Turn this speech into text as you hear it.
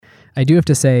I do have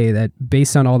to say that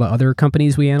based on all the other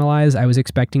companies we analyze, I was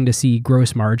expecting to see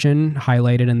gross margin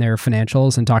highlighted in their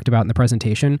financials and talked about in the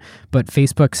presentation. But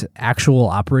Facebook's actual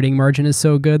operating margin is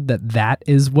so good that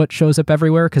is what shows up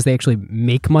everywhere because they actually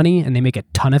make money and they make a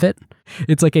ton of it.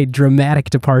 It's like a dramatic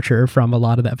departure from a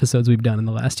lot of the episodes we've done in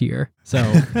the last year. So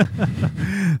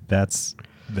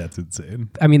That's insane.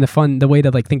 I mean, the way to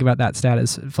like think about that stat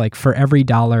is like for every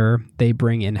dollar they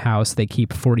bring in-house, they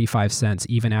keep 45 cents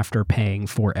even after paying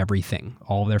for everything,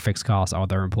 all of their fixed costs, all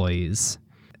their employees.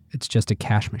 It's just a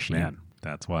cash machine. Man,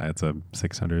 that's why it's a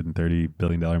 $630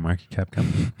 billion market cap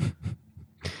company.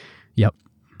 Yep.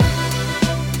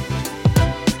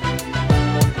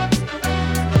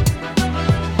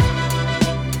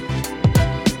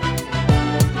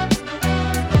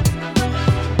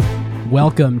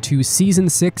 Welcome to Season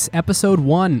 6, Episode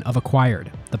 1 of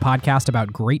Acquired, the podcast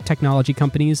about great technology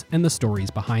companies and the stories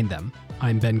behind them.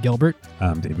 I'm Ben Gilbert.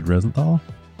 I'm David Rosenthal.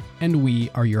 And we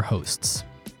are your hosts.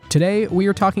 Today, we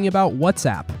are talking about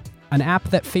WhatsApp, an app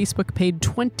that Facebook paid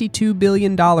 $22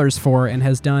 billion for and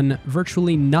has done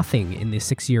virtually nothing in the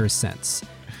 6 years since.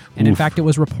 And in fact, it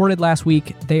was reported last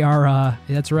week they are,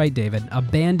 that's right, David,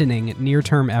 abandoning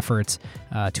near-term efforts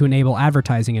to enable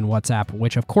advertising in WhatsApp,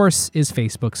 which of course is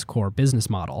Facebook's core business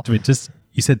model. Wait,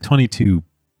 you said 22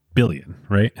 billion,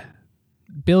 right?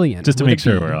 Billion. Just to make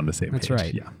sure we're on the same page. That's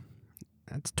right. Yeah.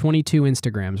 That's 22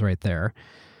 Instagrams right there.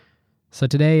 So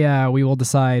today we will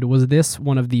decide, was this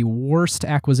one of the worst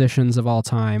acquisitions of all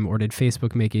time, or did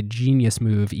Facebook make a genius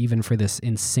move even for this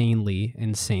insanely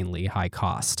high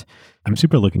cost? I'm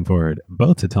super looking forward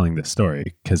both to telling this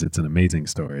story because it's an amazing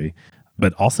story,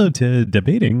 but also to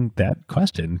debating that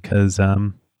question because, I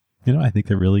think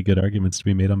there are really good arguments to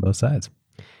be made on both sides.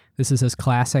 This is as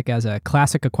classic as a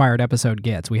classic Acquired episode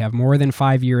gets. We have more than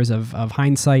 5 years of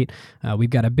hindsight.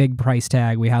 We've got a big price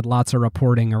tag. We had lots of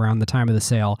reporting around the time of the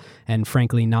sale, and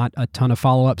frankly, not a ton of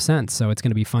follow-up since. So it's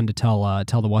going to be fun to tell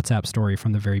the WhatsApp story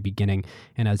from the very beginning,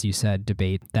 and as you said,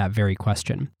 debate that very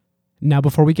question. Now,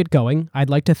 before we get going, I'd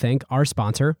like to thank our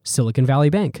sponsor, Silicon Valley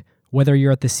Bank. Whether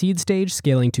you're at the seed stage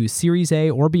scaling to Series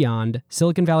A or beyond,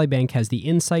 Silicon Valley Bank has the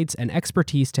insights and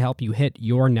expertise to help you hit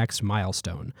your next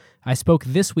milestone. I spoke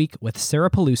this week with Sarah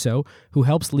Peluso, who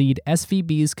helps lead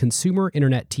SVB's consumer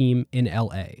internet team in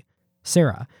LA.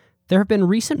 Sarah, there have been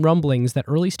recent rumblings that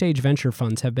early-stage venture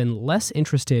funds have been less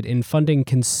interested in funding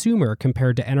consumer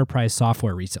compared to enterprise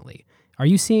software recently. Are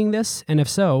you seeing this? And if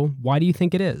so, why do you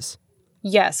think it is?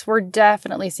 Yes, we're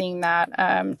definitely seeing that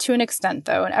to an extent,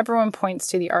 though, and everyone points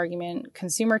to the argument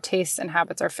consumer tastes and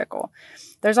habits are fickle.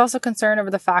 There's also concern over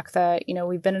the fact that,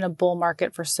 we've been in a bull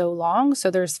market for so long,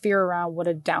 so there's fear around what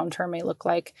a downturn may look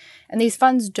like. And these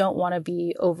funds don't want to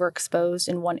be overexposed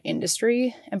in one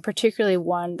industry, and particularly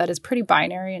one that is pretty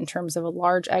binary in terms of a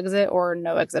large exit or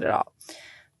no exit at all.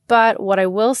 But what I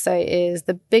will say is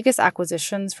the biggest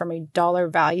acquisitions from a dollar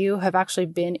value have actually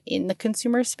been in the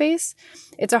consumer space.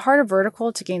 It's a harder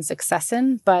vertical to gain success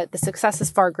in, but the success is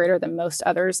far greater than most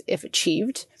others if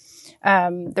achieved.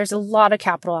 There's a lot of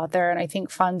capital out there, and I think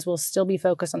funds will still be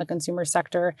focused on the consumer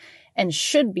sector and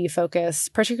should be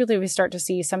focused, particularly if we start to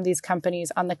see some of these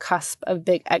companies on the cusp of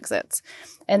big exits.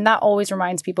 And that always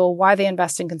reminds people why they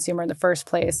invest in consumer in the first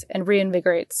place and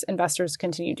reinvigorates investors to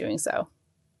continue doing so.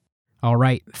 All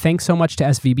right. Thanks so much to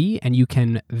SVB, and you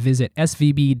can visit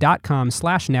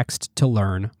svb.com/next to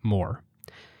learn more.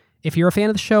 If you're a fan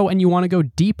of the show and you want to go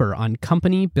deeper on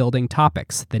company building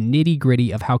topics, the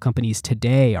nitty-gritty of how companies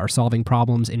today are solving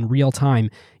problems in real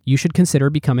time, you should consider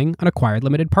becoming an Acquired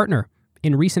Limited partner.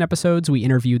 In recent episodes, we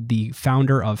interviewed the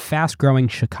founder of fast-growing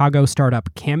Chicago startup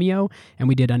Cameo, and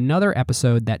we did another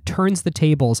episode that turns the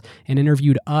tables and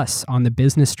interviewed us on the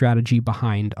business strategy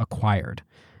behind Acquired.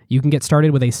 You can get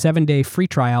started with a 7-day free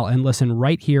trial and listen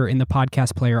right here in the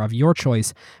podcast player of your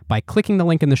choice by clicking the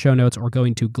link in the show notes or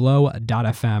going to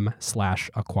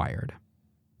glow.fm/acquired.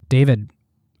 David,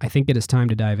 I think it is time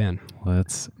to dive in.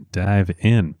 Let's dive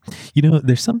in.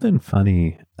 There's something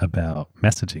funny about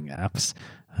messaging apps.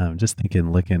 Just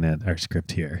looking at our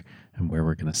script here and where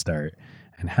we're going to start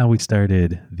and how we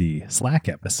started the Slack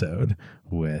episode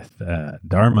with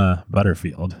Dharma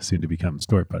Butterfield, soon to become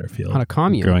Stuart Butterfield. On a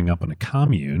commune. Growing up on a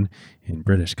commune in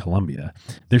British Columbia.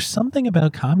 There's something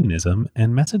about communism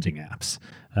and messaging apps.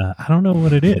 I don't know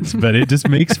what it is, but it just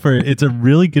makes it's a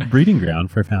really good breeding ground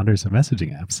for founders of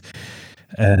messaging apps.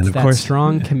 And it's of that course,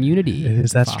 strong community. It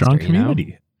is that strong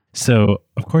community. So,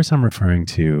 of course, I'm referring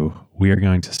to, we are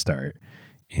going to start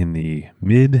in the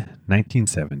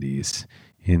mid-1970s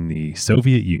in the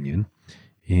Soviet Union,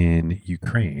 in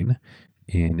Ukraine,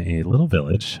 in a little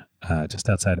village just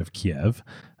outside of Kiev,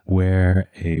 where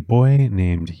a boy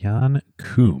named Jan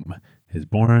Koum is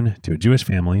born to a Jewish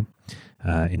family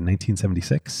in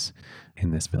 1976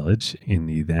 in this village in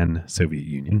the then Soviet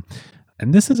Union.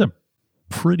 And this is a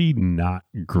pretty not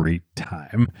great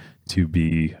time to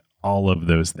be all of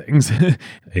those things.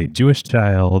 A Jewish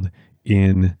child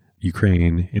in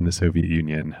Ukraine in the Soviet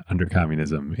Union under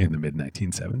communism in the mid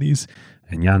 1970s.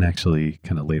 And Jan actually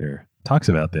kind of later talks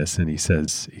about this, and he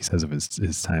says of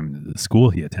his time in the school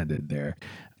he attended there,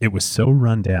 it was so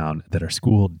run down that our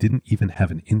school didn't even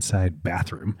have an inside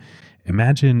bathroom.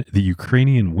 Imagine the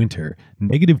Ukrainian winter,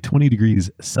 negative 20 degrees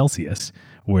Celsius,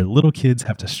 where little kids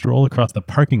have to stroll across the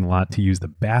parking lot to use the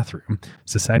bathroom.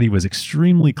 Society was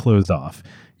extremely closed off.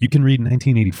 You can read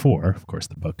 1984, of course,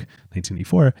 the book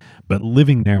 1984, but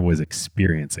living there was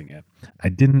experiencing it. I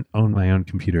didn't own my own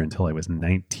computer until I was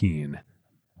 19,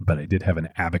 but I did have an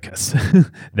abacus.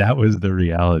 That was the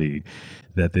reality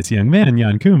that this young man,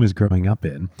 Jan Koum, is growing up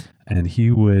in. And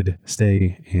he would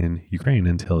stay in Ukraine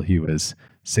until he was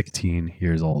 16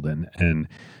 years old. And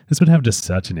this would have just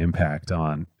such an impact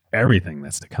on everything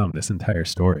that's to come, this entire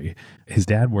story. His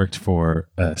dad worked for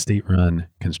a state-run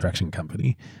construction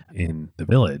company in the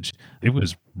village. It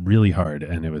was really hard,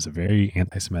 and it was a very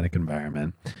anti-Semitic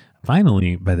environment.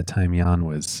 Finally, by the time Jan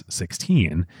was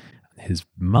 16, his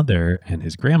mother and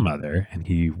his grandmother and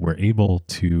he were able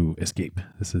to escape.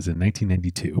 This is in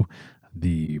 1992.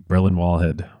 The Berlin Wall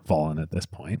had fallen at this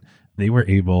point. They were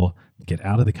able to get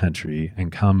out of the country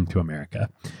and come to America.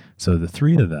 So the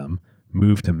three of them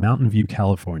moved to Mountain View,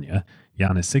 California.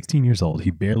 Jan is 16 years old. He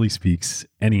barely speaks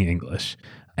any English.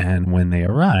 And when they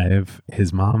arrive,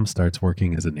 his mom starts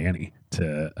working as a nanny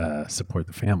to support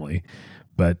the family.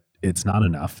 But it's not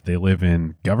enough. They live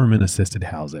in government-assisted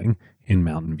housing in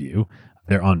Mountain View.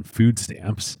 They're on food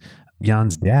stamps.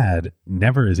 Jan's dad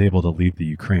never is able to leave the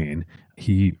Ukraine.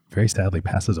 He very sadly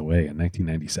passes away in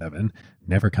 1997,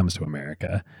 never comes to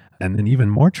America. And then even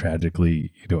more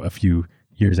tragically, a few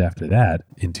years after that,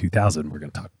 in 2000, we're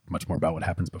going to talk much more about what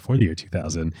happens before the year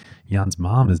 2000, Jan's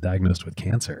mom is diagnosed with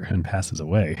cancer and passes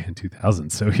away in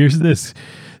 2000. So here's this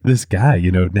guy,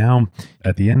 now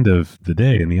at the end of the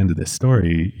day and the end of this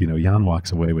story, Jan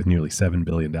walks away with nearly $7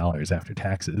 billion after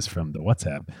taxes from the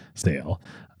WhatsApp sale.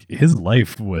 His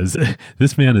life was,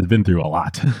 this man has been through a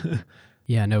lot.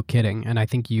 Yeah, no kidding. And I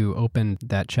think you opened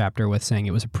that chapter with saying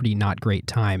it was a pretty not great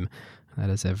time. That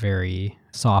is a very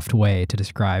soft way to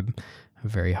describe a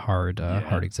very hard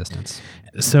existence.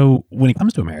 So when he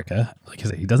comes to America, like I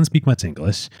said, he doesn't speak much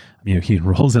English. He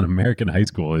enrolls in American high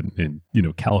school in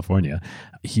California.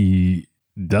 He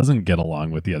doesn't get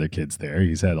along with the other kids there.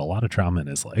 He's had a lot of trauma in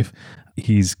his life.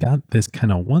 He's got this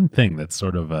kind of one thing that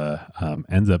sort of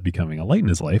ends up becoming a light in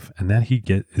his life, and that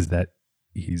is that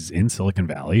he's in Silicon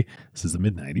Valley. This is the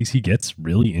mid-90s. He gets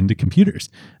really into computers.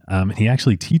 And he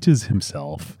actually teaches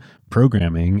himself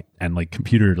programming and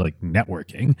computer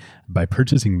networking by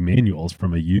purchasing manuals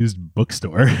from a used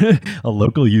bookstore, a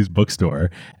local used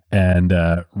bookstore, and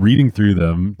reading through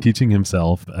them, teaching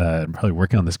himself, and probably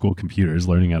working on the school computers,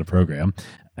 learning how to program,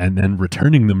 and then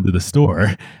returning them to the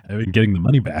store and getting the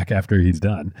money back after he's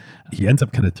done. He ends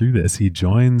up kind of through this. He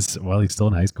joins, while he's still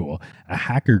in high school, a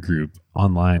hacker group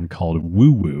online called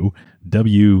WooWoo,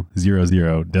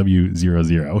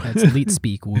 W00W00. That's elite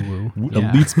speak woo-woo.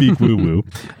 Yeah. Elite speak woo-woo.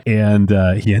 And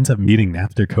he ends up meeting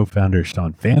Napster co-founder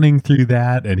Sean Fanning through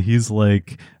that. And he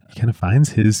kind of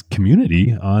finds his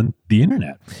community on the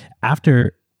internet.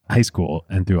 After high school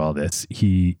and through all this,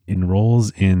 he enrolls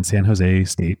in San Jose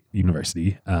State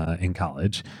University in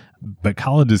college. But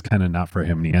college is kind of not for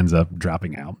him, and he ends up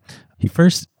dropping out. He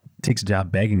first takes a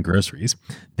job bagging groceries.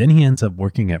 Then he ends up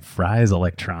working at Fry's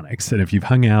Electronics. And if you've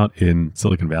hung out in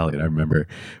Silicon Valley, and I remember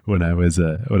when I was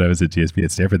at GSP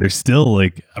at Stanford, there's still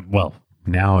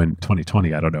now in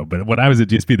 2020, I don't know, but when I was at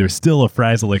GSP, there's still a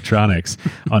Fry's Electronics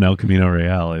on El Camino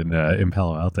Real in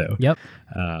Palo Alto. Yep.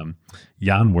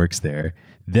 Jan works there.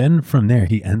 Then from there,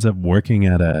 he ends up working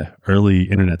at a early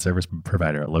internet service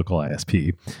provider, a local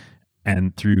ISP.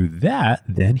 And through that,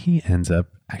 then he ends up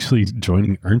actually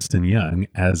joining Ernst & Young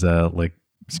as a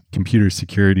computer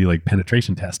security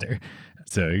penetration tester.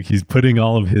 So he's putting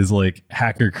all of his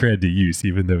hacker cred to use,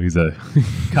 even though he's a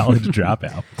college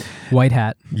dropout. White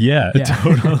hat. Yeah.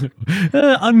 Totally.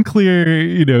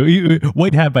 Unclear,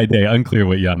 white hat by day, unclear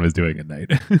what Jan was doing at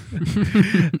night.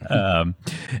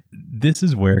 This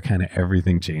is where kind of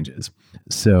everything changes.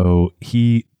 So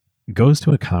he goes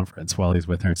to a conference while he's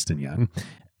with Ernst & Young.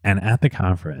 And at the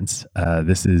conference,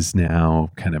 this is now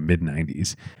kind of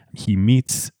mid-90s, he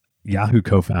meets Yahoo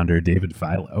co-founder David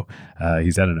Filo.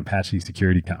 He's at an Apache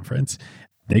security conference.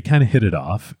 They kind of hit it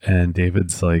off, and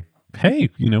David's like, hey,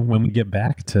 when we get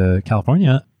back to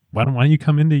California, why don't you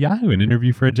come into Yahoo and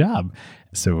interview for a job?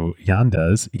 So Jan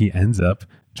does. He ends up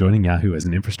joining Yahoo as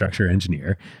an infrastructure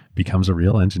engineer, becomes a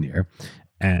real engineer,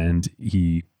 and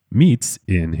he meets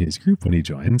in his group when he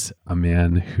joins a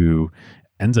man who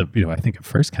ends up, I think at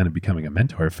first kind of becoming a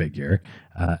mentor figure,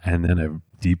 and then a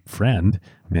deep friend,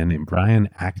 a man named Brian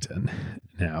Acton.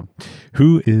 Now,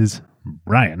 who is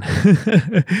Brian?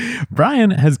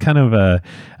 Brian has kind of a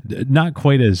not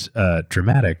quite as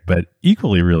dramatic, but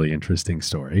equally really interesting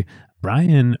story.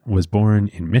 Brian was born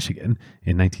in Michigan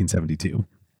in 1972.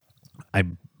 I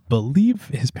believe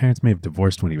his parents may have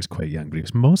divorced when he was quite young, but he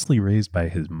was mostly raised by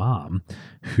his mom,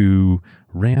 who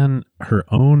ran her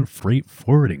own freight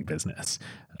forwarding business.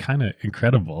 Kind of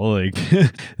incredible, like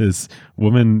this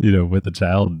woman, with a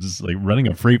child, just like running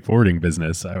a freight forwarding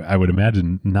business. I would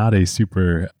imagine not a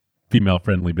super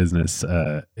female-friendly business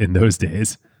in those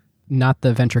days. Not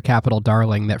the venture capital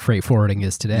darling that freight forwarding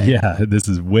is today. Yeah, this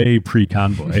is way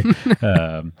pre-Convoy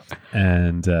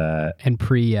and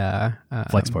pre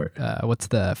Flexport. What's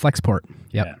the Flexport?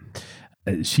 Yep.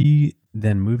 Yeah. She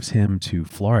then moves him to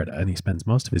Florida, and he spends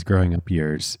most of his growing up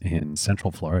years in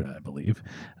Central Florida, I believe.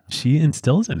 She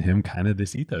instills in him kind of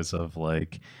this ethos of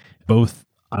like both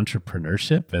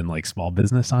entrepreneurship and like small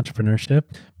business entrepreneurship,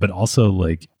 but also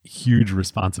like huge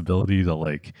responsibility to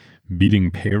like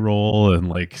meeting payroll and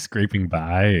like scraping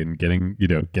by and getting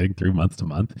through month to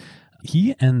month.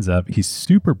 He's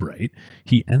super bright.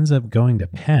 He ends up going to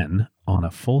Penn on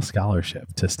a full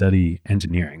scholarship to study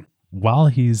engineering. While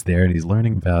he's there and he's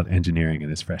learning about engineering in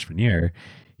his freshman year,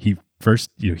 he first,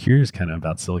 hears kind of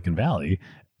about Silicon Valley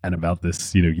and about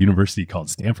this, university called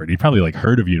Stanford. He'd probably like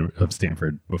heard of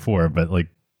Stanford before, but like,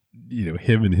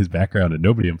 him and his background and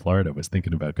nobody in Florida was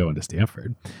thinking about going to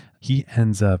Stanford. He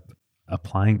ends up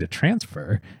applying to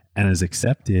transfer and is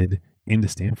accepted into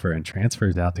Stanford and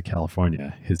transfers out to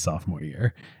California his sophomore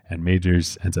year and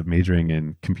ends up majoring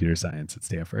in computer science at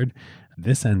Stanford.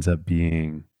 This ends up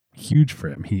being huge for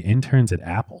him. He interns at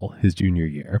Apple his junior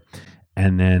year.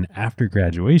 And then after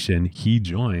graduation, he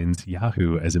joins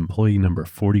Yahoo as employee number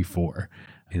 44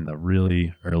 in the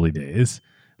really early days.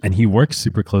 And he works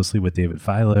super closely with David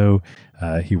Philo.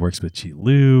 He works with Qi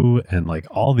Lu and like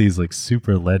all these like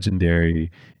super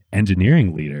legendary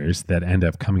engineering leaders that end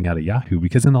up coming out of Yahoo,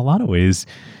 because in a lot of ways,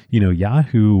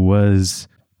 Yahoo was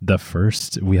the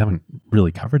first, we haven't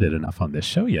really covered it enough on this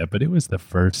show yet, but it was the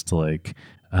first like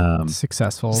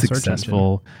successful internet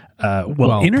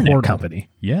portal company.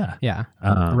 Yeah.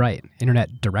 Right.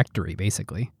 Internet directory,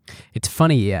 basically. It's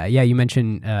funny. Yeah. You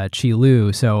mentioned Qi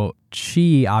Lu. So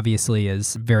Qi obviously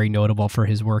is very notable for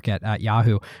his work at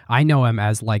Yahoo. I know him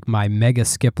as like my mega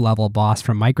skip level boss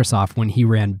from Microsoft when he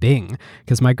ran Bing,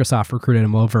 because Microsoft recruited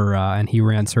him over and he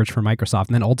ran search for Microsoft,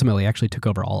 and then ultimately actually took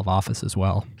over all of Office as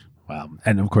well. Wow.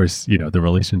 And of course, the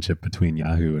relationship between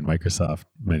Yahoo and Microsoft,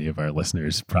 many of our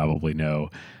listeners probably know,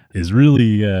 is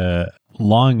really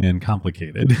long and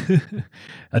complicated.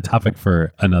 A topic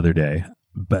for another day.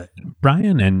 But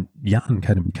Brian and Jan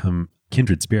kind of become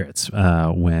kindred spirits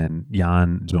when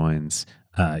Jan joins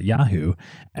Yahoo,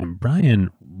 and Brian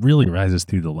really rises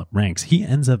through the ranks. He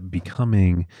ends up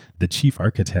becoming the chief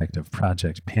architect of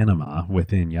Project Panama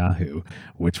within Yahoo,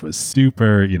 which was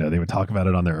super, they would talk about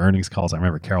it on their earnings calls. I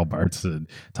remember Carol Bartz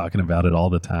talking about it all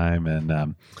the time, and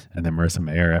then Marissa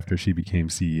Mayer after she became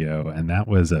CEO. And that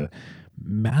was a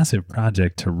massive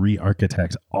project to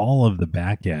re-architect all of the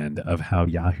back end of how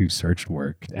Yahoo Search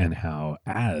worked and how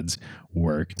ads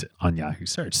worked on Yahoo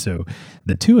Search. So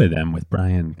the two of them, with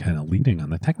Brian kind of leading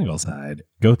on the technical side,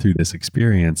 go through this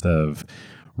experience of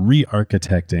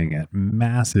re-architecting at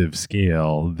massive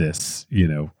scale this,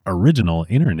 original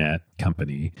internet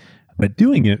company, but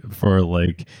doing it for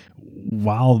like,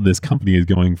 while this company is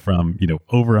going from,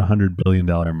 over $100 billion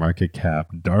market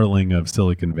cap, darling of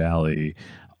Silicon Valley,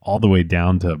 all the way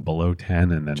down to below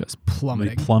 10 and then just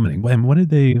plummeting. And what did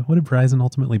Verizon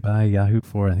ultimately buy Yahoo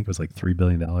for? I think it was like $3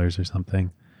 billion or something.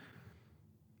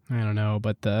 I don't know,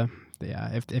 but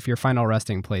if your final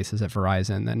resting place is at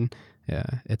Verizon, then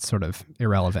it's sort of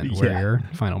irrelevant where your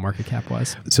final market cap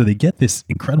was. So they get this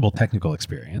incredible technical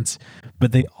experience,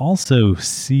 but they also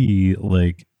see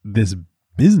like this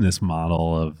business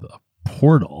model of a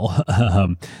portal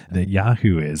that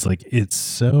Yahoo is. Like, it's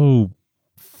so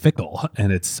fickle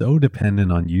and it's so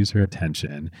dependent on user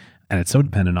attention and it's so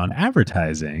dependent on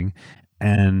advertising.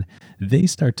 And they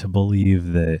start to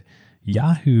believe that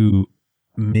Yahoo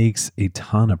makes a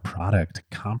ton of product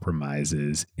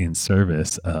compromises in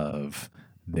service of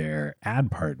their ad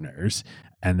partners.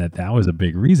 And that was a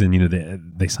big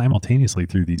reason. They simultaneously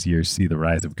through these years see the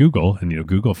rise of Google. And,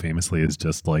 Google famously is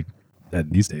just like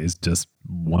these days just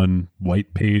one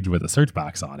white page with a search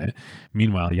box on it.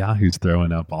 Meanwhile, Yahoo's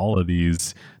throwing up all of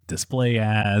these display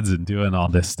ads and doing all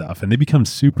this stuff, and they become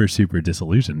super, super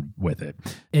disillusioned with it.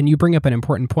 And you bring up an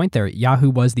important point there. Yahoo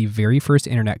was the very first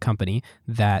internet company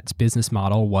that's business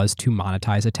model was to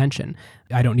monetize attention.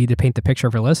 I don't need to paint the picture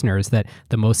for listeners that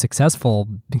the most successful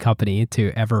company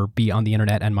to ever be on the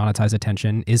internet and monetize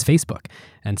attention is Facebook.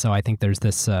 And so I think there's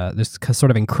this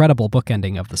sort of incredible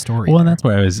bookending of the story. Well, and that's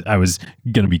where I was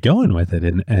going to be going with it.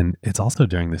 And it's also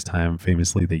during this time,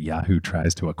 famously, that Yahoo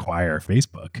tries to acquire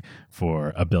Facebook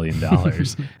for $1 billion.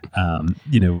 Is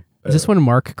this when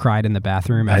Mark cried in the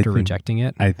bathroom after rejecting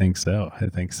it? I think so.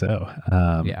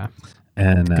 Yeah.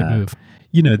 And good move.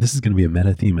 This is going to be a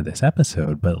meta theme of this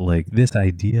episode, but like this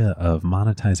idea of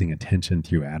monetizing attention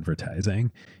through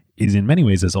advertising is in many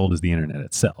ways as old as the internet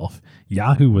itself.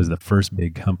 Yahoo was the first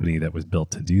big company that was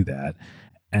built to do that.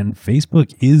 And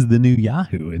Facebook is the new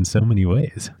Yahoo in so many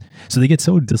ways. So they get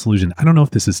so disillusioned. I don't know if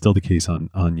this is still the case on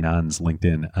Jan's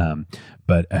LinkedIn,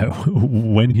 but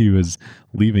when he was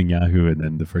leaving Yahoo and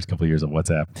then the first couple of years of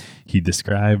WhatsApp, he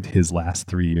described his last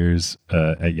 3 years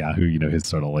at Yahoo, his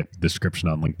sort of like description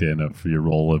on LinkedIn of your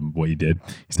role and what you did.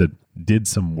 He said, did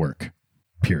some work.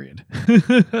 Period.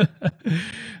 And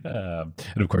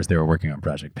of course, they were working on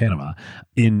Project Panama.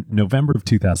 In November of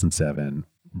 2007,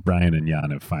 Brian and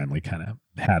Jan have finally kind of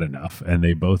had enough, and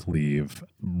they both leave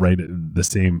right at the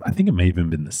same, I think it may have even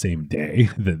been the same day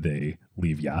that they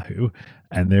leave Yahoo,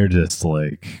 and they're just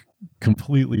like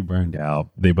completely burned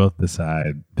out. They both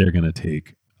decide they're going to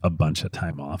take a bunch of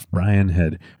time off. Brian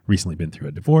had recently been through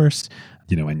a divorce,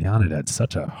 and Jan had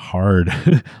such a hard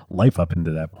life up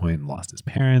into that point and lost his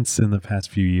parents in the past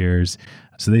few years.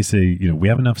 So they say, we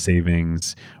have enough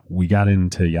savings. We got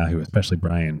into Yahoo, especially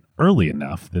Brian, early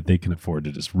enough that they can afford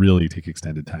to just really take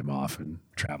extended time off and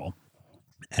travel.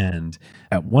 And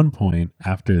at one point,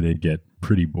 after they get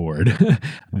pretty bored,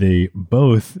 they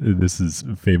both, this is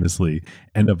famously,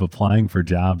 end up applying for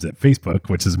jobs at Facebook,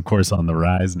 which is, of course, on the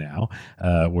rise now.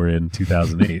 We're in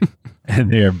 2008.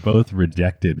 And they are both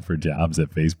rejected for jobs at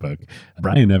Facebook.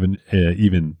 Brian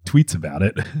even tweets about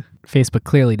it. Facebook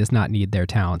clearly does not need their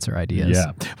talents or ideas.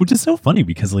 Yeah, which is so funny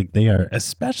because like they are,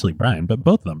 especially Brian, but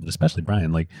both of them, but especially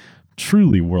Brian, like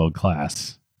truly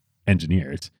world-class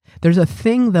engineers. There's a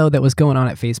thing, though, that was going on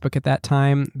at Facebook at that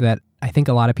time that I think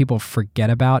a lot of people forget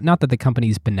about. Not that the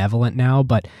company's benevolent now,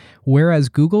 but whereas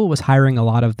Google was hiring a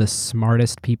lot of the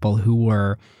smartest people who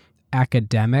were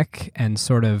academic and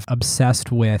sort of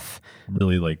obsessed with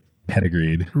really like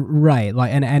pedigreed, right,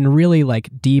 like and really like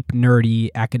deep nerdy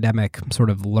academic sort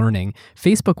of learning,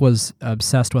 Facebook was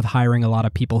obsessed with hiring a lot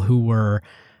of people who were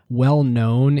well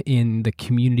known in the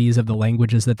communities of the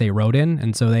languages that they wrote in.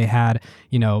 And so they had,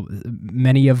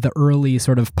 many of the early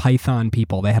sort of Python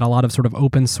people. They had a lot of sort of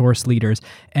open source leaders.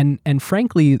 And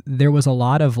frankly, there was a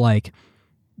lot of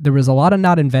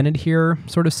not invented here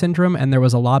sort of syndrome. And there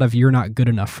was a lot of you're not good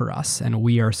enough for us. And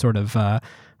we are sort of,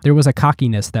 there was a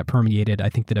cockiness that permeated, I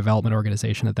think, the development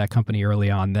organization at that company early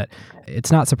on, that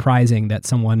it's not surprising that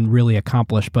someone really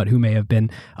accomplished, but who may have been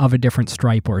of a different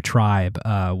stripe or tribe,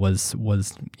 was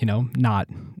not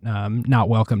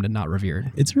welcomed and not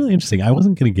revered. It's really interesting. I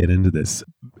wasn't going to get into this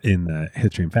in the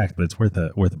history and facts, but it's worth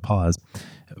a pause.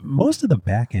 Most of the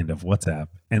back end of WhatsApp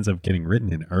ends up getting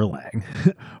written in Erlang,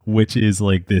 which is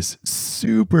like this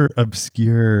super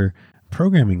obscure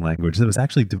programming language that was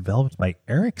actually developed by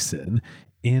Ericsson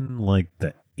in like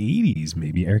the 80s,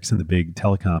 maybe. Ericsson, the big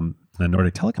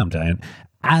Nordic telecom giant,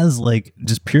 as like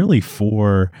just purely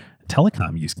for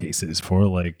telecom use cases, for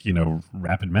like,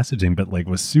 rapid messaging, but like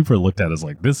was super looked at as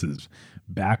like, this is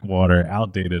backwater,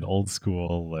 outdated, old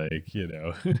school, like,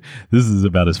 this is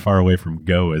about as far away from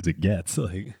Go as it gets.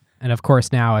 Like, and of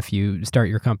course, now if you start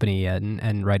your company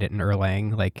and write it in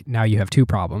Erlang, like now you have two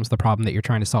problems: the problem that you're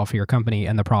trying to solve for your company,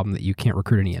 and the problem that you can't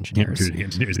recruit any engineers.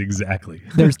 Exactly.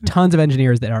 There's tons of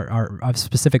engineers that are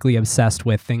specifically obsessed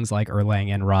with things like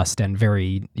Erlang and Rust and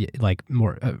very like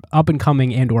more up and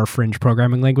coming and or fringe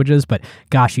programming languages. But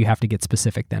gosh, you have to get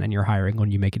specific then in your hiring when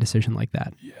you make a decision like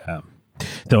that. Yeah.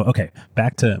 So, okay,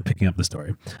 back to picking up the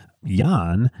story.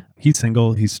 Jan, he's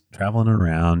single, he's traveling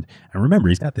around. And remember,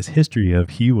 he's got this history of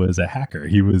he was a hacker.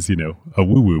 He was, a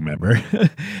woo-woo member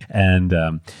and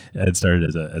had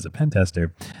started as a pen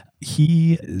tester.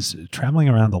 He is traveling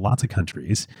around to lots of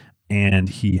countries. and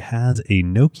he has a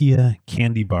Nokia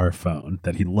candy bar phone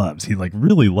that he loves. He like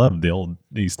really loved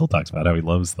he still talks about how he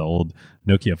loves the old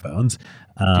Nokia phones.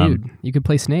 Dude, you could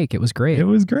play Snake. It was great. It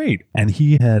was great. And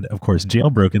he had, of course,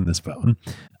 jailbroken this phone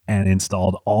and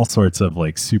installed all sorts of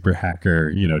like super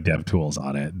hacker, dev tools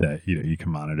on it that, you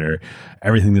can monitor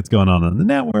everything that's going on the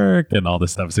network and all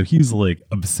this stuff. So he's like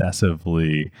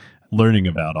obsessively learning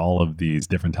about all of these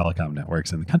different telecom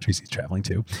networks in the countries he's traveling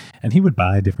to. And he would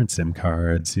buy different SIM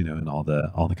cards, in all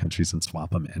the countries and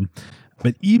swap them in.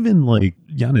 But even like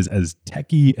Jan is as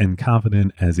techie and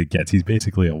confident as it gets. He's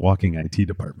basically a walking IT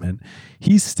department.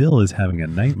 He still is having a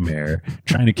nightmare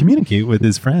trying to communicate with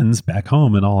his friends back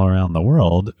home and all around the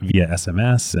world via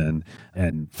SMS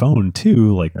and phone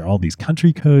too. Like there are all these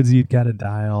country codes you've got to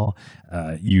dial.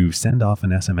 You send off an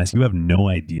SMS. You have no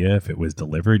idea if it was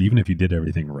delivered. Even if you did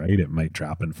everything right, it might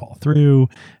drop and fall through.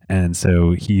 And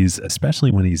so he's,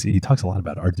 especially when he talks a lot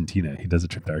about Argentina. He does a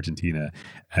trip to Argentina.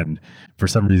 And for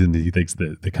some reason, he thinks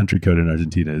that the country code in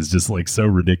Argentina is just like so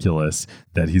ridiculous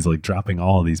that he's like dropping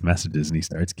all of these messages, and he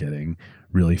starts getting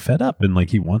really fed up. And like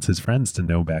he wants his friends to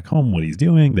know back home what he's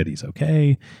doing, that he's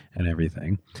okay and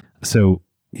everything. So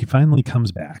he finally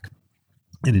comes back.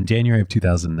 And in January of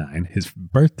 2009, his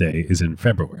birthday is in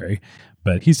February,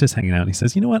 but he's just hanging out. And he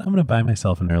says, you know what? I'm going to buy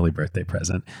myself an early birthday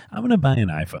present. I'm going to buy an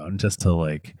iPhone just to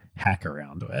like hack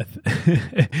around with.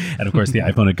 And of course, the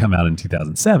iPhone had come out in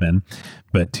 2007,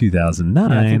 but 2009.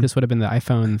 Yeah, I think this would have been the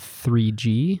iPhone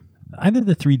 3G. Either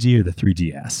the 3G or the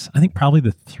 3GS. I think probably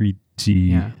the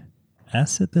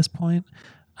 3GS at this point.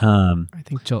 I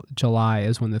think July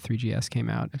is when the 3GS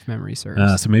came out, if memory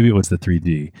serves. So maybe it was the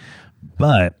 3D.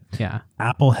 But yeah,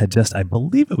 Apple had just, I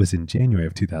believe it was in January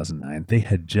of 2009, they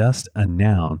had just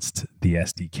announced the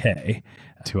SDK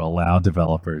to allow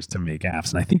developers to make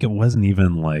apps. And I think it wasn't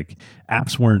even like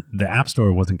the App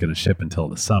Store wasn't going to ship until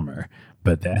the summer,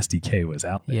 but the SDK was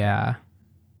out there. Yeah.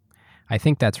 I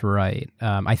think that's right.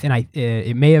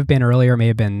 It may have been earlier, may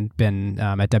have been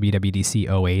at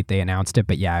WWDC 08 they announced it,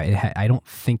 but yeah, I don't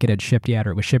think it had shipped yet,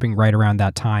 or it was shipping right around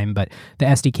that time. But the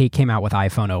SDK came out with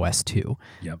iPhone OS 2.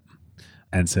 Yep.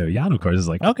 And so Jan, of course, is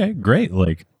like, okay, great.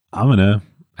 Like, I'm gonna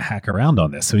hack around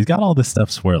on this. So he's got all this stuff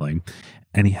swirling,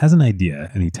 and he has an idea,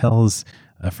 and he tells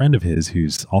a friend of his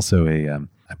who's also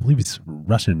I believe he's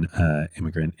Russian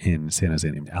immigrant in San Jose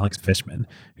named Alex Fishman,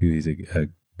 who is a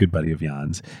good buddy of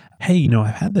Jan's. Hey,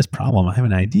 I've had this problem. I have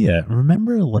an idea.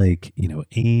 Remember like,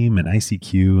 AIM and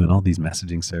ICQ and all these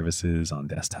messaging services on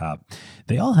desktop,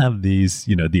 they all have these,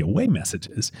 the away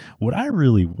messages. What I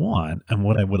really want, and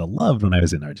what I would have loved when I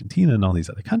was in Argentina and all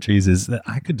these other countries, is that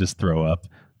I could just throw up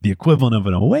the equivalent of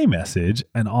an away message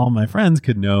and all my friends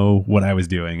could know what I was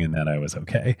doing and that I was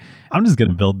okay. I'm just going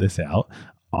to build this out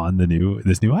on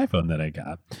this new iPhone that I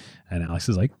got. And Alex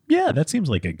is like, yeah, that seems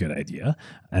like a good idea.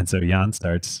 And so Jan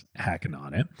starts hacking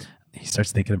on it. He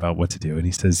starts thinking about what to do. And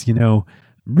he says,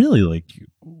 really like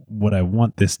what I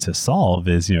want this to solve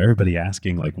is, everybody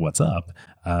asking like, what's up?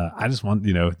 I just want,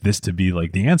 this to be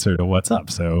like the answer to what's up.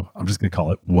 So I'm just going to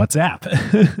call it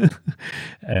WhatsApp.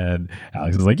 And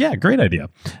Alex is like, yeah, great idea.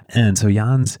 And so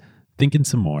Jan's thinking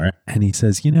some more. And he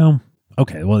says,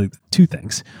 okay, well, two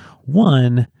things.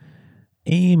 One,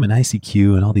 AIM and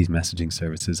ICQ and all these messaging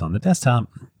services on the desktop,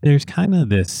 there's kind of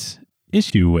this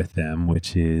issue with them,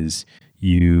 which is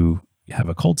you have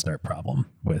a cold start problem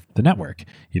with the network.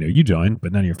 You join,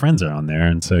 but none of your friends are on there.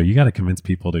 And so you got to convince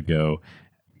people to go,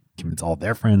 convince all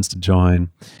their friends to join.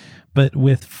 But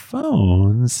with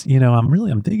phones,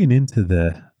 I'm digging into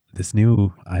this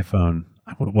new iPhone.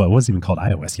 Well, it wasn't even called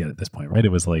iOS yet at this point, right?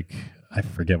 It was like, I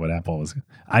forget what Apple was,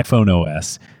 iPhone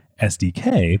OS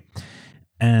SDK.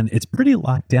 And it's pretty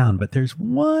locked down, but there's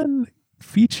one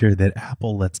feature that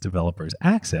Apple lets developers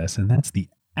access, and that's the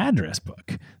address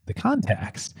book, the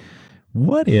contacts.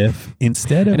 What if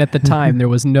instead of... And at the time, there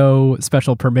was no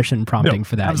special permission prompting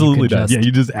for that. Absolutely not. Yeah,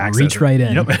 you just access reach right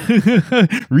in.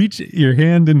 Yep. Reach your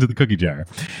hand into the cookie jar.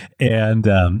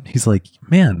 And he's like,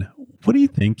 man, what do you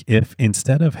think if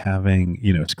instead of having,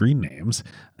 screen names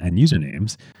and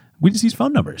usernames, we just use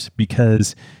phone numbers?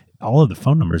 Because all of the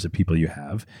phone numbers of people you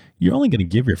have, you're only going to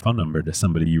give your phone number to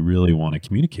somebody you really want to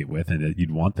communicate with and that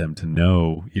you'd want them to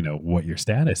know, what your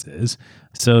status is.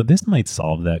 So this might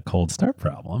solve that cold start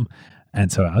problem.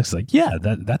 And so Alex is like, yeah,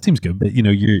 that seems good. But,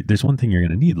 there's one thing you're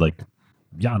going to need, like,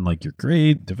 Jan, like you're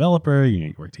great developer,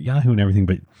 you worked at Yahoo and everything,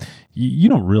 but you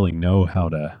don't really know how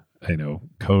to,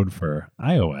 code for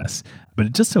iOS. But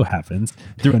it just so happens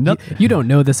through another... You don't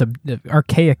know this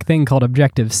archaic thing called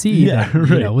Objective-C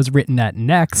that was written at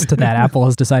Next that Apple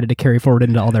has decided to carry forward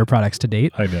into all their products to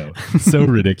date. I know. So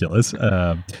ridiculous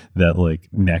that like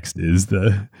Next is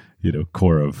the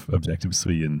core of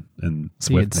Objective-C and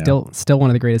Swift. It's still one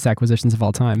of the greatest acquisitions of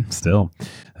all time. Still,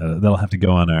 that'll have to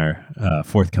go on our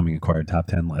forthcoming acquired top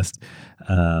 10 list.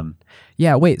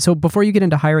 Yeah. Wait. So before you get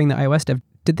into hiring the iOS dev,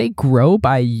 did they grow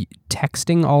by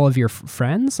texting all of your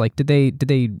friends? Like, did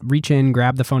they reach in,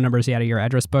 grab the phone numbers out of your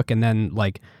address book, and then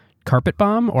like carpet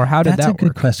bomb, or how did that work? That's a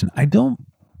good question. I don't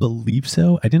believe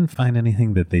so. I didn't find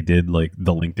anything that they did like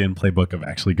the LinkedIn playbook of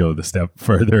actually go the step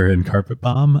further and carpet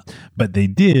bomb, but they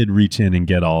did reach in and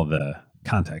get all the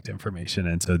contact information.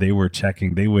 And so they were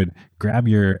checking, they would grab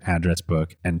your address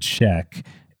book and check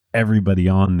everybody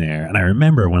on there. And I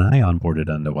remember when I onboarded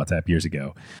onto WhatsApp years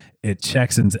ago, it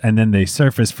checks and then they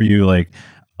surface for you like,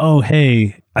 oh,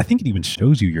 hey, I think it even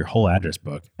shows you your whole address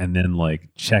book and then like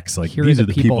checks like here these are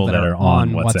the people that are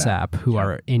on WhatsApp who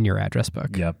are in your address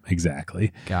book. Yep,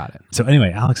 exactly. Got it. So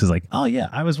anyway, Alex is like, oh yeah,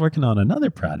 I was working on another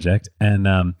project and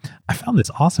I found this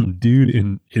awesome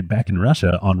dude back in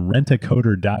Russia on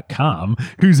rentacoder.com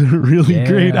who's a really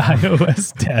great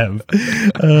iOS dev.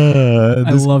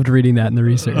 I loved reading that in the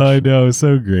research. I know,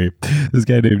 so great. This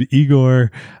guy named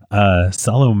Igor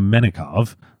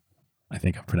Solomenikov. I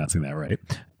think I'm pronouncing that right.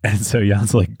 And so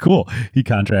Jan's like, cool. He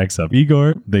contracts up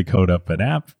Igor. They code up an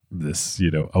app, this,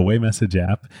 away message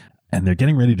app, and they're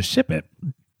getting ready to ship it.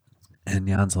 And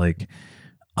Jan's like,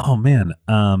 oh man,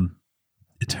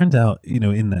 it turns out,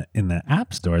 in the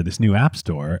App Store, this new App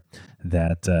Store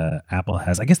that Apple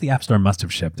has, I guess the App Store must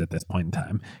have shipped at this point in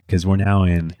time because we're now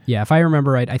in. Yeah, if I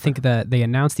remember right, I think that they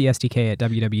announced the SDK at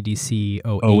WWDC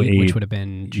 08, which would have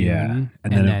been June, yeah.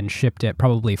 and then shipped it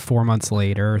probably 4 months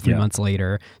later, 3 months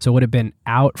later. So it would have been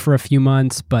out for a few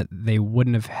months, but they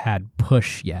wouldn't have had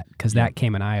push yet because that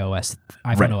came in iPhone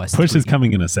OS 3. Push is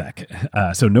coming in a sec.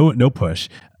 So no push.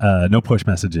 No push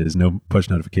messages, no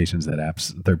push notifications that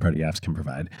third-party apps can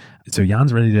provide. So Jan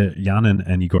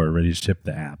and Igor are ready to ship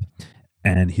the app.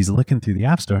 And he's looking through the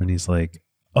App Store and he's like,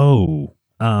 oh,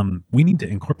 we need to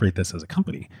incorporate this as a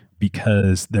company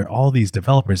because there are all these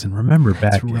developers. And remember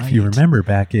if you remember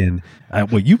back in,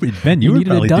 Ben, you were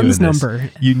probably doing this. Number.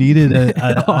 You needed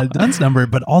a DUNS number,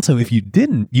 but also if you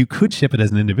didn't, you could ship it as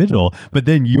an individual, but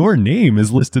then your name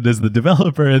is listed as the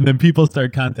developer and then people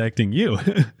start contacting you.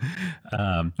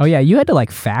 Oh yeah, you had to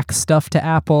like fax stuff to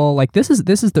Apple. Like this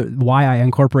is why I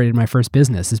incorporated my first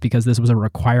business is because this was a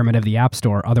requirement of the App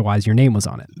Store. Otherwise, your name was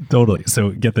on it. Totally.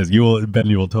 So get this, you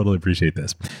will totally appreciate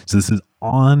this. So this is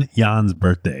on Jan's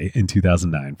birthday in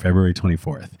 2009, February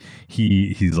 24th.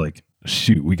 He's like,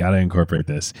 shoot, we got to incorporate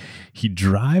this. He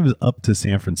drives up to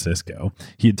San Francisco.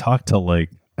 He had talked to like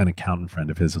an accountant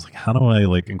friend of his was like, how do I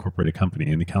like incorporate a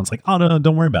company? And the accountant's like, oh no,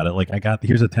 don't worry about it. Like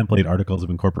here's a template articles of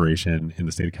incorporation in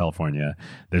the state of California.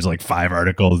 There's like 5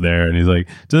 articles there. And he's like,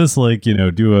 just like,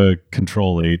 do a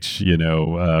Control H,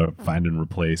 find and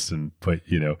replace and put,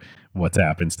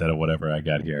 WhatsApp instead of whatever I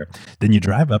got here. Then you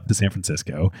drive up to San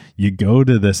Francisco. You go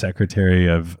to the Secretary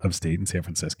of State in San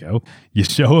Francisco. You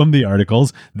show them the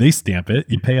articles. They stamp it.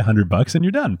 You pay $100 and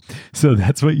you're done. So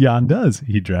that's what Jan does.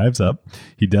 He drives up.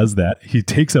 He does that. He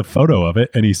takes a photo of it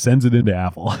and he sends it into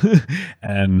Apple.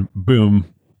 And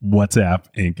boom, WhatsApp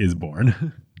Inc. is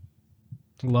born.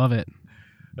 Love it.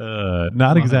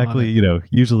 Not exactly,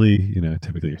 usually,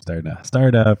 typically you're starting a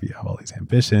startup, you have all these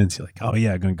ambitions. You're like, oh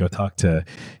yeah, I'm going to go talk to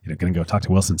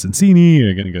Wilson Sonsini.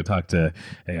 You're going to go talk to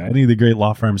any of the great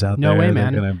law firms out there. No way,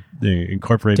 man. They're going to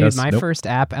incorporate us. Dude, my first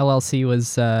app LLC was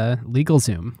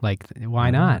LegalZoom. Like,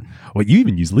 why not? Well, you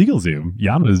even use LegalZoom.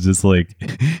 Jan was just like,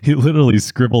 he literally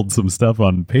scribbled some stuff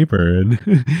on paper and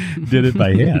did it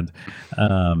by hand.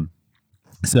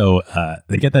 So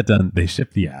they get that done. They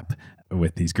ship the app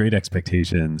with these great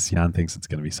expectations. Jan thinks it's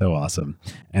going to be so awesome.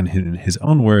 And in his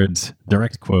own words,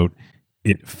 direct quote,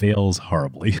 it fails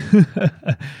horribly.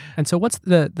 And so what's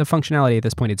the functionality at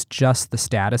this point? It's just the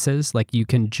statuses. Like you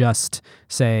can just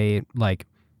say like,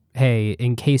 hey,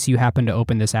 in case you happen to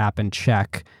open this app and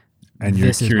check. And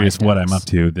you're curious what I'm up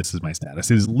to, this is my status.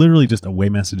 It is literally just away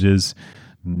messages,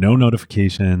 no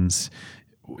notifications.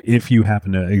 If you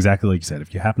happen to, exactly like you said,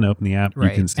 if you happen to open the app, right.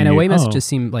 You can see. And away messages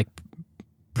seem like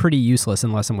pretty useless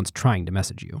unless someone's trying to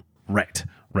message you. Right.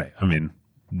 I mean,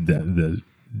 the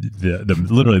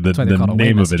literally the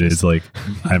name of it is like,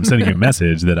 I'm sending you a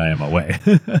message that I am away.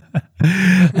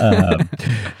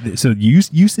 So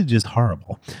usage is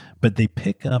horrible, but they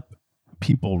pick up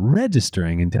people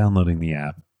registering and downloading the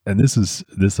app. And this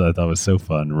I thought was so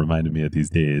fun, reminded me of these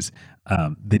days.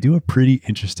 They do a pretty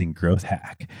interesting growth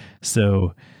hack.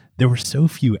 So there were so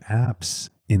few apps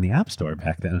in the App Store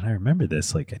back then. And I remember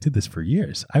this, like I did this for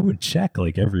years. I would check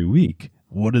like every week,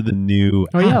 what are the new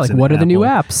apps? Yeah, like what are the new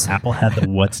apps? Apple had the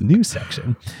what's new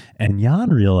section. And Jan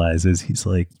realizes, he's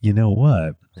like, you know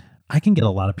what? I can get a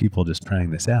lot of people just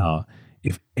trying this out.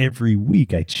 If every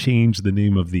week I change the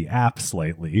name of the app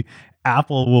slightly,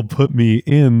 Apple will put me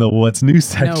in the what's new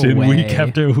section week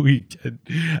after week.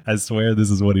 I swear this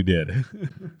is what he did.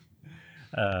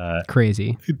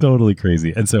 Crazy. Totally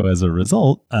crazy. And so as a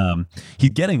result,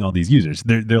 he's getting all these users.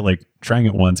 They're like trying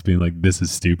it once, being like, this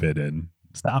is stupid, and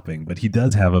stopping. But he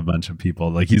does have a bunch of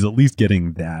people. Like, he's at least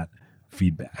getting that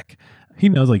feedback. He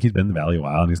knows, like, he's been in the Valley a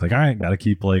while, and he's like, all right, got to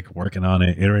keep like working on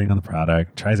it, iterating on the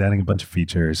product, tries adding a bunch of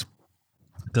features.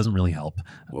 It doesn't really help.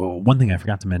 One thing I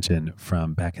forgot to mention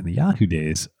from back in the Yahoo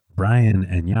days, Brian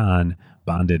and Jan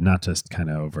bonded not just kind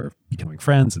of over becoming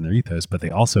friends and their ethos, but they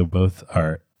also both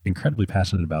are incredibly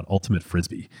passionate about Ultimate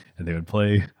Frisbee, and they would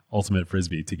play Ultimate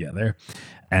Frisbee together.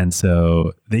 And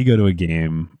so they go to a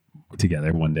game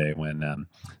together one day when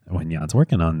Jan's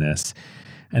working on this,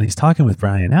 and he's talking with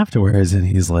Brian afterwards, and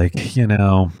he's like, this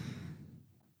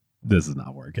is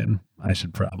not working. I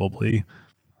should probably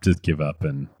just give up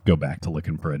and go back to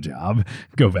looking for a job,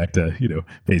 go back to,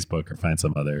 Facebook or find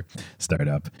some other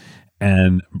startup.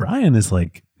 And Brian is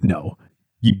like, no,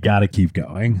 you got to keep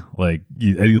going. Like,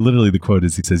 literally the quote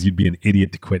is, he says, you'd be an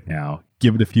idiot to quit now.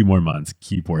 Give it a few more months.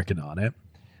 Keep working on it.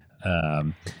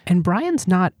 And Brian's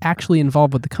not actually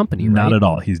involved with the company, right? Not at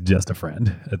all. He's just a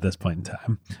friend at this point in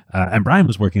time. And Brian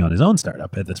was working on his own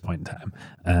startup at this point in time.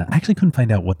 I actually couldn't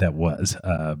find out what that was,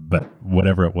 but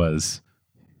whatever it was,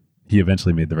 he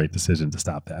eventually made the right decision to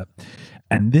stop that.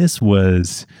 And this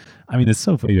was, it's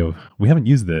so funny. We haven't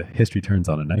used the history turns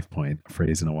on a knife point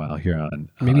phrase in a while here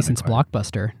on maybe since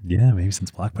Blockbuster. Yeah, maybe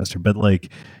since Blockbuster. But like,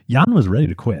 Jan was ready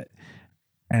to quit.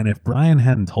 And if Brian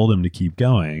hadn't told him to keep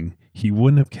going, he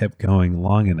wouldn't have kept going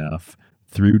long enough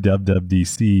through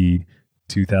WWDC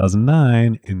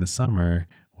 2009 in the summer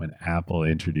when Apple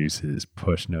introduces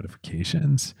push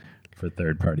notifications for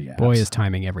third-party apps. Boy, is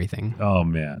timing everything. Oh,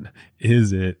 man.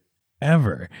 Is it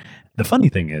ever? The funny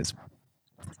thing is,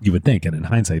 you would think, and in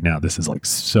hindsight now, this is like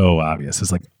so obvious.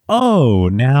 It's like, oh,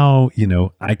 now,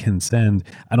 I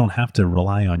don't have to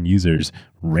rely on users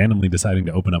randomly deciding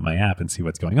to open up my app and see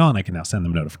what's going on. I can now send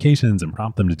them notifications and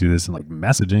prompt them to do this, and like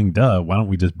messaging, why don't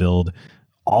we just build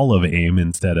all of AIM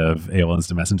instead of AOL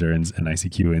Instant Messenger and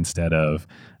ICQ instead of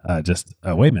just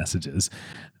away messages?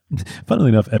 Funnily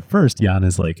enough, at first, Jan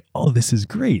is like, oh, this is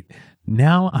great.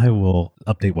 Now I will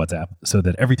update WhatsApp so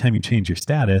that every time you change your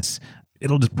status,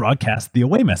 it'll just broadcast the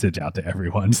away message out to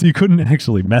everyone. So you couldn't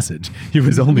actually message. He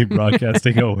was only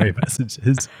broadcasting away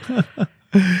messages.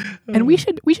 And we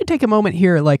should take a moment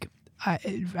here. Like,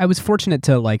 I was fortunate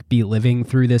to like be living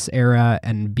through this era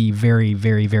and be very,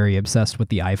 very, very obsessed with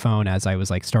the iPhone as I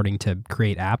was like starting to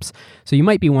create apps. So you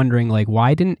might be wondering, like,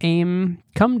 why didn't AIM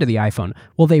come to the iPhone?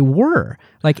 Well, they were.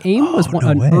 Like, AIM was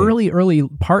an early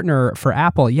partner for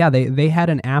Apple. Yeah, they had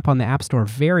an app on the App Store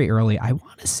very early. I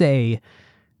want to say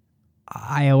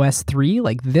iOS 3,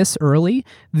 like this early.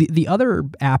 The other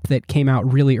app that came out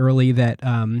really early that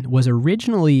was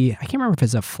originally, I can't remember if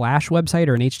it's a Flash website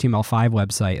or an HTML5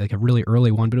 website, like a really early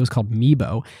one, but it was called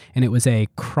Meebo, and it was a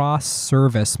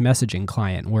cross-service messaging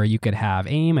client where you could have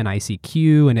AIM and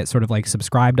ICQ, and it sort of like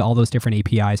subscribed to all those different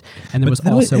APIs. And there was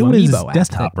also a Meebo app.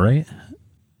 Desktop, right?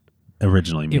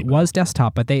 Originally Meebo. It was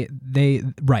desktop, but they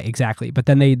right, exactly. But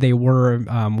then they were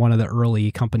one of the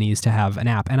early companies to have an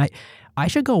app. And I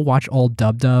should go watch old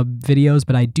DubDub videos,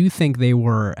 but I do think they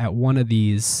were at one of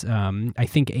these. I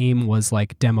think AIM was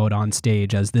like demoed on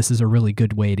stage as this is a really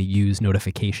good way to use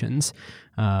notifications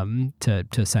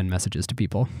to send messages to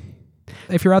people.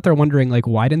 If you're out there wondering, like,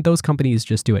 why didn't those companies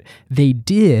just do it? They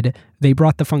did. They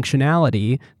brought the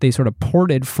functionality. They sort of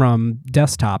ported from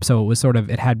desktop, so it was sort of,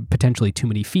 it had potentially too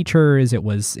many features. It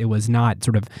was not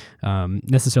sort of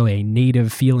necessarily a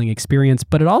native feeling experience,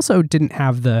 but it also didn't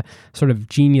have the sort of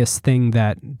genius thing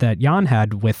that Jan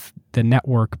had with the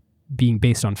network being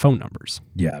based on phone numbers.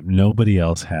 Yeah, nobody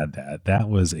else had that. That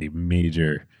was a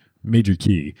major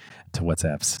key to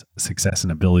WhatsApp's success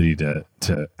and ability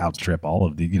to outstrip all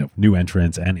of the new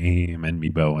entrants and AIM and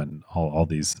Meebo and all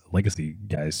these legacy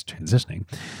guys transitioning.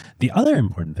 The other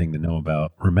important thing to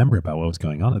remember about what was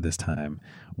going on at this time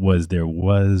was there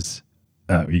was,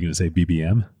 are you going to say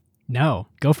BBM? No,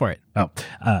 go for it. Oh,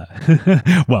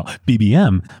 well,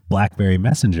 BBM, BlackBerry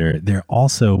Messenger, there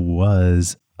also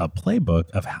was a playbook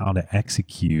of how to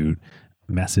execute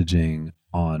messaging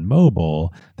on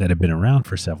mobile that had been around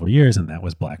for several years, and that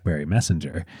was BlackBerry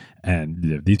Messenger.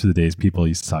 And these were the days people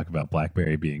used to talk about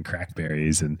BlackBerry being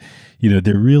crackberries, and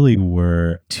there really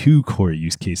were two core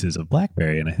use cases of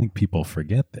BlackBerry, and I think people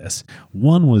forget this.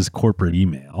 One was corporate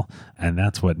email, and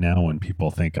that's what now when people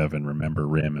think of and remember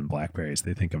RIM and BlackBerries,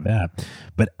 they think of that.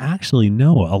 But actually,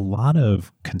 no, a lot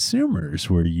of consumers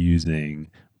were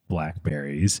using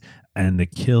BlackBerries, and the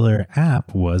killer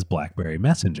app was BlackBerry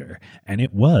Messenger. And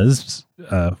it was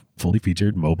a fully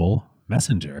featured mobile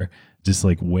messenger, just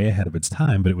like way ahead of its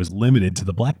time, but it was limited to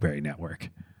the BlackBerry network.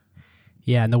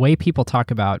 Yeah, and the way people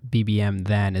talk about BBM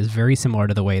then is very similar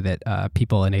to the way that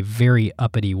people in a very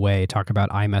uppity way talk about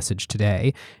iMessage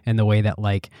today, and the way that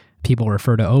like people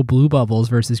refer to, blue bubbles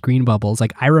versus green bubbles.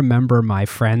 Like I remember my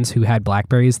friends who had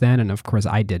BlackBerries then, and of course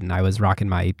I didn't. I was rocking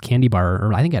my candy bar,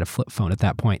 or I think I had a flip phone at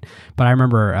that point. But I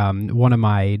remember one of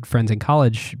my friends in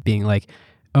college being like,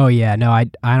 oh yeah, no, I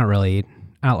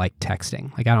don't like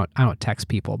texting. Like I don't text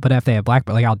people. But if they have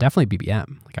BlackBerry, like I'll definitely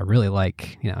BBM. Like I really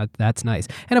like, that's nice.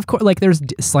 And of course, like there's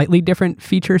slightly different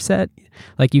feature set.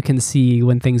 Like you can see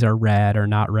when things are read or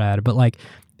not read, but like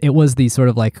it was the sort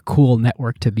of like cool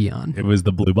network to be on. It was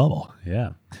the blue bubble.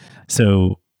 Yeah.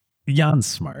 So Jan's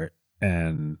smart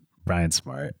and Brian's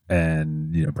smart,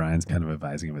 and Brian's kind of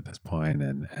advising him at this point,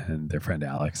 and their friend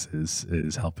Alex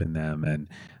is helping them, and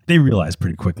they realize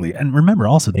pretty quickly. And remember,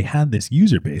 also they had this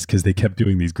user base because they kept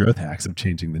doing these growth hacks of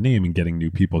changing the name and getting new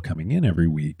people coming in every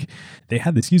week. They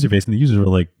had this user base, and the users were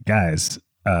like, guys,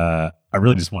 I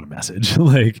really just want a message.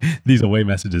 Like these away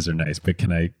messages are nice, but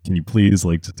can you please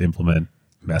like just implement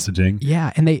messaging?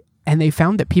 Yeah, and they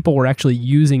found that people were actually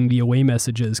using the away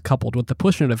messages coupled with the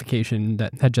push notification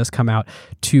that had just come out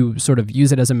to sort of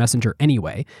use it as a messenger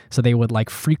anyway. So they would like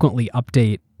frequently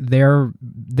update their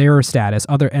status,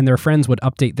 and their friends would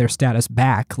update their status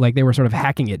back. Like they were sort of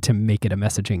hacking it to make it a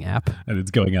messaging app. And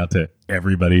it's going out to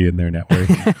everybody in their network.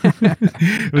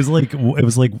 It was like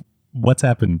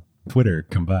WhatsApp and Twitter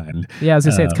combined. Yeah, I was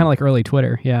gonna say it's kind of like early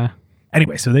Twitter. Yeah.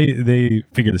 Anyway, so they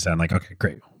figured this out. Like, okay,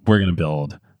 great, we're gonna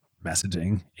build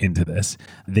messaging into this.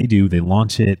 They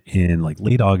launch it in like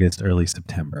late August, early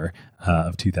September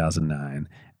of 2009,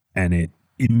 and it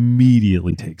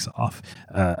immediately takes off.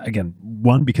 Again,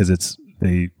 one, because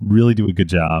they really do a good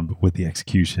job with the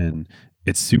execution.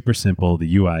 It's super simple.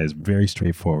 The UI is very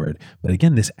straightforward. But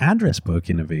again, this address book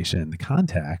innovation, the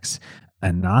contacts,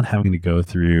 and not having to go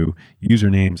through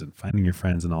usernames and finding your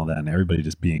friends and all that, and everybody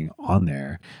just being on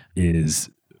there is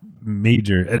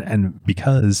major. And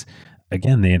because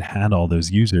again, they had all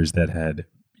those users that had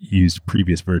used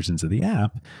previous versions of the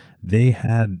app, they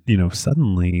had,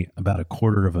 suddenly about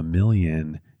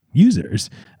 250,000 users.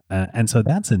 And so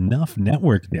that's enough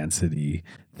network density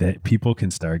that people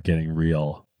can start getting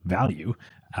real value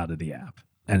out of the app.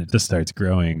 And it just starts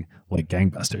growing like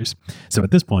gangbusters. So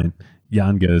at this point,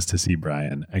 Jan goes to see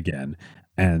Brian again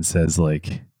and says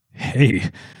like, hey,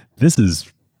 this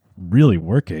is really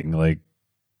working. Like,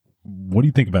 what do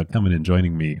you think about coming and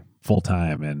joining me full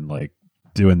time and like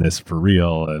doing this for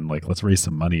real, and like let's raise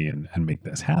some money and make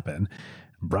this happen?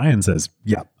 Brian says,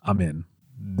 yeah, I'm in.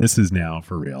 This is now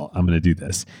for real. I'm going to do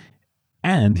this.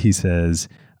 And he says,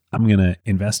 I'm going to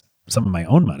invest some of my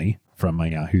own money from my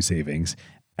Yahoo savings,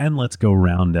 and let's go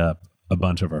round up a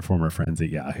bunch of our former friends at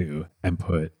Yahoo and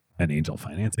put an angel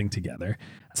financing together.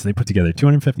 So they put together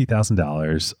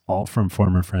 $250,000, all from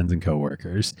former friends and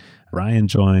coworkers. Brian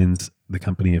joins the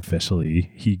company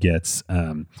officially. He gets,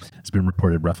 it's been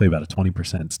reported, roughly about a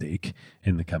 20% stake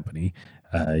in the company.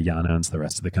 Jan owns the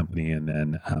rest of the company. And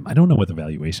then I don't know what the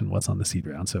valuation was on the seed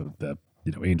round. So the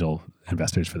angel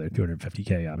investors for their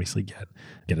 $250K obviously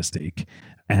get a stake.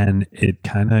 And it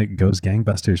kind of goes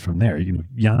gangbusters from there.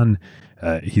 Jan,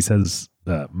 he says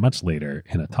much later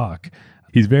in a talk,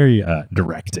 he's very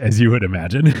direct, as you would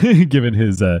imagine, given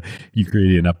his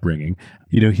Ukrainian upbringing.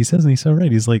 He says, and he's so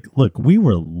right, he's like, look, we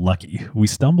were lucky. We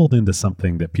stumbled into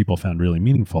something that people found really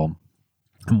meaningful.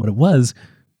 And what it was,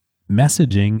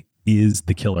 messaging is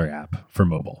the killer app for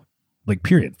mobile. Like,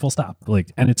 period, full stop.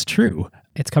 Like, and it's true.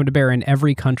 It's come to bear in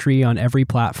every country, on every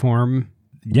platform.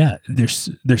 Yeah, there's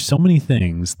so many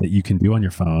things that you can do on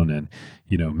your phone. And,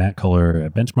 Matt Kohler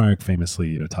at Benchmark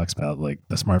famously, talks about like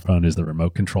the smartphone is the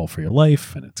remote control for your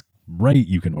life. And it's right.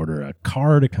 You can order a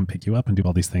car to come pick you up and do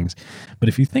all these things. But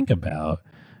if you think about,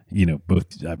 both,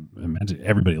 I imagine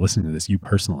everybody listening to this, you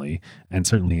personally, and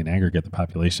certainly in aggregate, the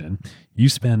population, you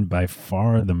spend by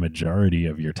far the majority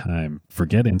of your time,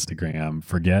 forget Instagram,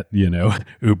 forget,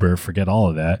 Uber, forget all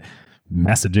of that,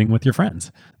 messaging with your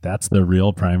friends. That's the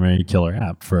real primary killer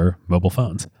app for mobile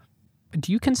phones.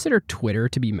 Do you consider Twitter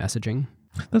to be messaging?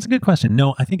 That's a good question.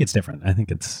 No, I think it's different. I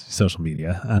think it's social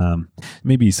media.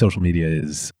 Maybe social media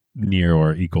is near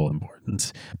or equal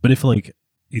importance. But if like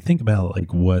you think about like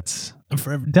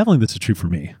definitely this is true for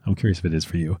me. I'm curious if it is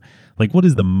for you. Like, what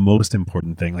is the most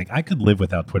important thing? Like, I could live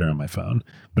without Twitter on my phone,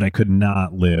 but I could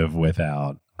not live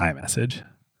without iMessage.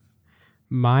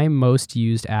 My most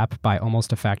used app by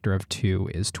almost a factor of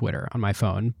 2 is Twitter on my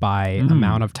phone by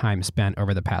amount of time spent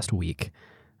over the past week.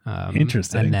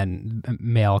 Interesting. And then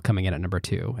mail coming in at number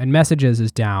 2. And messages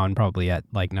is down probably at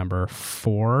like number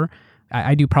 4.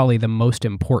 I do probably the most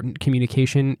important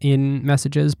communication in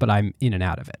messages, but I'm in and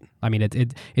out of it. I mean,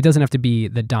 it doesn't have to be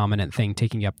the dominant thing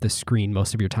taking up the screen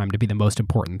most of your time to be the most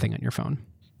important thing on your phone.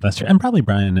 That's true. And probably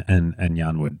Brian and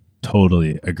Jan would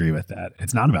totally agree with that.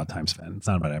 It's not about time spent. It's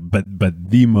not about it. But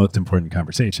the most important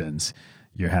conversations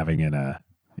you're having in a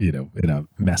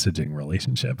messaging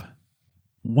relationship.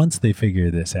 Once they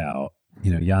figure this out,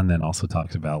 Jan then also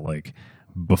talks about like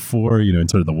before, in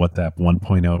sort of the WhatsApp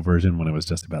 1.0 version, when it was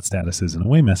just about statuses and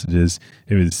away messages,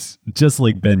 it was just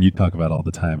like, Ben, you talk about all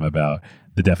the time about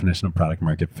the definition of product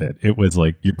market fit. It was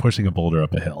like you're pushing a boulder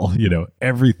up a hill.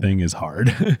 Everything is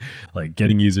hard. Like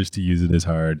getting users to use it is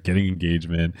hard, getting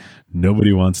engagement.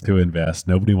 Nobody wants to invest.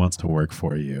 Nobody wants to work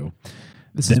for you.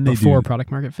 This is before product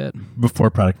market fit. Before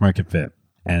product market fit.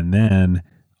 And then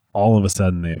all of a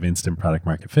sudden they have instant product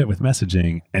market fit with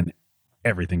messaging, and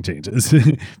everything changes.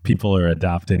 People are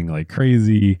adopting like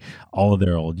crazy. All of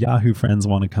their old Yahoo friends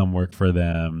want to come work for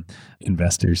them.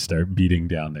 Investors start beating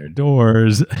down their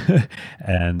doors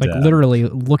and like literally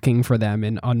looking for them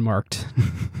in unmarked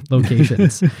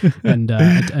locations and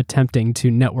attempting to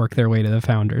network their way to the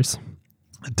founders.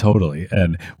 Totally.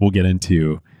 And we'll get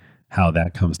into how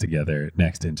that comes together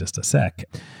next in just a sec.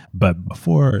 But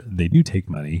before they do take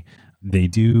money, they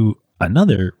do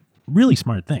another really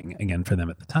smart thing, again, for them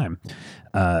at the time.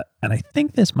 And I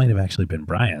think this might have actually been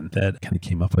Brian that kind of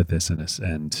came up with this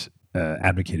and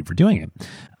advocated for doing it.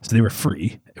 So they were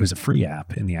free. It was a free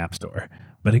app in the App Store.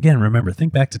 But again, remember,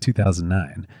 think back to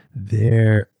 2009.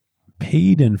 Their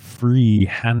paid and free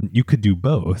you could do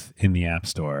both in the App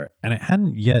Store, and it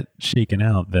hadn't yet shaken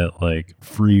out that like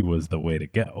free was the way to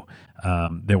go.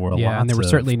 There were and there were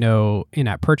certainly no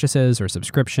in-app purchases or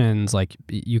subscriptions. Like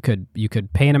you could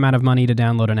pay an amount of money to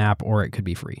download an app, or it could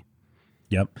be free.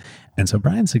 Yep. And so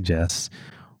Brian suggests,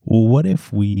 well, what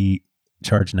if we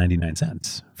charge 99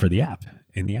 cents for the app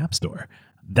in the App Store?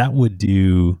 That would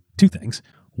do 2 things.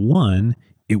 One,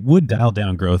 it would dial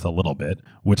down growth a little bit,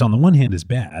 which on the one hand is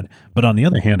bad, but on the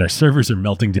other hand, our servers are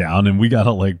melting down and we got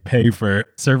to like pay for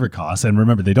server costs. And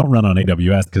remember, they don't run on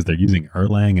AWS because they're using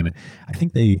Erlang, and I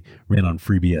think they ran on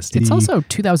FreeBSD. It's also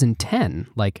 2010.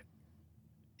 Like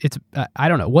it's, I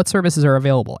don't know what services are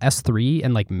available, S3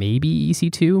 and like maybe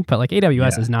EC2, but like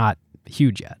AWS is not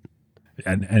huge yet.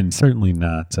 And certainly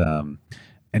not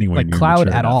anywhere like near cloud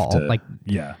at all.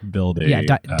 Build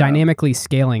a dynamically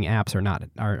scaling apps are not,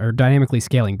 or dynamically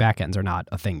scaling backends are not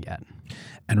a thing yet.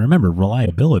 And remember,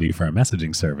 reliability for a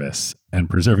messaging service and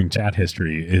preserving chat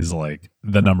history is like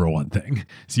the number one thing.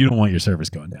 So you don't want your service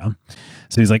going down.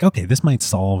 So he's like, okay, this might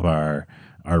solve our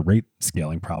rate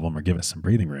scaling problem or give us some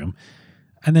breathing room.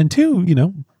 And then 2,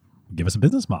 give us a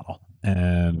business model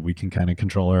and we can kind of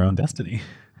control our own destiny.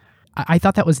 I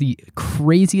thought that was the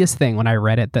craziest thing when I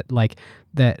read it,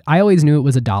 that I always knew it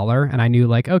was $1, and I knew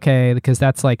like, okay, because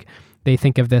that's like, they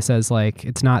think of this as like,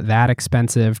 it's not that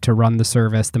expensive to run the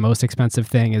service. The most expensive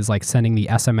thing is like sending the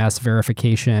SMS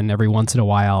verification every once in a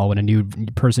while when a new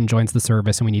person joins the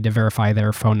service and we need to verify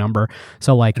their phone number.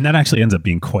 So like, and that actually ends up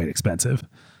being quite expensive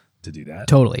to do that.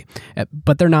 Totally.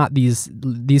 But they're not, these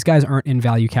guys aren't in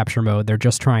value capture mode. They're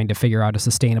just trying to figure out a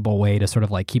sustainable way to sort of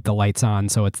like keep the lights on.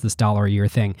 So it's this $1 a year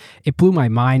thing. It blew my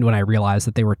mind when I realized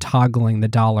that they were toggling the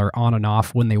 $1 on and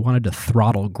off when they wanted to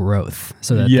throttle growth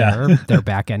so that their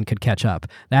back end could catch up.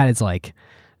 That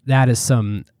is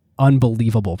some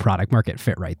unbelievable product market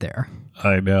fit right there.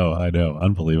 I know.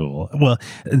 Unbelievable. Well,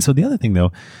 and so the other thing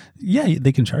though,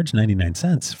 they can charge 99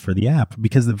 cents for the app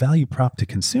because the value prop to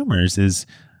consumers is,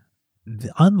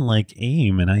 unlike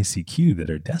AIM and ICQ that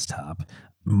are desktop,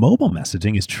 mobile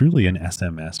messaging is truly an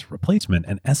SMS replacement,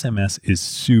 and SMS is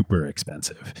super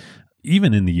expensive.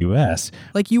 Even in the US.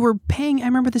 Like you were paying, I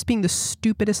remember this being the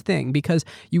stupidest thing because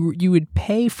you would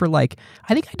pay for like,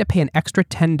 I think I had to pay an extra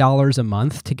 $10 a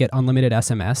month to get unlimited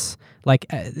SMS. Like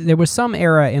there was some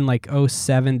era in like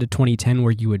 2007 to 2010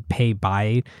 where you would pay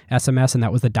by SMS, and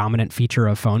that was the dominant feature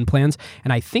of phone plans.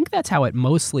 And I think that's how it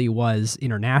mostly was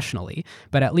internationally.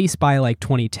 But at least by like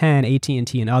 2010,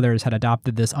 AT&T and others had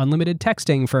adopted this unlimited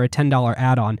texting for a $10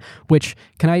 add-on, which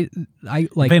I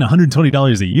like paying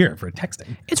 $120 a year for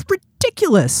texting. It's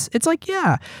ridiculous. It's like,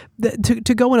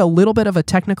 to go in a little bit of a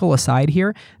technical aside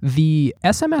here, the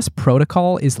SMS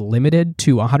protocol is limited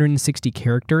to 160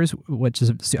 characters, which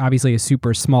is obviously a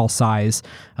super small size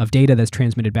of data that's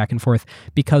transmitted back and forth,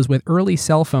 because with early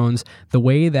cell phones, the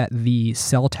way that the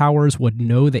cell towers would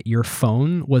know that your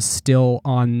phone was still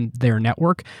on their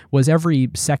network was every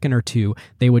second or two,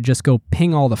 they would just go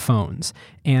ping all the phones.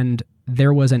 And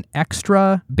there was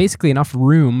basically enough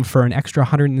room for an extra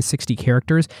 160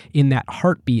 characters in that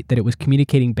heartbeat that it was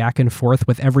communicating back and forth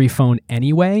with every phone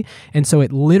anyway. And so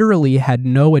it literally had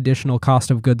no additional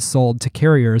cost of goods sold to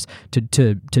carriers to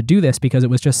do this, because it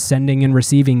was just sending and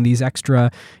receiving these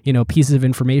extra, pieces of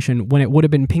information when it would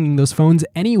have been pinging those phones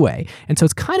anyway. And so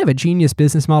it's kind of a genius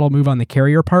business model move on the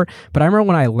carrier part. But I remember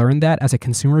when I learned that as a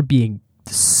consumer being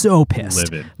so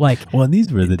pissed. Livid. Well, and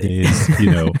these were the days,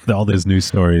 all those news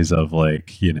stories of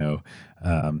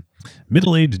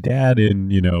middle-aged dad in,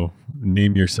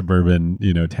 name your suburban,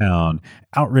 town,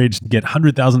 outraged to get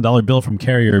 $100,000 bill from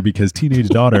carrier because teenage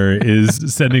daughter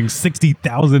is sending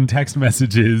 60,000 text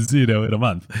messages, in a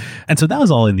month. And so that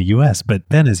was all in the US. But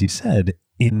then, as you said,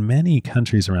 in many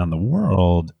countries around the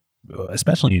world,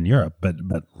 especially in Europe, but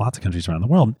lots of countries around the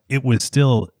world, it was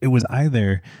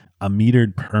either a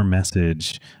metered per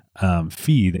message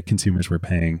fee that consumers were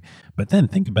paying. But then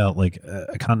think about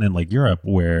a continent like Europe,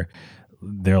 where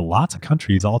there are lots of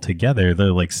countries all together.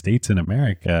 They're like states in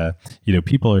America.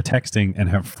 People are texting and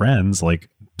have friends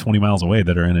 20 miles away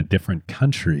that are in a different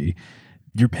country.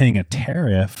 You're paying a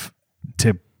tariff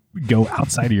to go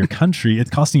outside of your country. It's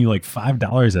costing you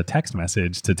 $5 a text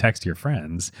message to text your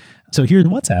friends. So here's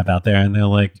WhatsApp out there, and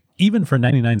they're even for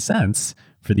 99 cents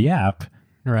for the app,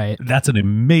 right? That's an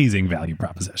amazing value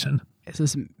proposition. It's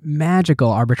this magical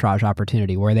arbitrage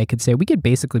opportunity where they could say we could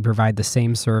basically provide the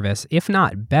same service, if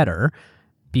not better,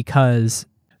 because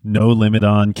no limit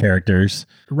on characters.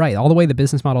 Right. All the way the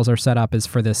business models are set up is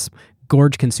for this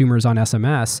gorge consumers on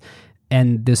SMS.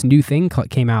 And this new thing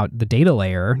came out, the data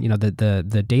layer,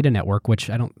 the data network, which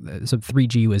so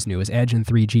 3G was new, it was Edge and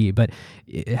 3G, but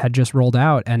it had just rolled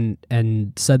out,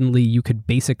 and suddenly you could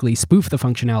basically spoof the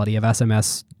functionality of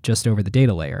SMS just over the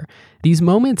data layer. These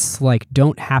moments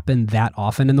don't happen that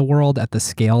often in the world at the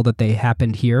scale that they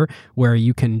happened here, where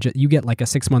you can you get a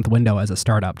 6-month window as a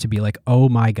startup to be oh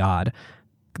my God,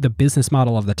 the business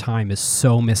model of the time is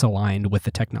so misaligned with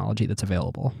the technology that's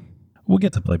available. We'll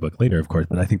get to Playbook later, of course,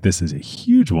 but I think this is a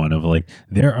huge one of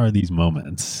there are these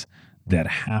moments that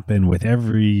happen with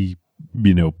every,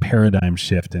 paradigm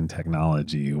shift in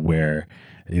technology where,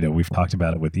 we've talked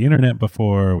about it with the internet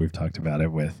before. We've talked about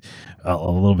it with a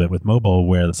little bit with mobile,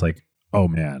 where it's oh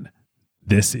man,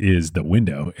 this is the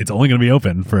window. It's only going to be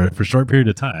open for a short period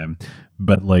of time.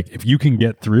 But if you can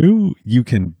get through, you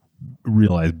can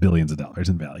realize billions of dollars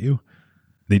in value.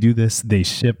 They do this. They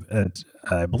ship at,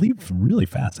 I believe, really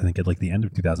fast. I think at the end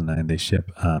of 2009, they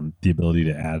ship the ability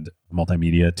to add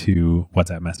multimedia to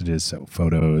WhatsApp messages. So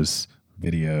photos,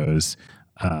 videos.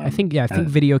 I think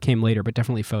video came later, but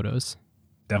definitely photos.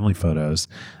 Definitely photos.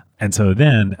 And so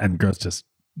then, and growth just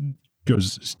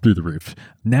goes through the roof.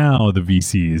 Now the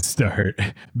VCs start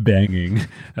banging,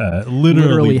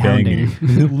 literally banging,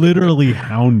 literally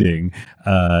hounding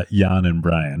Jan and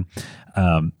Brian.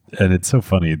 And it's so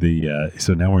funny.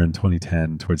 So now we're in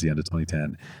 2010, towards the end of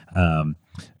 2010.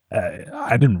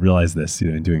 I didn't realize this,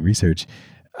 in doing research.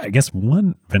 I guess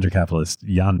one venture capitalist,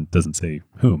 Jan doesn't say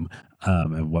whom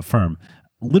and what firm,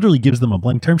 literally gives them a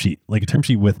blank term sheet, a term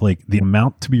sheet with the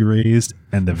amount to be raised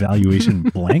and the valuation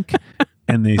blank.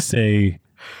 And they say,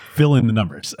 fill in the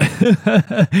numbers.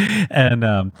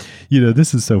 And,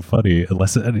 this is so funny.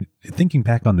 Thinking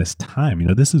back on this time,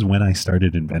 this is when I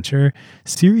started in venture.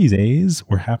 Series A's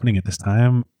were happening at this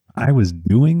time. I was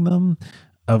doing them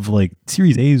of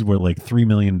Series A's were $3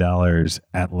 million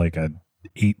at a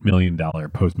 $8 million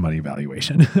post-money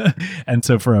valuation. And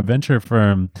so for a venture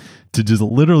firm to just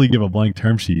literally give a blank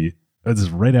term sheet, this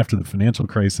is right after the financial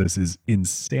crisis, is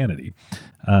insanity.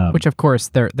 Which, of course,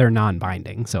 they're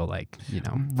non-binding. So,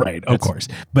 right, of course.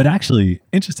 But actually,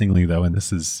 interestingly, though, and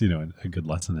this is, a good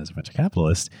lesson as a venture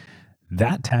capitalist,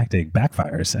 that tactic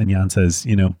backfires. And Jan says,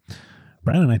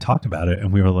 Brian and I talked about it,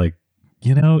 and we were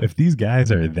if these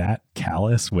guys are that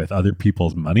callous with other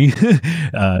people's money,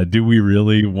 do we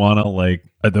really want to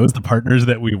are those the partners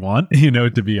that we want,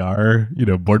 to be our,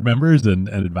 board members and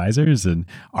advisors and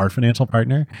our financial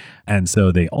partner? And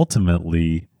so they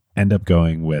ultimately end up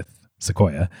going with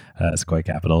Sequoia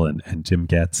Capital and Jim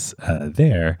Getz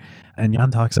there. And Jan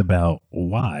talks about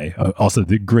why. Also,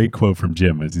 the great quote from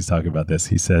Jim as he's talking about this.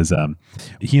 He says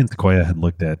he and Sequoia had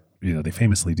looked at, they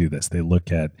famously do this. They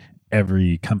look at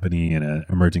every company in an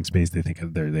emerging space. They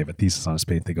have a thesis on a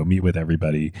space. They go meet with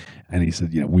everybody. And he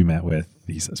said, we met with,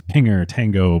 he says, Pinger,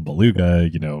 Tango, Beluga,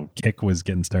 Kik was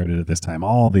getting started at this time.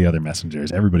 All the other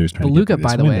messengers, everybody was trying Beluga, to get through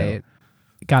this by the window. way,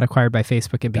 got acquired by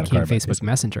Facebook and became Facebook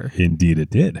Messenger. Indeed it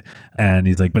did. And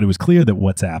he's but it was clear that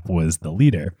WhatsApp was the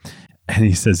leader. And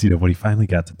he says, when he finally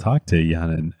got to talk to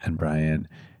Jan and Brian,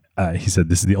 he said,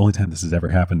 this is the only time this has ever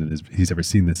happened. He's ever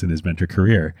seen this in his venture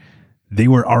career. they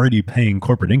were already paying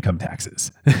corporate income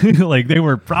taxes. Like they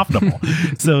were profitable.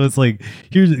 So it's like,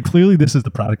 clearly this is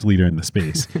the product leader in the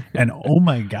space. And oh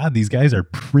my God, these guys are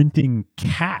printing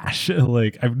cash.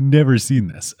 Like I've never seen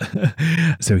this.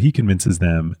 So he convinces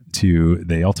them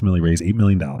they ultimately raise $8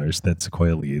 million that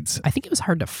Sequoia leads. I think it was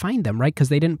hard to find them, right? Because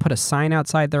they didn't put a sign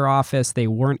outside their office. They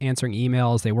weren't answering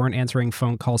emails. They weren't answering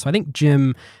phone calls. So I think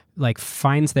Jim like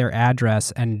finds their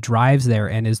address and drives there,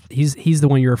 and he's the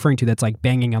one you're referring to that's like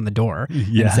banging on the door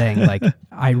and saying like,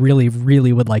 I really,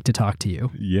 really would like to talk to you.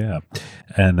 Yeah.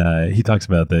 And he talks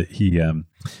about that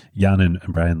Jan and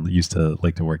Brian used to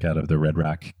like to work out of the Red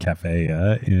Rock Cafe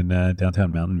in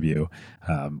downtown Mountain View,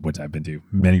 which I've been to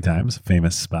many times,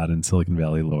 famous spot in Silicon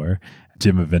Valley lore.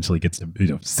 Jim eventually gets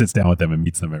to, sits down with them and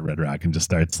meets them at Red Rock and just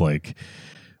starts like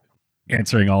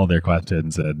answering all of their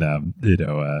questions and,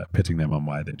 pitching them on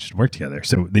why they should work together.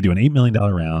 So they do an $8 million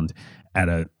round at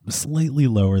a slightly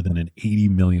lower than an $80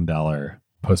 million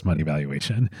post-money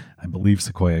valuation. I believe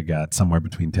Sequoia got somewhere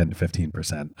between 10 to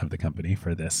 15% of the company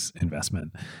for this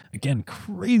investment. Again,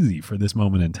 crazy for this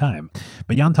moment in time.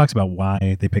 But Jan talks about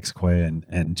why they picked Sequoia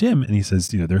and Jim, and he says,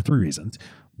 there are 3 reasons.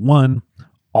 One,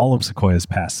 all of Sequoia's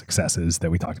past successes that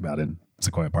we talked about in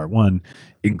Sequoia Part 1,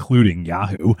 including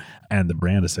Yahoo and the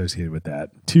brand associated with that.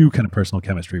 2, kind of personal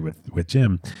chemistry with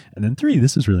Jim. And then 3,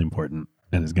 this is really important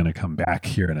and is going to come back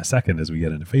here in a second as we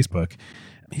get into Facebook.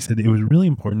 He said it was really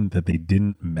important that they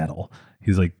didn't meddle.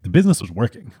 He's like, the business was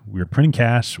working. We were printing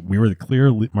cash. We were the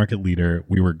clear market leader.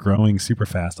 We were growing super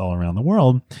fast all around the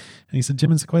world. And he said,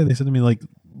 Jim and Sequoia, they said to me, like,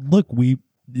 look, you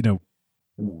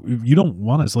don't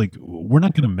want us, like, we're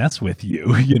not going to mess with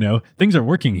you. Things are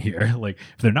working here. Like,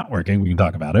 if they're not working, we can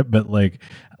talk about it, but like,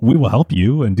 we will help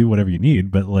you and do whatever you need.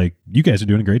 But like, you guys are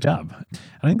doing a great job.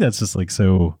 I think that's just like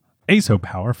so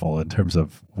powerful in terms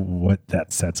of what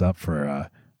that sets up for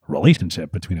a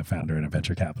relationship between a founder and a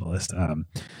venture capitalist.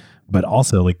 But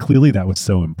also, like, clearly that was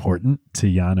so important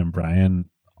to Jan and Brian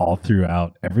all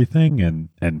throughout everything,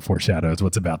 and foreshadows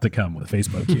what's about to come with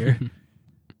Facebook here.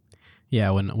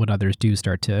 Yeah, when others do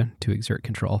start to exert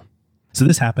control. So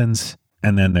this happens,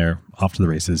 and then they're off to the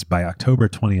races. By October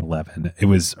 2011, it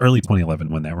was early 2011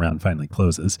 when that round finally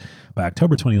closes. By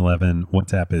October 2011,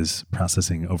 WhatsApp is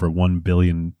processing over 1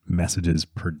 billion messages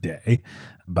per day.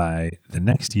 By the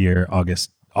next year,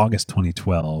 August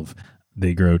 2012,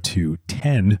 they grow to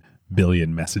 10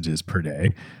 billion messages per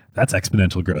day. That's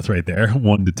exponential growth right there,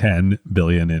 1 to 10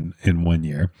 billion in 1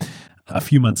 year. A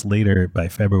few months later, by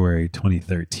February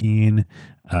 2013,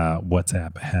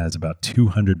 WhatsApp has about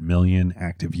 200 million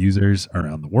active users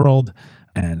around the world.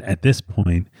 And at this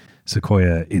point,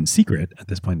 Sequoia, in secret, at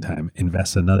this point in time,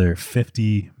 invests another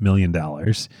 $50 million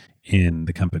in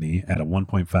the company at a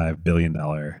 $1.5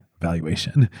 billion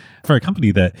valuation for a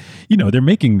company that, they're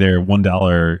making their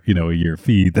 $1, a year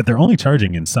fee that they're only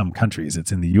charging in some countries.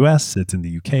 It's in the US, it's in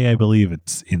the UK, I believe,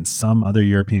 it's in some other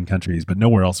European countries, but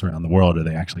nowhere else around the world are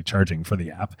they actually charging for the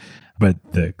app. But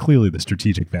clearly the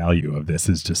strategic value of this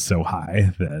is just so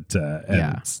high that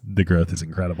the growth is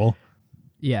incredible.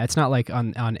 Yeah, it's not like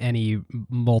on any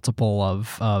multiple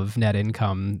of net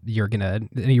income,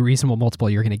 any reasonable multiple,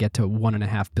 you're gonna get to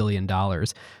 $1.5 billion.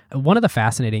 One of the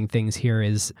fascinating things here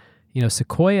is,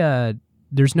 Sequoia,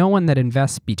 there's no one that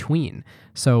invests between.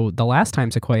 So the last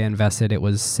time Sequoia invested, it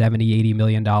was $70-80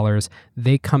 million.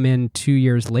 They come in 2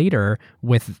 years later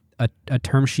with a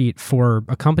term sheet for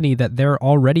a company that they're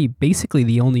already basically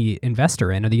the only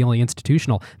investor in, or the only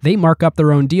institutional. They mark up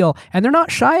their own deal, and they're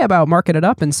not shy about marking it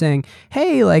up and saying,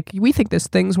 hey, like, we think this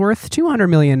thing's worth $200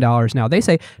 million now. They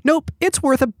say, nope, it's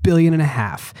worth $1.5 billion.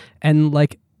 And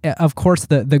like, of course,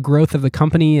 the growth of the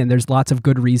company, and there's lots of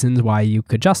good reasons why you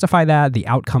could justify that. The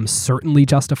outcome certainly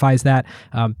justifies that.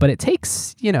 But it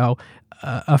takes,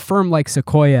 a firm like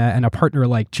Sequoia and a partner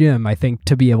like Jim, I think,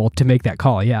 to be able to make that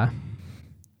call. Yeah.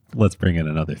 Let's bring in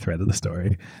another thread of the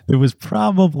story. There was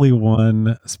probably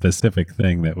one specific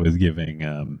thing that was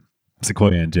giving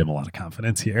Sequoia and Jim a lot of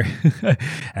confidence here.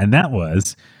 And that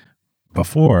was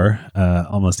before,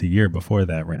 almost a year before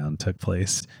that round took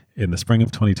place, in the spring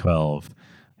of 2012,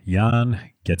 Jan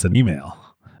gets an email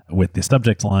with the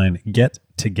subject line, "Get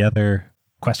together?"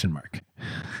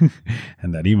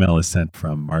 And that email is sent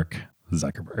from Mark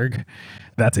Zuckerberg.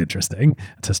 That's interesting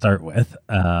to start with.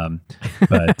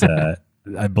 But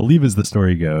I believe, as the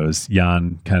story goes,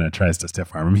 Jan kind of tries to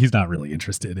stiff arm him. He's not really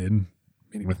interested in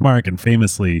meeting with Mark. And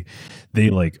famously,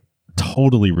 they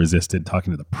totally resisted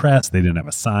talking to the press. They didn't have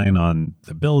a sign on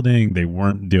the building. They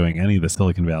weren't doing any of the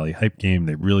Silicon Valley hype game.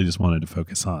 They really just wanted to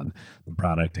focus on the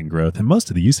product and growth. And most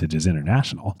of the usage is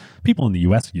international. People in the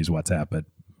US use WhatsApp, but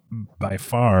by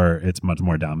far, it's much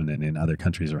more dominant in other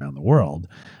countries around the world.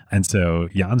 And so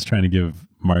Jan's trying to give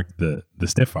Mark the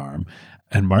stiff arm,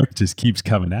 and Mark just keeps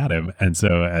coming at him. And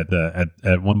so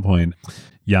at one point,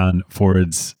 Jan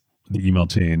forwards the email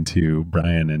chain to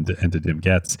Brian and to Jim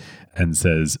Getz and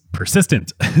says,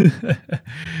 persistent, as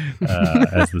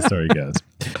the story goes.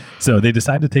 So they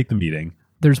decide to take the meeting.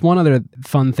 There's one other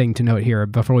fun thing to note here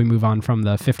before we move on from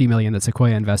the $50 million that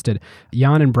Sequoia invested.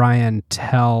 Jan and Brian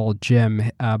tell Jim,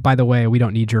 by the way, we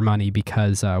don't need your money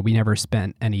because we never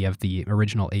spent any of the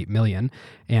original $8 million.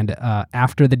 And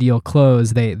after the deal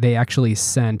closed, they actually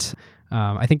sent,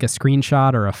 I think, a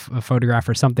screenshot or a photograph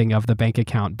or something of the bank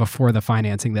account before the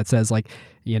financing that says like,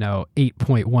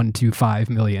 8.125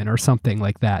 million or something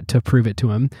like that, to prove it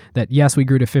to him that, yes, we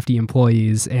grew to 50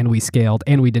 employees and we scaled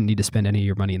and we didn't need to spend any of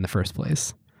your money in the first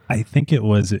place. I think it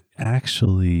was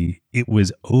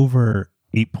over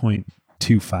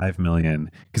 8.25 million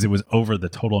because it was over the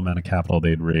total amount of capital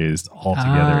they'd raised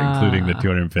altogether, including the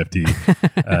 250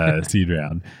 seed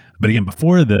round. But again,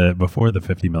 before the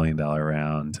 $50 million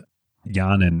round,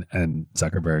 Jan and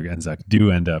Zuckerberg and Zuck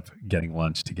do end up getting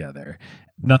lunch together.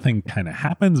 Nothing kind of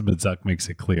happens, but Zuck makes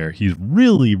it clear he's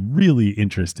really, really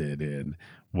interested in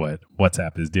what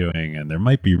WhatsApp is doing, and there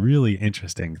might be really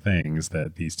interesting things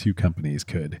that these two companies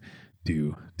could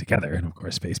do together. And of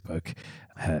course, Facebook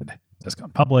had just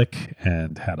gone public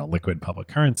and had a liquid public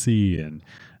currency, and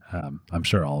I'm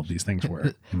sure all of these things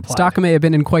were implied. Stock may have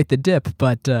been in quite the dip,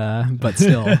 but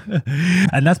still.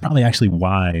 And that's probably actually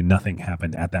why nothing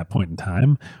happened at that point in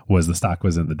time, was the stock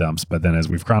was in the dumps. But then as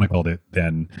we've chronicled it,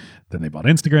 then they bought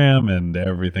Instagram and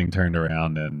everything turned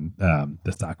around, and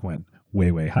the stock went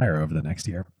way, way higher over the next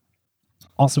year.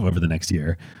 Also over the next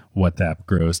year, WhatsApp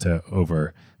grows to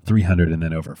over 300 and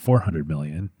then over 400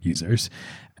 million users.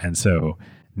 And so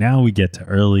now we get to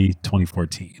early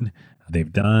 2014.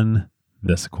 They've done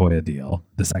the Sequoia deal,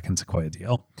 the second Sequoia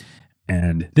deal.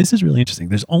 And this is really interesting.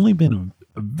 There's only been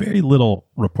a very little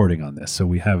reporting on this. So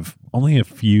we have only a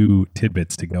few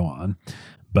tidbits to go on.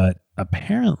 But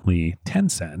apparently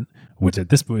Tencent, which at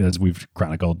this point, as we've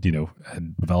chronicled,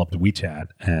 had developed WeChat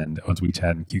and owns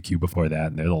WeChat and QQ before that,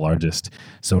 and they're the largest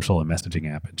social and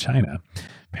messaging app in China.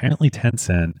 Apparently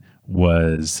Tencent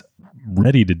was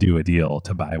ready to do a deal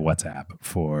to buy WhatsApp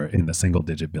for in the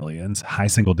high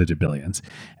single digit billions.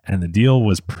 And the deal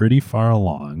was pretty far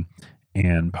along.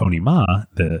 And Pony Ma,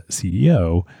 the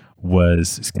CEO,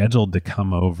 was scheduled to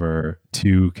come over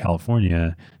to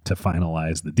California to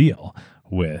finalize the deal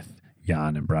with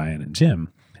Jan and Brian and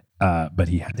Jim. But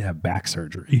he had to have back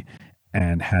surgery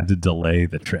and had to delay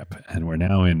the trip. And we're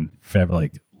now in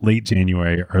late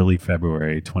January, early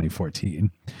February 2014.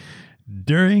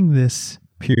 During this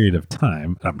period of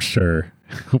time, I'm sure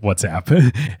WhatsApp,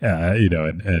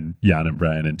 and Jan and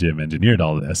Brian and Jim engineered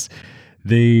all this.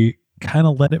 They kind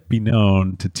of let it be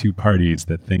known to two parties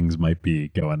that things might be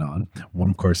going on.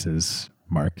 One, of course, is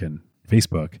Mark and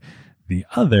Facebook. The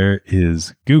other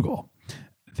is Google.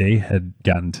 They had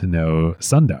gotten to know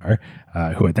Sundar,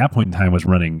 who at that point in time was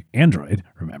running Android,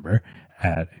 remember,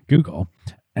 at Google.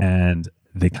 And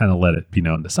they kind of let it be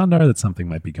known to Sundar that something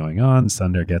might be going on.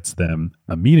 Sundar gets them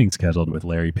a meeting scheduled with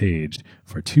Larry Page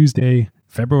for Tuesday,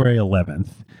 February 11th,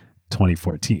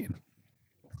 2014.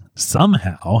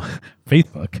 Somehow,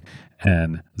 Facebook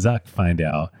and Zuck find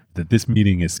out that this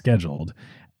meeting is scheduled,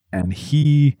 and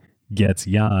he gets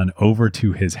Jan over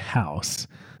to his house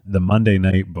the Monday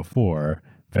night before,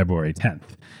 February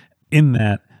 10th. In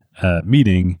that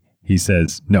meeting, he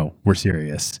says, no, we're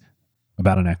serious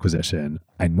about an acquisition.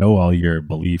 I know all your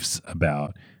beliefs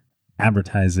about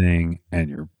advertising and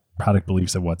your product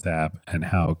beliefs of WhatsApp and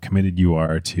how committed you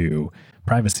are to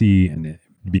privacy and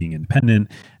being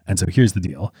independent. And so here's the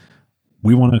deal.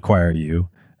 We want to acquire you.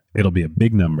 It'll be a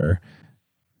big number.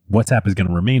 WhatsApp is going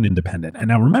to remain independent. And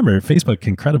now remember, Facebook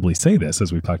can credibly say this,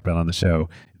 as we've talked about on the show.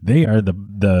 They are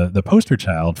the poster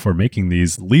child for making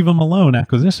these leave them alone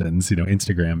acquisitions,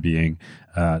 Instagram being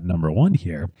number one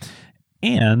here.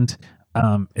 And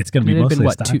it's going to be mostly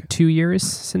been 2 years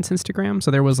since Instagram,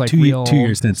 so there was two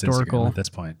years since historical Instagram at this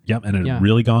point. Yep, and it had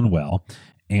really gone well.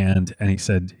 And he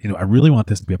said, I really want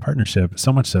this to be a partnership,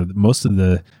 so much so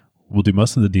that we'll do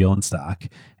most of the deal in stock,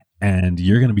 and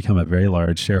you're going to become a very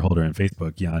large shareholder in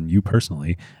Facebook, Jan, you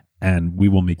personally, and we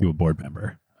will make you a board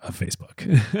member of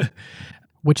Facebook.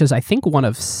 Which is, I think, one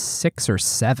of 6 or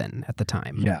 7 at the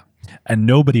time. Yeah, and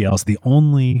nobody else. The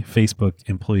only Facebook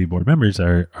employee board members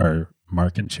are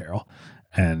Mark and Cheryl,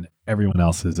 and everyone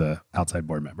else is a outside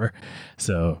board member.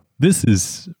 So this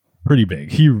is pretty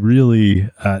big. He really,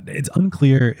 it's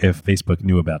unclear if Facebook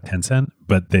knew about Tencent,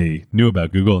 but they knew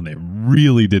about Google and they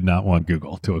really did not want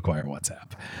Google to acquire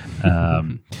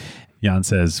WhatsApp. Jan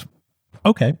says,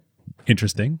 okay,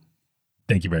 interesting.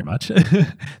 Thank you very much.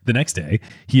 The next day,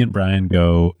 he and Brian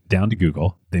go down to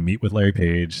Google. They meet with Larry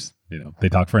Page. They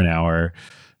talk for an hour,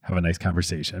 have a nice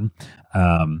conversation.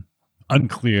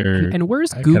 Unclear. And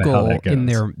where's Google in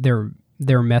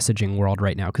their messaging world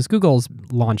right now? Because Google's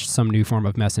launched some new form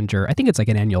of messenger. I think it's like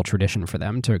an annual tradition for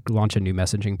them to launch a new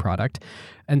messaging product.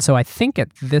 And so I think at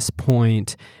this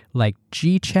point, like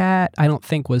GChat, I don't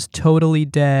think was totally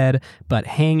dead, but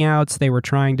Hangouts, they were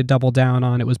trying to double down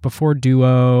on. It was before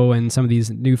Duo and some of these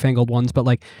newfangled ones. But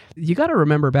like, you got to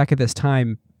remember back at this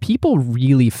time, people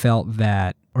really felt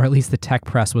that, or at least the tech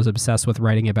press was obsessed with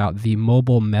writing about the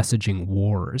mobile messaging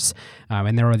wars.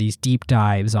 And there were these deep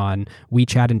dives on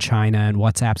WeChat in China and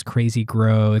WhatsApp's crazy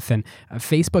growth. And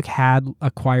Facebook had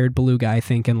acquired Beluga, I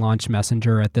think, and launched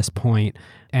Messenger at this point.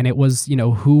 And it was,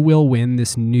 who will win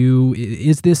this new,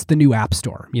 is this the new app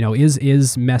store?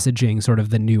 Is messaging sort of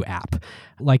the new app?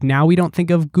 Like now we don't think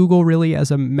of Google really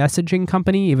as a messaging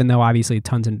company, even though obviously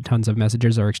tons and tons of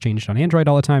messages are exchanged on Android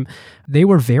all the time. They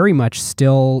were very much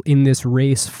still in this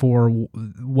race for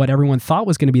what everyone thought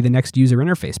was going to be the next user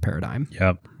interface paradigm.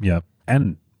 Yep.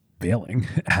 And failing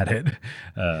at it.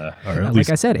 Or at like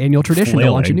least I said, annual tradition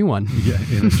to launch a new one. Yeah,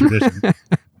 in a tradition.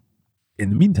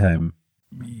 In the meantime,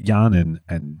 Jan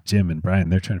and Jim and Brian,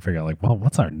 they're trying to figure out like, well,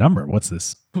 what's our number? What's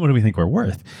this? What do we think we're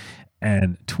worth?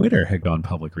 And Twitter had gone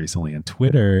public recently, and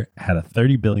Twitter had a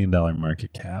 $30 billion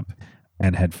market cap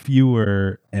and had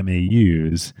fewer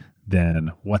MAUs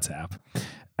than WhatsApp.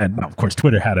 And of course,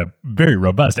 Twitter had a very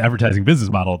robust advertising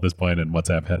business model at this point, and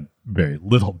WhatsApp had very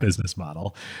little business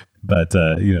model. But,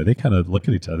 they kind of look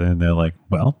at each other and they're like,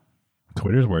 well,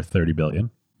 Twitter's worth 30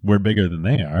 billion. We're bigger than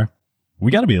they are.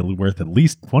 We got to be worth at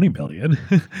least 20 billion.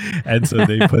 And so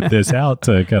they put this out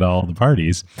to cut all the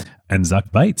parties, and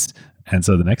Zuck bites. And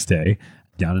so the next day,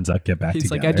 Jan and Zuck get back together.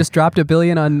 He's like, I just dropped $1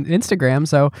 billion on Instagram,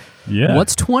 so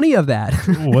what's 20 of that?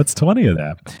 What's 20 of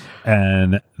that?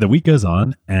 And the week goes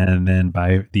on, and then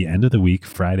by the end of the week,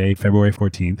 Friday, February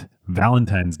 14th,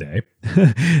 Valentine's Day,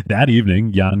 that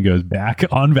evening, Jan goes back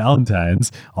on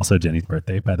Valentine's. Also Jenny's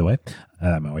birthday, by the way.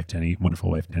 My wife Jenny, wonderful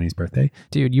wife Jenny's birthday.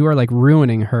 Dude, you are like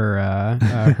ruining her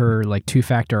her like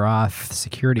two-factor auth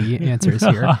security answers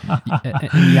here.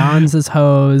 Jan's is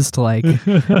hosed, like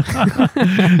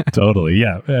totally,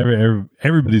 yeah.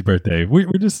 Everybody's birthday.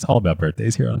 We're just all about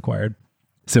birthdays here on Acquired.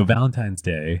 So Valentine's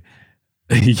Day,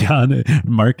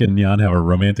 Mark and Jan have a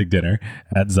romantic dinner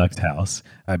at Zuck's house.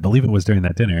 I believe it was during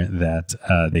that dinner that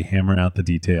they hammer out the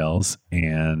details,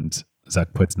 and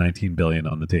Zuck puts 19 billion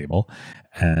on the table.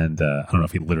 And I don't know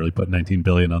if he literally put 19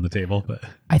 billion on the table, but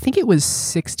I think it was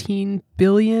 16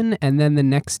 billion. And then the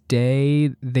next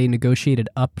day they negotiated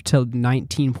up to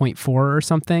 19.4 or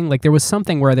something. Like there was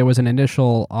something where there was an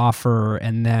initial offer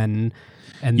and then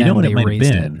what they it might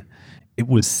raised have been? It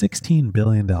was $16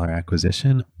 billion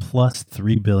acquisition plus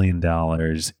 $3 billion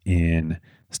in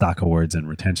stock awards and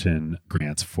retention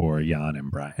grants for Jan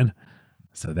and Brian.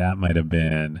 So that might have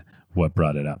been what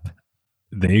brought it up.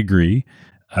 They agree.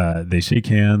 They shake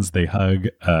hands. They hug.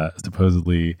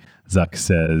 Supposedly, Zuck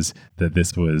says that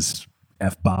this was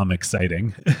F-bomb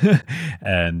exciting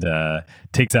and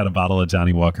takes out a bottle of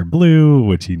Johnny Walker Blue,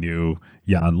 which he knew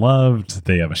Jan loved.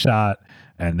 They have a shot.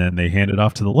 And then they hand it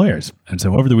off to the lawyers. And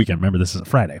so over the weekend, remember, this is a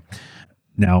Friday.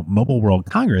 Now, Mobile World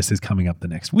Congress is coming up the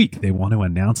next week. They want to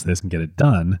announce this and get it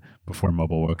done before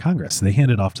Mobile World Congress. So they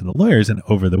hand it off to the lawyers. And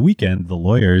over the weekend, the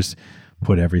lawyers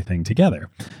put everything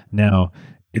together. Now,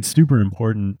 it's super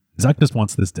important. Zuck just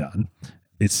wants this done.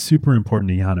 It's super important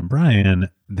to Jan and Brian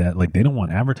that they don't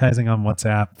want advertising on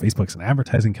WhatsApp. Facebook's an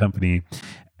advertising company.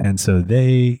 And so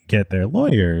they get their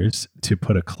lawyers to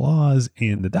put a clause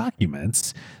in the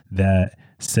documents that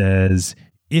says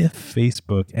if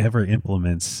Facebook ever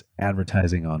implements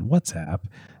advertising on WhatsApp,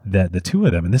 that the two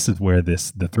of them, and this is where the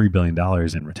 $3 billion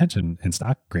in retention and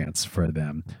stock grants for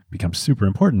them becomes super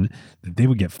important, that they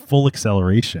would get full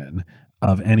acceleration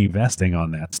of any vesting on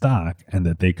that stock and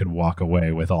that they could walk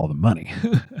away with all the money.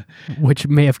 Which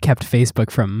may have kept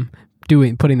Facebook from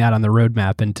putting that on the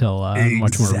roadmap until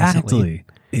much more recently.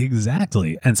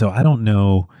 Exactly. And so I don't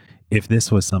know if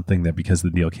this was something that because the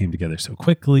deal came together so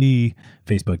quickly,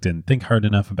 Facebook didn't think hard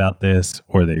enough about this,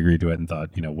 or they agreed to it and thought,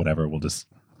 whatever, we'll just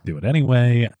do it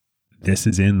anyway. This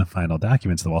is in the final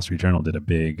documents. The Wall Street Journal did a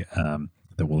big,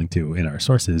 that we'll link to in our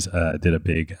sources, did a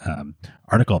big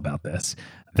article about this,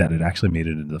 that it actually made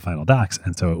it into the final docs.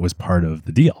 And so it was part of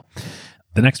the deal.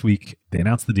 The next week, they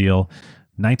announced the deal,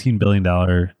 $19 billion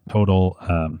total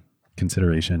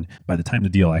consideration. By the time the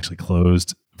deal actually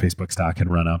closed, Facebook stock had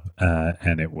run up,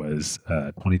 and it was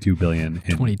 $22 billion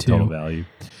in 22. total value.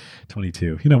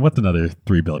 22. What's another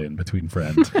 $3 billion between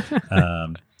friends?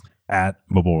 At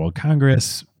Mobile World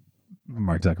Congress,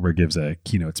 Mark Zuckerberg gives a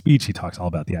keynote speech. He talks all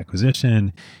about the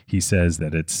acquisition. He says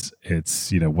that it's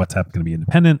WhatsApp going to be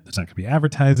independent. There's not going to be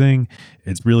advertising.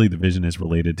 It's really, the vision is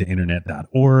related to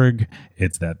internet.org.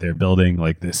 It's that they're building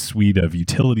like this suite of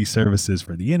utility services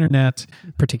for the internet,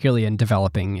 particularly in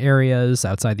developing areas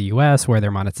outside the US where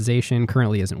their monetization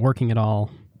currently isn't working at all.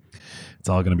 It's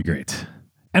all going to be great.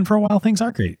 And for a while, things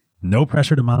are great. No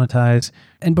pressure to monetize.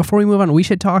 And before we move on, we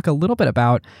should talk a little bit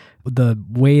about the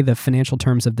way the financial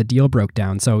terms of the deal broke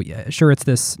down. So sure, it's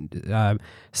this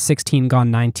 16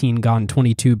 gone, 19 gone,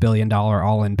 $22 billion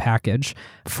all-in package.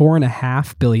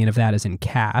 $4.5 billion of that is in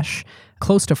cash.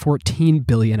 Close to $14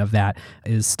 billion of that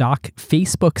is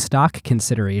Facebook stock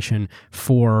consideration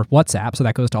for WhatsApp. So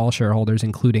that goes to all shareholders,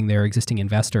 including their existing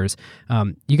investors.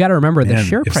 You got to remember the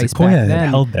share price Sequoia back then had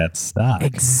held that stock.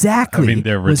 Exactly. I mean,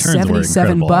 their was returns were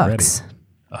incredible $77. already.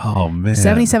 Oh man,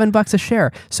 $77 a share.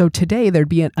 So today there'd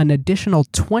be an additional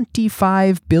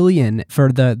 $25 billion for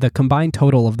the combined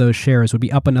total of those shares would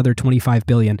be up another $25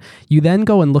 billion. You then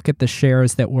go and look at the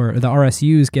shares that were the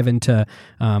RSUs given to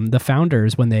the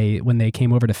founders when they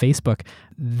came over to Facebook.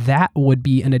 That would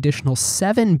be an additional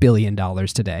 $7 billion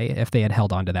today if they had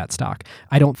held on to that stock.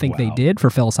 I don't think they did for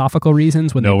philosophical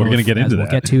reasons. We're going to get into that.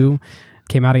 We'll get to.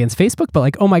 Came out against Facebook, but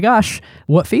like, oh my gosh,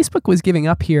 what Facebook was giving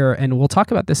up here, and we'll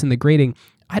talk about this in the grading,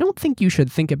 I don't think you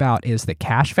should think about is the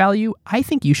cash value. I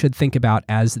think you should think about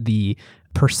as the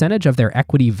percentage of their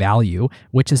equity value,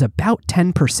 which is about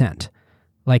 10%.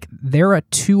 Like they're a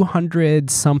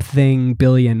 200-something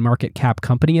billion market cap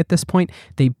company at this point.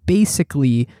 They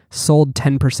basically sold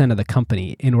 10% of the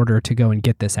company in order to go and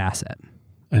get this asset.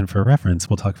 And for reference,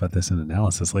 we'll talk about this in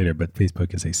analysis later, but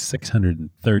Facebook is a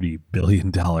 $630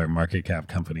 billion market cap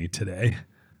company today.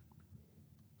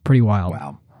 Pretty wild.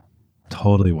 Wow.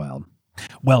 Totally wild.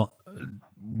 Well,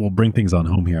 we'll bring things on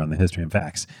home here on the history and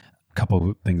facts. A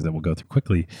couple of things that we'll go through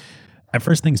quickly. At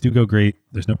first, things do go great.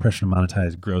 There's no pressure to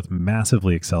monetize. Growth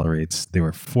massively accelerates. They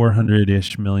were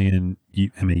 400-ish million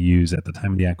MAUs at the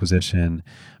time of the acquisition.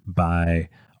 By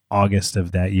August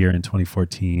of that year in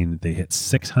 2014, they hit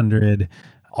 600.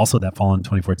 Also, that fall in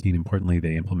 2014, importantly,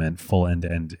 they implement full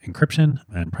end-to-end encryption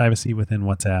and privacy within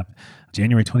WhatsApp.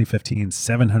 January 2015,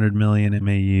 700 million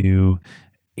MAU.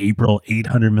 April,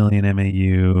 800 million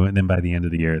MAU. And then by the end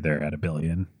of the year, they're at 1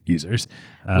 billion users.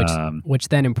 Which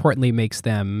then importantly makes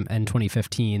them, in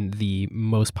 2015, the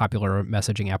most popular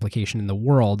messaging application in the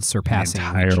world, surpassing the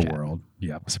entire WeChat. world.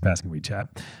 Yeah, surpassing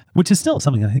WeChat, which is still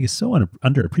something I think is so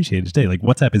underappreciated today. Like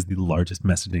WhatsApp is the largest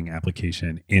messaging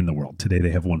application in the world. Today,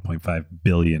 they have 1.5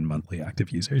 billion monthly active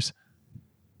users.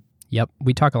 Yep.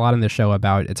 We talk a lot on this show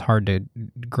about it's hard to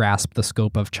grasp the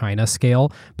scope of China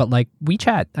scale, but like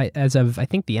WeChat, as of I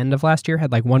think the end of last year,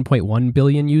 had like 1.1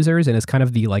 billion users and is kind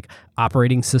of the like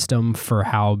operating system for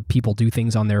how people do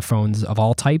things on their phones of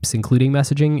all types, including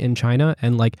messaging in China.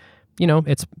 And like,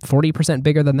 it's 40%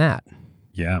 bigger than that.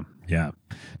 Yeah. Yeah.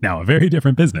 Now, a very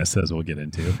different business, as we'll get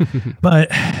into, but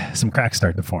some cracks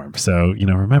start to form. So,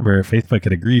 remember, Facebook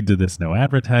had agreed to this no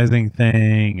advertising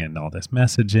thing and all this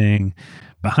messaging.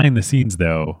 Behind the scenes,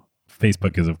 though,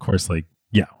 Facebook is, of course, like,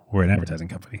 yeah, we're an advertising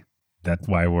company. That's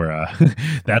why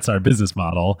that's our business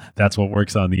model. That's what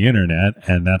works on the internet.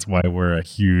 And that's why we're a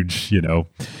huge,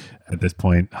 at this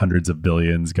point, hundreds of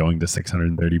billions going to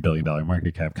 $630 billion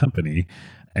market cap company.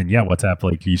 And yeah, WhatsApp,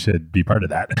 like, you should be part of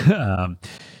that.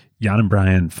 Jan and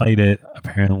Brian fight it.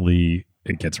 Apparently,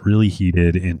 it gets really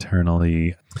heated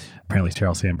internally. Apparently,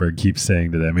 Sheryl Sandberg keeps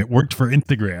saying to them, it worked for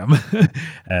Instagram.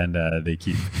 And they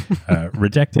keep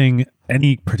rejecting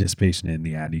any participation in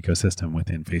the ad ecosystem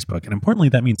within Facebook. And importantly,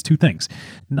 that means two things.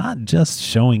 Not just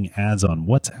showing ads on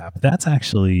WhatsApp. That's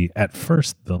actually, at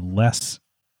first, the less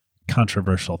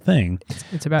controversial thing.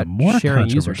 It's about sharing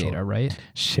user data, right?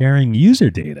 Sharing user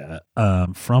data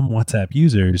from WhatsApp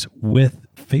users with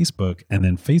Facebook. And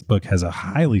then Facebook has a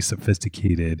highly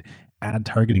sophisticated ad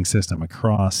targeting system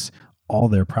across all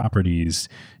their properties,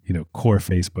 core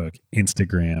Facebook,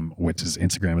 Instagram,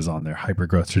 Instagram is on their hyper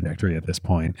growth trajectory at this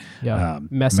point. Yeah.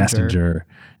 Messenger,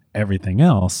 everything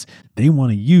else. They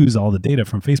want to use all the data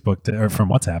from Facebook or from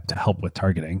WhatsApp to help with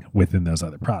targeting within those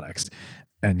other products.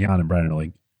 And Jan and Brian are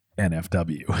like,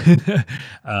 NFW.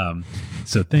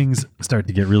 So things start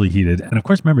to get really heated. And of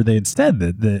course, remember, they had said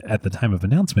that at the time of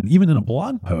announcement, even in a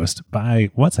blog post by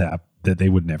WhatsApp, that they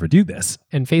would never do this.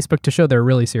 And Facebook, to show they're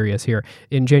really serious here,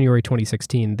 in January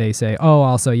 2016, they say, "Oh,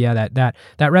 also, yeah,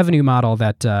 that revenue model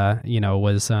that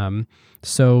was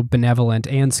so benevolent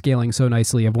and scaling so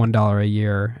nicely of $1 a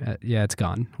year, it's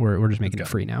gone. We're just making it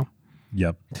free now."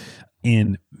 Yep.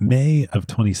 In May of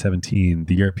 2017,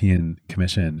 the European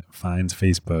Commission fines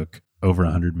Facebook over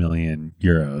 100 million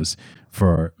euros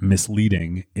for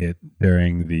misleading it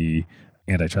during the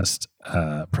antitrust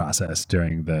process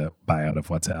during the buyout of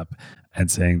WhatsApp,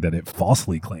 and saying that it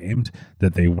falsely claimed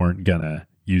that they weren't going to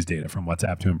use data from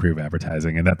WhatsApp to improve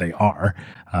advertising, and that they are.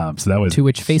 So that was to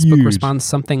which Facebook responds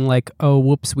something like, "Oh,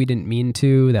 whoops, we didn't mean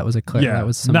to. That was that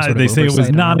was some sort of they say it was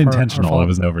not intentional. It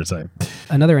was an oversight."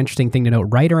 Another interesting thing to note: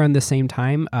 right around the same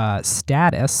time,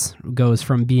 status goes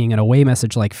from being an away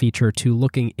message-like feature to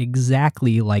looking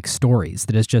exactly like Stories.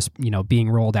 That is just being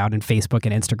rolled out in Facebook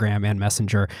and Instagram and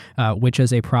Messenger, which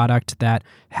is a product that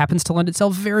happens to lend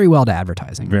itself very well to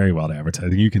advertising. Very well to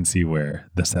advertising. You can see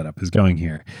where the setup is going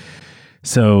here.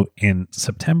 So in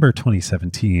September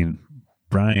 2017,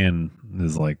 Brian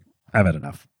is like, "I've had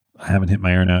enough. I haven't hit my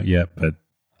earnout yet, but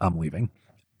I'm leaving."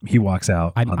 He walks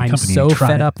out. I'm so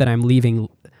fed up that I'm leaving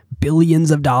billions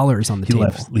of dollars on the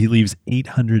table. He leaves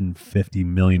 $850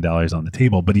 million on the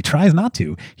table, but he tries not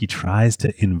to. He tries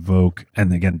to invoke,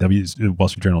 and again, Wall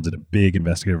Street Journal did a big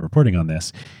investigative reporting on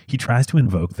this. He tries to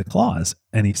invoke the clause,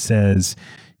 and he says,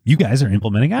 "You guys are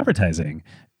implementing advertising.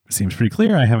 Seems pretty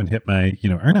clear. I haven't hit my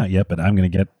earnout yet, but I'm going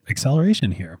to get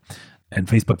acceleration here." And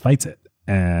Facebook fights it,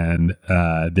 and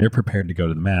they're prepared to go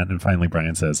to the mat. And finally,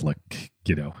 Brian says, "Look,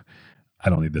 I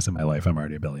don't need this in my life. I'm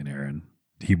already a billionaire." And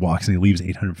he walks and he leaves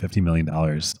 $850 million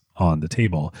on the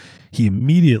table. He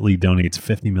immediately donates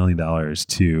 $50 million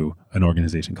to an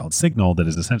organization called Signal that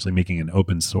is essentially making an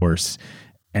open source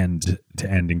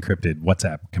end-to-end encrypted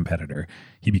WhatsApp competitor.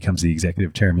 He becomes the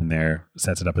executive chairman there,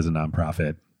 sets it up as a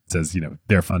nonprofit, says,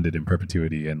 they're funded in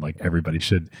perpetuity and like everybody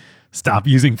should stop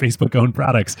using Facebook-owned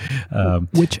products.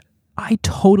 Which I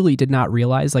totally did not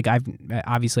realize. Like I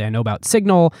know about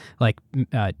Signal, like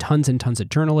tons and tons of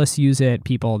journalists use it.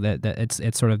 People that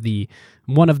it's sort of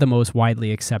one of the most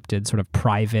widely accepted sort of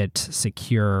private,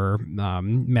 secure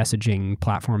messaging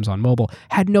platforms on mobile.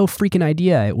 Had no freaking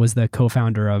idea it was the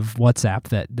co-founder of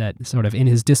WhatsApp that sort of in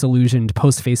his disillusioned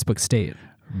post-Facebook state.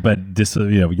 But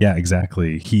yeah,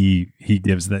 exactly. He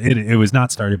gives it was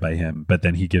not started by him, but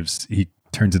then he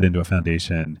turns it into a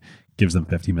foundation, gives them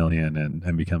 $50 million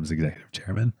and becomes executive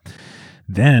chairman.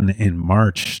 Then in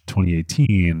March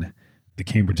 2018, the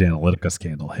Cambridge Analytica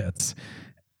scandal hits.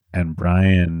 And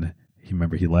Brian,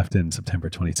 he left in September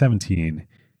 2017.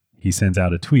 He sends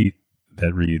out a tweet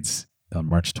that reads on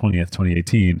March 20th,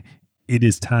 2018, "It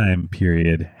is time,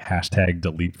 period,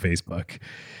 #delete Facebook."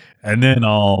 And then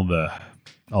all the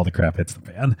crap hits the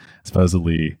fan.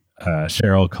 Supposedly,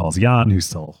 Cheryl calls Jan, who's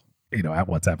still, at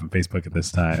WhatsApp and Facebook at this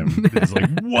time. It's like,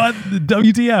 what?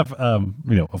 WTF?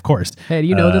 Of course. Hey, do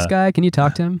you know this guy? Can you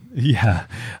talk to him? Yeah.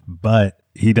 But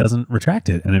he doesn't retract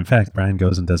it. And in fact, Brian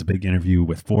goes and does a big interview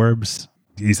with Forbes.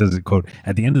 He says, quote,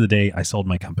 "At the end of the day, I sold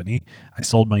my company. I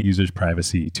sold my users'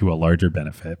 privacy to a larger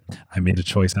benefit. I made a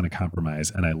choice and a compromise,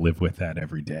 and I live with that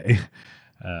every day."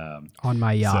 On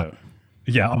my yacht.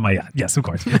 Yeah, on my yacht. Yes, of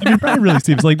course. I mean, Brian really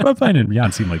seems like Brian and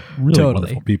Jan seem like really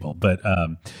wonderful people. But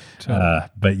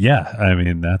yeah, I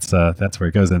mean that's where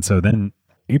it goes. And so then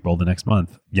April, the next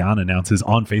month, Jan announces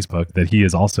on Facebook that he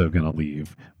is also going to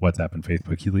leave WhatsApp and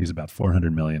Facebook. He leaves about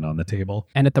 $400 million on the table.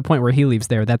 And at the point where he leaves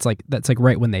there, that's like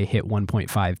right when they hit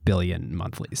 1.5 billion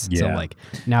monthlies. Yeah. So like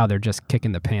now they're just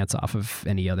kicking the pants off of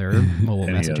any other mobile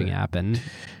messaging app. And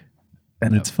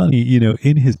it's funny,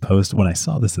 in his post, when I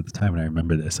saw this at the time and I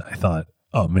remember this, I thought,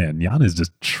 oh man, Jan is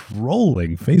just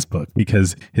trolling Facebook,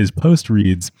 because his post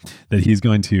reads that he's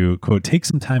going to, quote, "take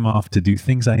some time off to do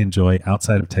things I enjoy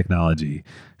outside of technology,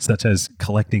 such as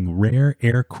collecting rare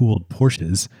air-cooled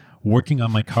Porsches, working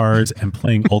on my cars, and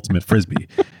playing Ultimate Frisbee."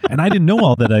 And I didn't know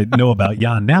all that I know about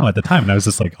Jan now at the time. And I was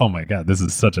just like, oh my God, this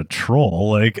is such a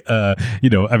troll. Like, I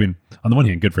mean, on the one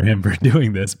hand, good for him for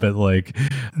doing this. But like,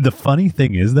 the funny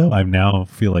thing is, though, I now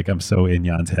feel like I'm so in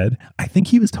Jan's head. I think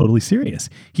he was totally serious.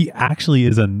 He actually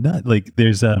is a nut. Like,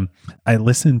 I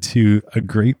listened to a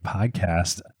great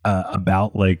podcast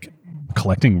about like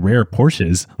collecting rare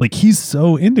Porsches. Like, he's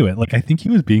so into it. Like, I think he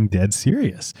was being dead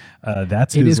serious.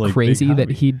 It is like, crazy that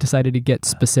he decided to get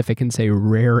specific and say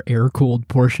rare air-cooled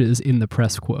Porsches in the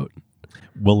press quote.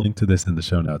 We'll link to this in the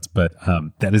show notes, but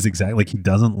that is exactly like he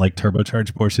doesn't like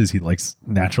turbocharged Porsches. He likes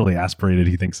naturally aspirated.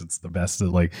 He thinks it's the best. So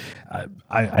like,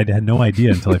 I had no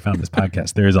idea until I found this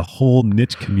podcast. There is a whole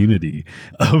niche community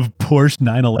of Porsche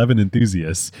 911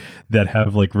 enthusiasts that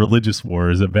have like religious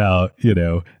wars about,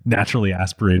 naturally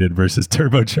aspirated versus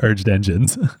turbocharged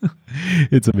engines.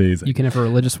 It's amazing. You can have a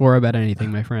religious war about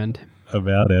anything, my friend.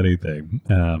 About anything.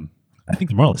 I think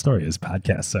the moral of the story is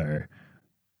podcasts are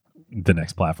the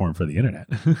next platform for the internet.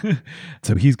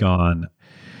 So he's gone.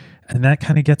 And that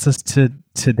kind of gets us to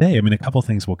today. I mean, a couple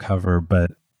things we'll cover,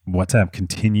 but WhatsApp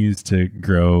continues to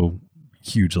grow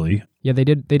hugely. Yeah, they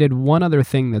did one other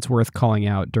thing that's worth calling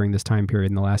out during this time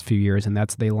period in the last few years, and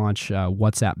that's they launched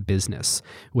WhatsApp Business,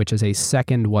 which is a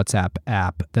second WhatsApp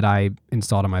app that I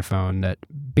installed on my phone that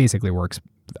basically works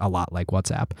a lot like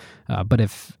WhatsApp. But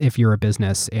if you're a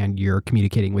business and you're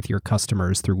communicating with your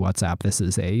customers through WhatsApp, this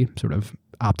is a sort of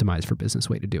optimized for business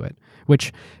way to do it,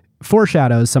 which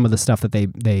foreshadows some of the stuff that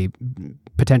they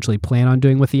potentially plan on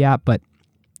doing with the app. But,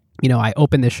 I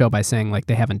opened this show by saying like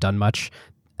they haven't done much.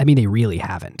 I mean, they really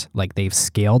haven't. Like they've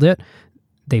scaled it,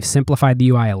 they've simplified the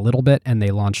UI a little bit, and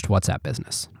they launched WhatsApp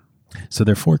Business. So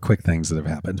there are 4 quick things that have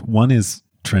happened. One is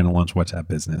trying to launch WhatsApp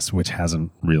Business, which has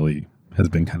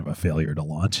been kind of a failure to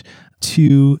launch.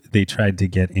 2, they tried to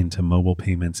get into mobile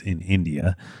payments in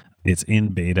India. It's in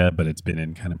beta, but it's been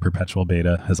in kind of perpetual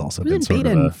beta. Has also been sort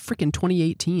beta of in freaking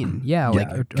 2018. Yeah,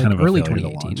 kind of early a failure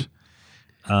 2018. To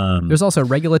launch. There's also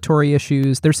regulatory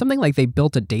issues. There's something like they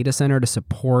built a data center to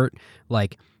support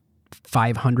like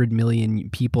 500 million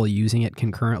people using it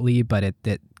concurrently, but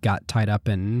it got tied up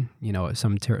in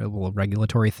some terrible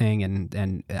regulatory thing.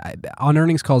 And on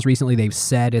earnings calls recently, they've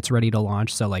said it's ready to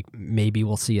launch. So like maybe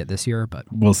we'll see it this year, but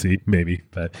we'll see, maybe.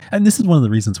 And this is one of the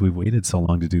reasons we've waited so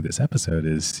long to do this episode.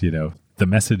 Is the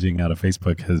messaging out of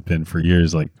Facebook has been for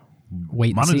years like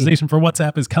monetization for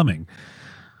WhatsApp is coming.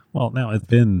 Well, now it's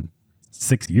been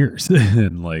 6 years,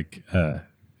 and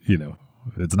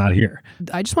it's not here.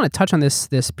 I just want to touch on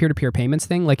this peer-to-peer payments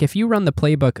thing. Like if you run the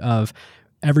playbook of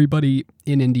everybody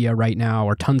in India right now,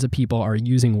 or tons of people are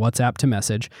using WhatsApp to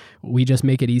message, we just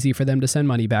make it easy for them to send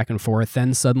money back and forth.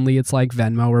 Then suddenly it's like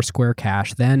Venmo or Square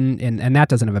Cash. Then, and that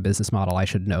doesn't have a business model, I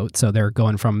should note. So they're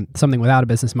going from something without a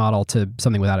business model to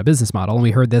something without a business model. And we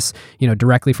heard this,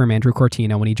 directly from Andrew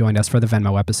Cortina when he joined us for the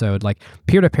Venmo episode. Like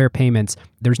peer-to-peer payments,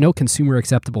 there's no consumer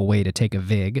acceptable way to take a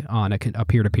VIG on a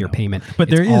peer-to-peer payment.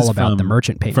 But there is all about the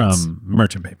merchant payments. From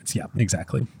merchant payments, yeah,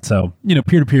 exactly. So,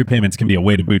 peer-to-peer payments can be a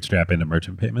way to bootstrap into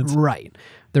merchant payments. Right.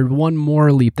 There's one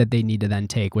more leap that they need to then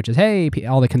take, which is, hey,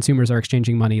 all the consumers are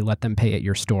exchanging money, let them pay at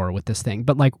your store with this thing.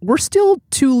 But like, we're still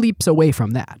 2 leaps away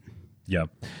from that. Yep.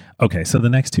 Okay, so the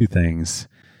next 2 things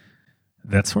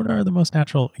that sort of are the most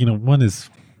natural, one is,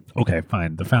 okay,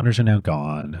 fine, the founders are now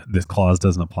gone. This clause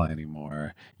doesn't apply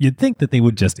anymore. You'd think that they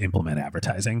would just implement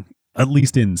advertising, at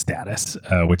least in status,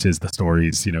 which is the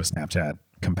Stories, Snapchat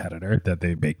competitor that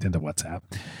they baked into WhatsApp.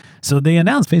 So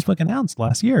Facebook announced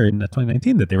last year in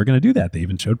 2019 that they were going to do that. They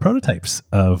even showed prototypes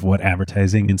of what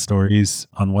advertising in Stories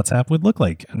on WhatsApp would look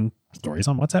like. And Stories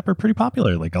on WhatsApp are pretty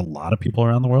popular. Like a lot of people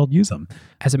around the world use them.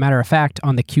 As a matter of fact,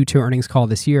 on the Q2 earnings call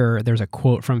this year, there's a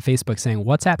quote from Facebook saying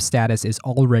WhatsApp status is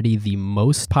already the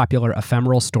most popular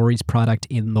ephemeral Stories product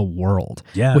in the world.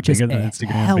 Yeah, which is a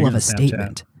Instagram, hell of a Snapchat.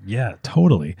 statement. Yeah,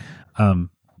 totally.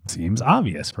 Seems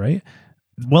obvious, right?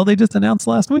 Well, they just announced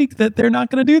last week that they're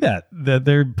not going to do that, that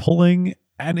they're pulling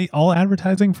all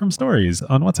advertising from Stories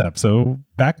on WhatsApp. So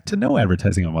back to no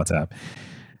advertising on WhatsApp.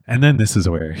 And then this is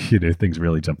where, things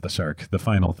really jump the shark. The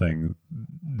final thing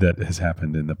that has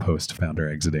happened in the post-founder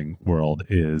exiting world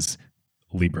is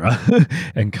Libra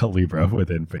and Calibra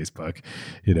within Facebook,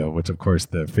 which of course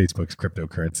the Facebook's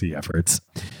cryptocurrency efforts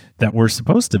that were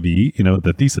supposed to be,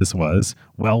 the thesis was,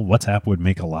 well, WhatsApp would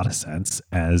make a lot of sense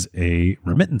as a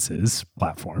remittances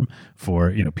platform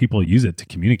for, people use it to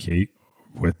communicate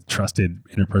with trusted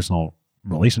interpersonal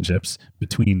relationships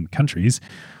between countries.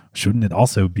 Shouldn't it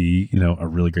also be, a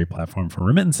really great platform for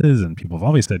remittances? And people have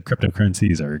always said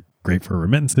cryptocurrencies are great for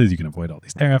remittances. You can avoid all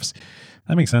these tariffs.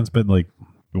 That makes sense. But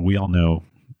we all know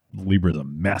Libra's a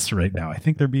mess right now. I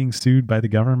think they're being sued by the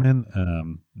government.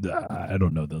 I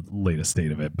don't know the latest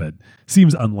state of it, but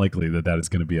seems unlikely that is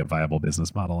going to be a viable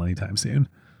business model anytime soon.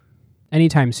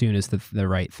 Anytime soon is the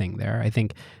right thing there. I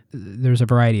think there's a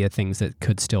variety of things that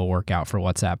could still work out for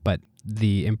WhatsApp, but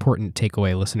the important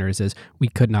takeaway, listeners, is we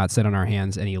could not sit on our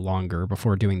hands any longer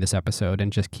before doing this episode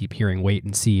and just keep hearing wait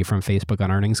and see from Facebook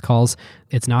on earnings calls.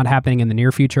 It's not happening in the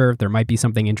near future. There might be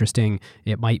something interesting.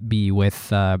 It might be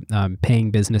with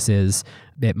paying businesses.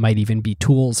 It might even be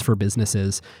tools for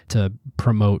businesses to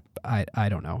promote. I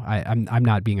don't know. I'm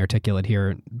not being articulate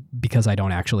here because I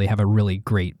don't actually have a really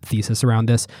great thesis around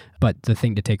this. But the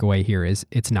thing to take away here is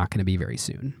it's not going to be very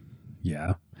soon.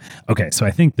 Yeah. Okay, so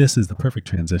I think this is the perfect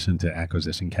transition to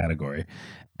acquisition category.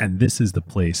 And this is the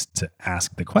place to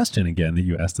ask the question again that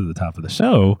you asked at the top of the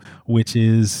show, which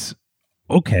is,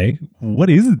 okay,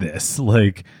 what is this?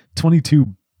 Like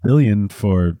 $22 billion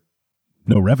for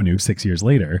no revenue 6 years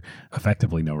later,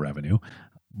 effectively no revenue.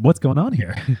 What's going on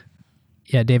here?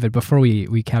 Yeah, David, before we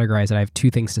categorize it, I have two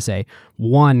things to say.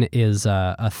 One is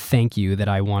a thank you that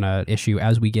I want to issue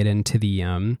as we get into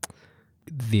the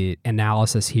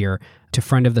analysis here to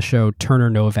friend of the show, Turner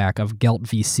Novak of Gelt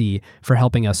VC, for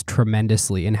helping us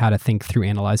tremendously in how to think through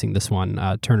analyzing this one.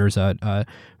 Turner's a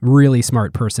really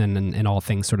smart person in all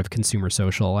things sort of consumer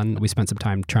social, and we spent some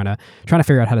time trying to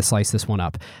figure out how to slice this one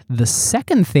up. The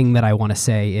second thing that I want to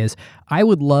say is I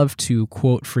would love to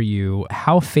quote for you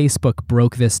how Facebook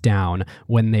broke this down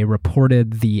when they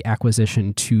reported the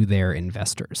acquisition to their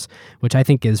investors, which I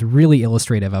think is really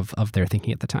illustrative of their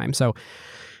thinking at the time. So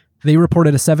they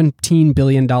reported a $17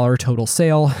 billion total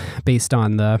sale based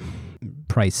on the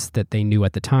price that they knew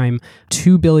at the time.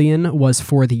 $2 billion was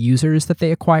for the users that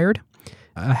they acquired.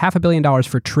 $500 million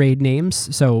for trade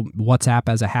names, so WhatsApp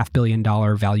as a $500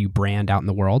 million value brand out in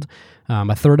the world.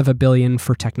 $350 million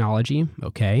for technology,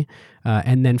 okay.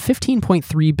 And then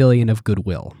 $15.3 billion of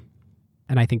goodwill.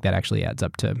 And I think that actually adds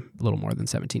up to a little more than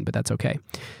 17, but that's okay.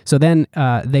 So then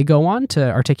they go on to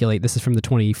articulate, this is from the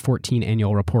 2014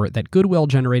 annual report, that goodwill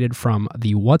generated from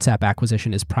the WhatsApp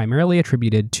acquisition is primarily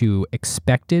attributed to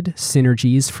expected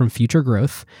synergies from future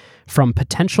growth, from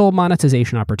potential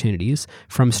monetization opportunities,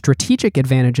 from strategic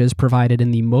advantages provided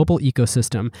in the mobile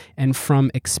ecosystem, and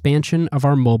from expansion of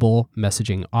our mobile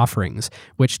messaging offerings,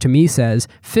 which to me says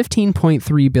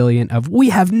 15.3 billion of we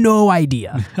have no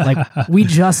idea. Like we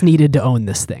just needed to own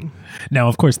this thing. Now,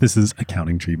 of course, this is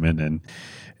accounting treatment, and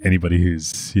anybody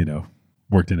who's,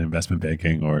 worked in investment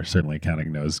banking or certainly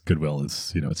accounting knows goodwill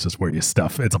is, it's just where you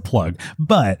stuff. It's a plug.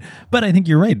 But I think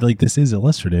you're right. Like this is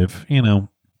illustrative,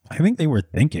 I think they were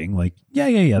thinking like, yeah,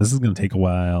 this is going to take a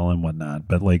while and whatnot.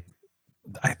 But like,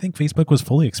 I think Facebook was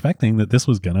fully expecting that this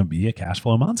was going to be a cash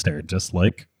flow monster, just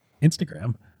like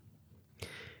Instagram.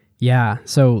 Yeah.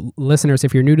 So listeners,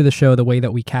 if you're new to the show, the way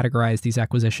that we categorize these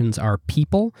acquisitions are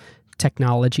people,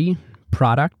 technology,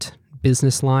 product,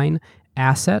 business line,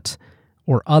 asset,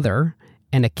 or other.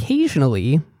 And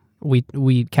occasionally we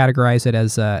categorize it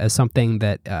as something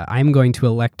that I'm going to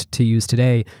elect to use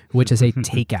today, which is a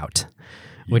takeout.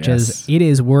 Which is, it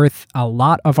is worth a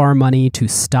lot of our money to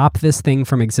stop this thing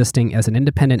from existing as an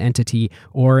independent entity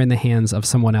or in the hands of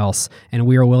someone else. And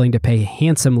we are willing to pay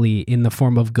handsomely in the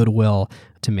form of goodwill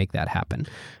to make that happen.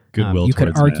 Goodwill. You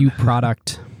could argue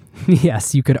product.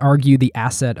 Yes, you could argue the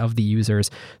asset of the users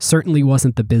certainly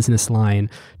wasn't the business line.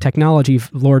 Technology,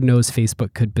 Lord knows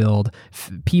Facebook could build.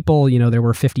 People, there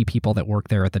were 50 people that worked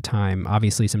there at the time.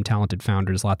 Obviously some talented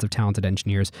founders, lots of talented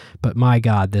engineers. But my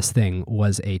God, this thing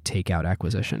was a takeout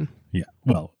acquisition. Yeah,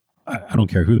 well, I don't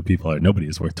care who the people are. Nobody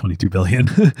is worth $22 billion.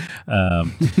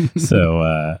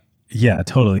 Yeah,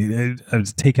 totally.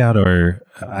 Takeout, or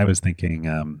I was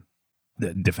thinking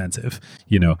defensive,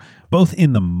 both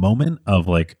in the moment of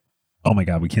like, oh my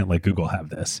God, we can't let Google have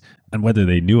this. And whether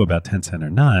they knew about Tencent or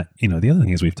not, the other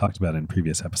thing is we've talked about in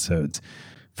previous episodes,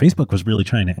 Facebook was really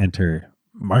trying to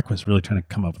Mark was really trying to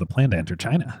come up with a plan to enter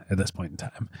China at this point in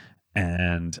time.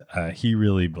 And he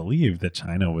really believed that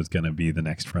China was going to be the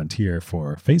next frontier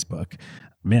for Facebook.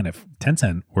 Man, if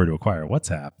Tencent were to acquire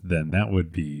WhatsApp, then that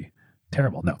would be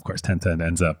terrible. Now, of course, Tencent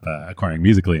ends up acquiring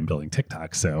Musical.ly and building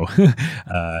TikTok. So,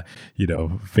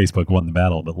 Facebook won the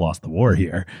battle but lost the war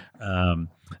here.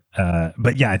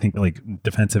 But yeah, I think like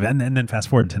defensive and then fast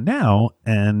forward to now,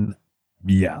 and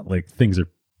yeah, like things are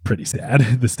pretty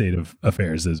sad, the state of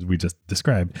affairs as we just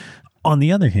described. On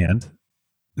the other hand,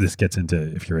 this gets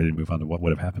into, if you're ready to move on to what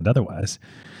would have happened otherwise,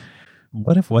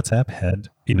 what if WhatsApp had,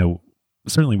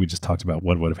 certainly we just talked about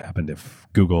what would have happened if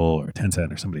Google or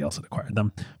Tencent or somebody else had acquired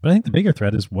them. But I think the bigger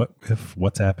threat is what if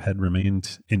WhatsApp had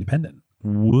remained independent?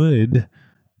 Would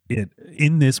it,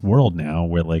 in this world now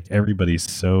where like everybody's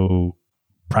so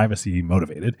privacy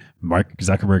motivated, Mark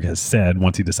Zuckerberg has said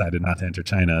once he decided not to enter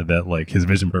China that like his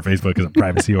vision for Facebook is a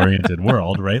privacy oriented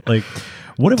world, right? Like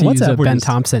what if to WhatsApp use a were Ben just...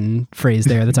 Thompson phrase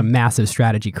there, that's a massive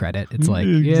strategy credit. It's like,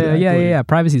 exactly. yeah,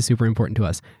 privacy is super important to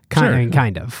us. Kind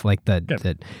of like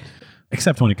that.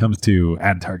 except when it comes to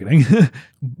ad targeting.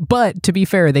 But to be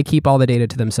fair, they keep all the data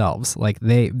to themselves. Like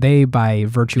they by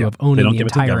virtue of owning the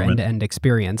entire end-to-end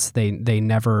experience, they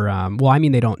never.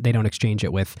 They don't exchange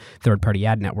it with third-party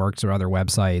ad networks or other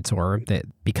websites, or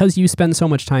because you spend so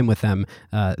much time with them,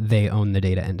 they own the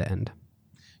data end-to-end.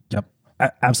 Yep,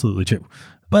 absolutely true.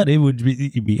 But it would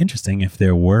be interesting if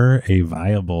there were a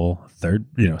viable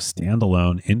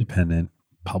standalone, independent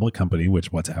public company,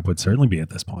 which WhatsApp would certainly be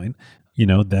at this point,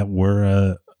 that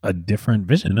were a different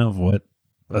vision of what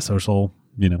a social,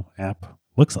 app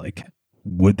looks like.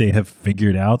 Would they have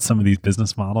figured out some of these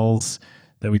business models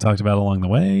that we talked about along the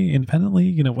way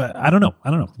independently? I don't know.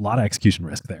 A lot of execution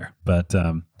risk there, but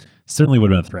certainly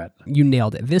would have been a threat. You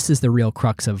nailed it. This is the real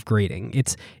crux of grading.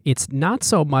 It's not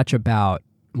so much about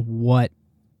what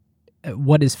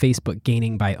is Facebook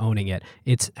gaining by owning it.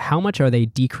 It's how much are they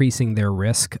decreasing their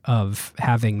risk of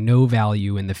having no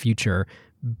value in the future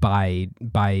by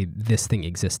this thing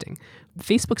existing.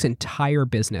 Facebook's entire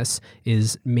business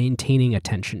is maintaining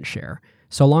attention share.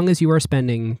 So long as you are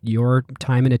spending your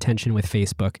time and attention with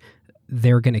Facebook,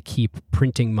 they're going to keep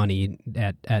printing money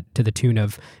at to the tune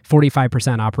of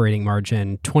 45% operating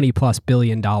margin, $20+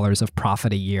 billion of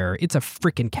profit a year. It's a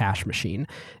freaking cash machine.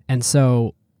 And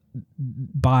so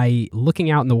by looking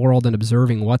out in the world and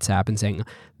observing WhatsApp and saying,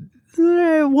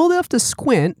 we'll have to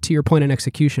squint, to your point on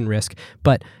execution risk,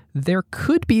 but there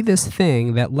could be this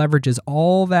thing that leverages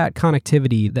all that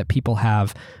connectivity that people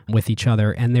have with each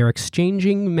other, and they're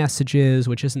exchanging messages,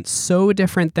 which isn't so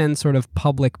different than sort of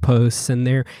public posts, and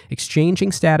they're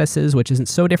exchanging statuses, which isn't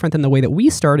so different than the way that we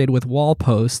started with wall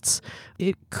posts.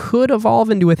 It could evolve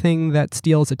into a thing that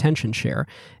steals attention share.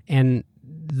 And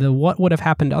the what would have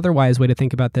happened otherwise way to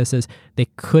think about this is they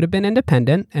could have been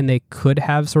independent and they could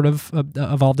have sort of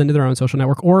evolved into their own social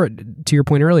network. Or to your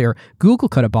point earlier, Google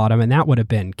could have bought them and that would have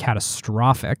been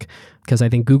catastrophic, because I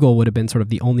think Google would have been sort of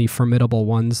the only formidable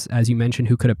ones, as you mentioned,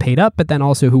 who could have paid up, but then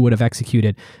also who would have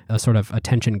executed a sort of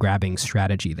attention grabbing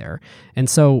strategy there. And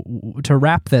so to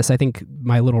wrap this, I think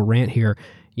my little rant here,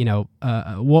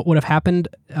 what would have happened?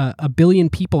 A billion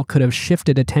people could have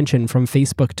shifted attention from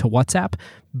Facebook to WhatsApp,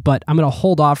 but I'm going to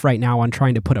hold off right now on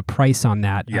trying to put a price on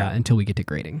that until we get to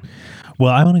grading.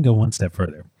 Well, I want to go one step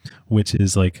further, which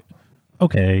is like,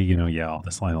 okay, all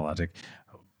this line of logic.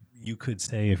 You could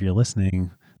say, if you're listening,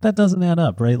 that doesn't add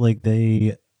up, right? Like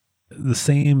the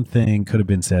same thing could have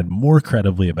been said more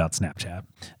credibly about Snapchat,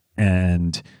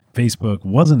 and Facebook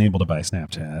wasn't able to buy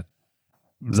Snapchat.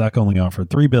 Zuck only offered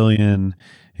 $3 billion,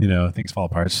 things fall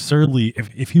apart. Certainly,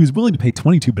 if he was willing to pay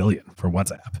 $22 billion for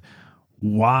WhatsApp,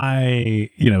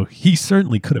 why, he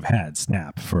certainly could have had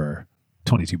Snap for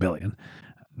 $22 billion.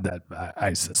 That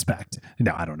I suspect.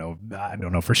 Now, I don't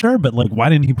know for sure, but why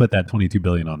didn't he put that $22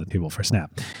 billion on the table for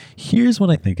Snap? Here's what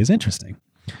I think is interesting.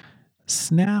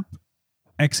 Snap,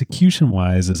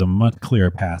 execution-wise, is a much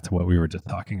clearer path to what we were just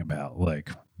talking about,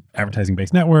 like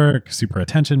advertising-based network, super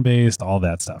attention-based, all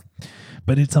that stuff.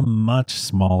 But it's a much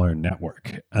smaller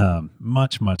network,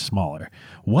 much, much smaller.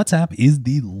 WhatsApp is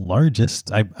the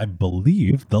largest, I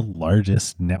believe, the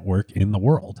largest network in the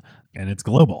world, and it's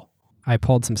global. I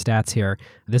pulled some stats here.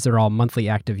 These are all monthly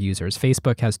active users.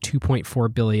 Facebook has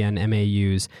 2.4 billion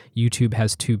MAUs. YouTube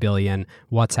has 2 billion.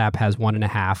 WhatsApp has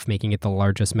 1.5, making it the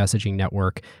largest messaging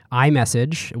network.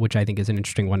 iMessage, which I think is an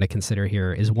interesting one to consider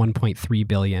here, is 1.3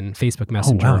 billion. Facebook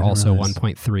Messenger also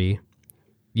 1.3.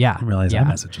 Yeah. I didn't realize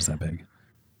iMessage was that big.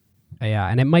 Yeah,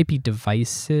 and it might be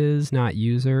devices, not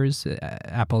users.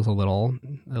 Apple's a little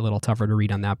tougher to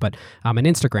read on that, but and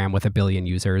Instagram with 1 billion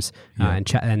users, and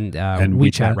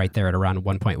WeChat right there at around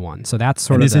 1.1. So that's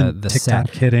sort of the TikTok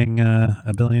set. hitting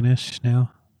 1 billion-ish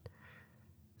now?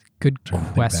 Good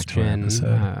question.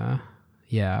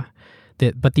 Yeah,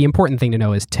 but the important thing to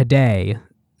know is today,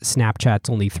 Snapchat's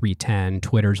only 310,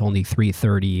 Twitter's only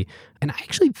 330, and I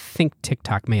actually think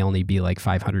TikTok may only be like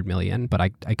 500 million, but I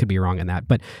could be wrong on that.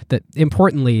 But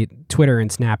importantly, Twitter and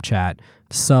Snapchat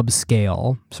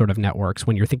subscale sort of networks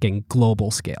when you're thinking global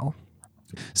scale.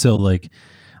 So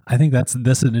I think that's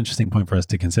an interesting point for us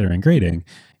to consider in grading.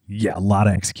 Yeah, a lot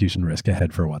of execution risk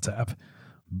ahead for WhatsApp,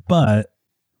 but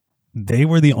they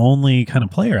were the only kind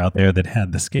of player out there that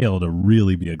had the scale to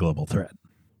really be a global threat.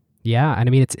 Yeah, and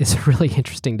I mean it's really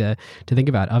interesting to think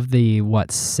about. Of the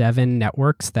 7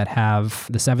 networks that have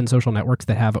the 7 social networks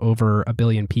that have over 1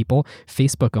 billion people,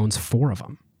 Facebook owns 4 of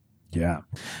them. Yeah,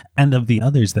 and of the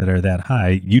others that are that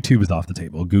high, YouTube is off the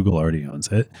table. Google already owns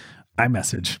it.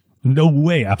 iMessage, no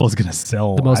way Apple's going to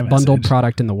sell the most iMessage. Bundled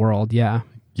product in the world. Yeah.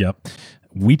 Yep.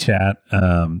 WeChat,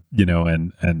 and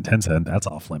Tencent, that's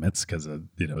off limits because of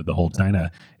the whole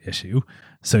China issue.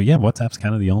 So yeah, WhatsApp's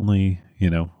kind of the only,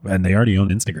 and they already own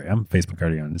Instagram. Facebook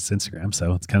already owns Instagram.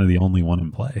 So it's kind of the only one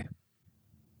in play.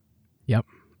 Yep.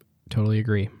 Totally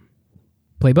agree.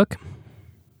 Playbook?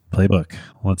 Playbook.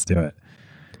 Let's do it.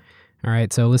 All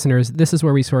right. So listeners, this is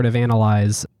where we sort of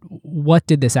analyze what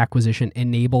did this acquisition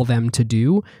enable them to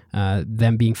do,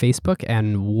 them being Facebook,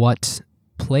 and what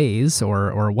plays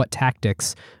or what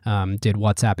tactics did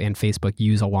WhatsApp and Facebook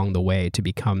use along the way to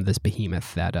become this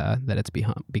behemoth that it's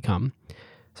become.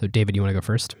 So David, you want to go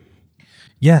first?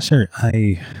 Yeah, sure.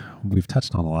 We've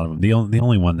touched on a lot of them. The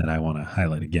only one that I want to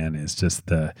highlight again is just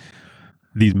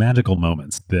these magical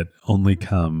moments that only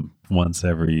come once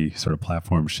every sort of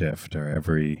platform shift or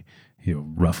every,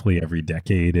 roughly every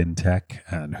decade in tech,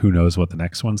 and who knows what the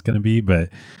next one's going to be. But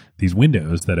these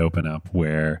windows that open up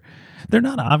where they're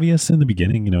not obvious in the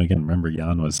beginning. Again, remember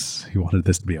Jan he wanted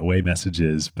this to be away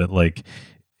messages, but like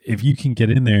if you can get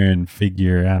in there and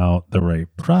figure out the right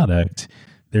product,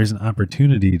 there's an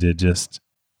opportunity to just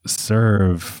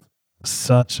serve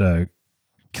such a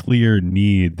clear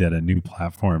need that a new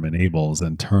platform enables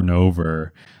and turn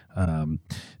over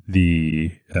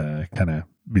the kind of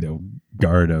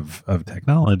guard of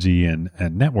technology and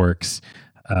networks,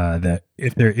 that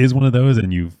if there is one of those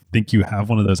and you think you have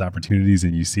one of those opportunities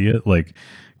and you see it, like,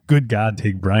 good God,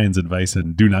 take Brian's advice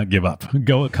and do not give up.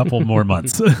 Go a couple more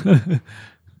months.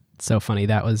 So funny.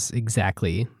 That was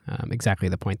exactly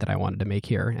the point that I wanted to make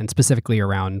here, and specifically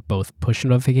around both push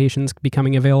notifications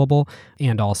becoming available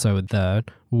and also the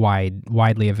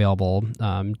widely available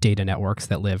data networks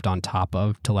that lived on top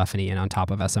of telephony and on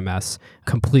top of SMS,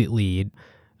 completely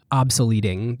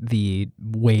obsoleting the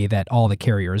way that all the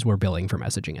carriers were billing for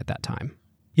messaging at that time.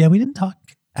 Yeah, we didn't talk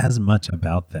as much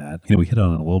about that. We hit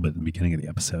on it a little bit in the beginning of the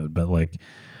episode, but like,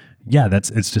 yeah,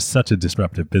 it's just such a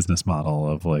disruptive business model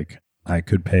of like, I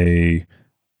could pay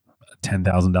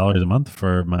 $10,000 a month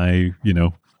for my,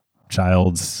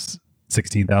 child's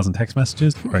 16,000 text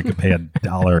messages, or I could pay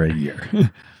 $1 a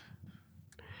year.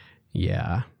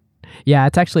 Yeah. Yeah,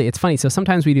 it's funny. So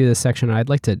sometimes we do this section, and I'd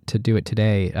like to do it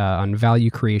today on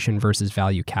value creation versus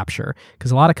value capture,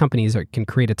 because a lot of companies can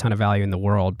create a ton of value in the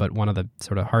world, but one of the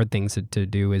sort of hard things to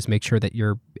do is make sure that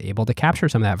you're able to capture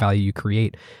some of that value you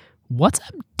create.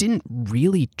 WhatsApp didn't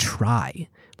really try.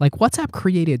 Like, WhatsApp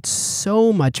created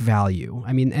so much value.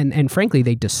 I mean, and frankly,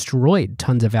 they destroyed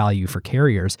tons of value for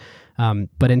carriers.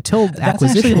 But until That's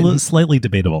acquisition, actually slightly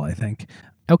debatable, I think.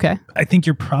 Okay. I think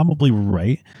you're probably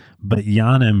right, but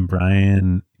Jan and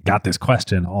Brian got this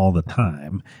question all the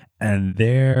time, and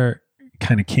their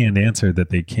kind of canned answer that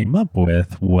they came up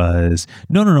with was,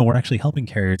 no, we're actually helping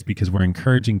carriers because we're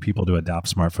encouraging people to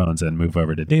adopt smartphones and move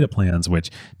over to data plans, which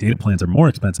data plans are more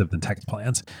expensive than text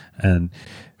plans. And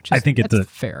I think it's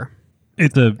fair.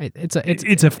 It's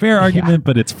a fair argument,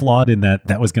 but it's flawed in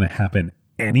that was going to happen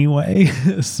anyway.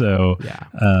 So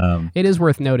yeah, it is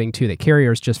worth noting too that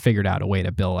carriers just figured out a way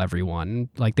to bill everyone.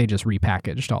 Like, they just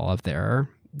repackaged all of their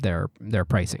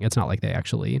pricing. It's not like they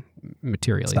actually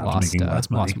materially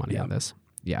lost money on this.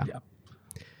 Yeah.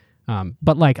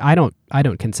 But like, I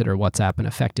don't consider WhatsApp an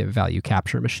effective value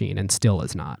capture machine, and still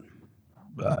is not.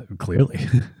 Clearly.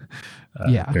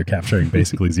 They're capturing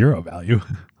basically zero value.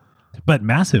 But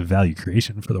massive value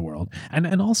creation for the world.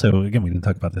 And also, again, we didn't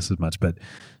talk about this as much, but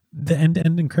the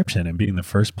end-to-end encryption and being the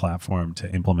first platform to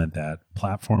implement that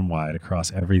platform-wide across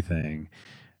everything.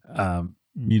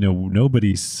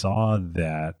 Nobody saw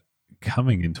that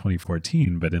coming in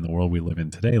 2014, but in the world we live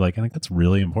in today, like, I think that's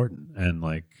really important and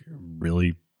like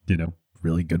really,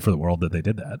 really good for the world that they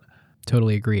did that.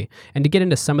 Totally agree. And to get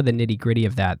into some of the nitty gritty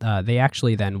of that, they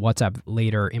actually then, WhatsApp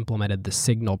later implemented the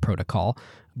Signal protocol,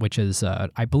 which is,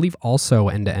 I believe, also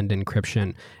end-to-end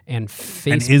encryption. And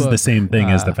Facebook... And is the same thing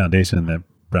as the foundation that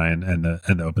Brian and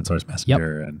the open source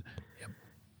messenger.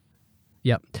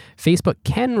 Yep. Facebook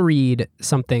can read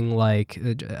something like,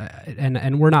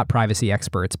 and we're not privacy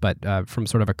experts, but from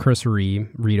sort of a cursory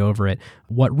read over it,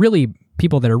 what really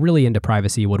people that are really into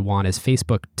privacy would want is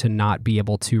Facebook to not be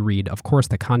able to read, of course,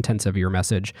 the contents of your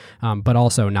message, but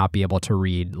also not be able to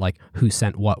read like who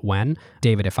sent what when.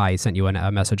 David, if I sent you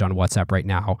a message on WhatsApp right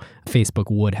now, Facebook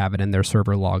would have it in their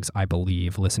server logs, I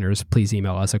believe. Listeners, please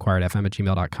email us,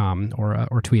 acquiredfm@gmail.com,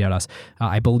 or tweet at us.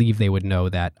 I believe they would know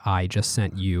that I just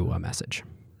sent you a message.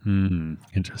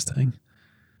 Interesting.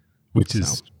 Which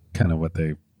is kind of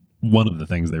one of the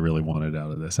things they really wanted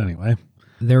out of this anyway.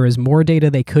 There is more data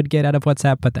they could get out of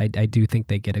WhatsApp, but I do think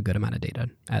they get a good amount of data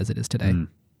as it is today.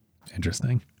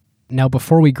 Interesting. Now,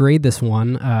 before we grade this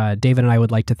one, David and I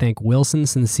would like to thank Wilson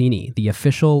Sonsini, the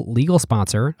official legal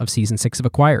sponsor of Season 6 of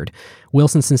Acquired.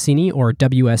 Wilson Sonsini, or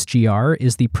WSGR,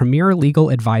 is the premier legal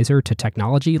advisor to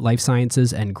technology, life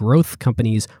sciences, and growth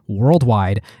companies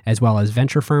worldwide, as well as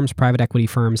venture firms, private equity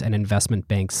firms, and investment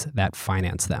banks that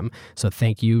finance them. So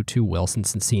thank you to Wilson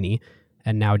Sonsini.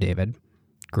 And now, David,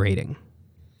 grading.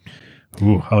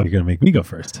 Ooh, how are you going to make me go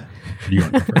first? You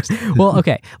want to go first? Well,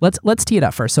 okay. Let's tee it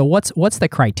up first. So what's the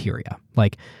criteria?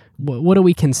 Like, what do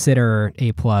we consider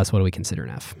A+? What do we consider an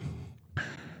F?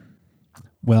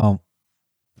 Well,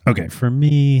 okay. For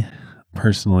me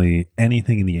personally,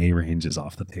 anything in the A range is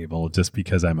off the table just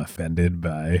because I'm offended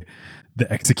by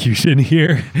the execution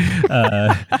here.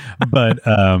 But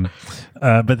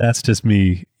that's just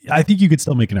me. I think you could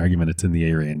still make an argument it's in the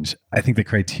A range. I think the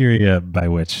criteria by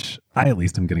which I at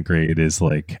least am going to grade is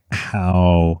like,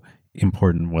 how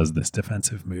important was this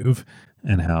defensive move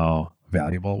and how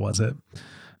valuable was it?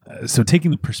 So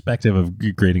taking the perspective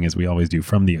of grading, as we always do,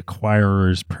 from the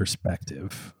acquirer's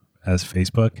perspective as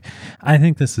Facebook, I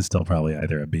think this is still probably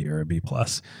either a B or a B+.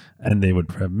 And they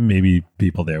would maybe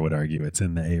people there would argue it's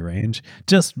in the A range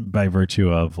just by virtue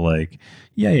of like,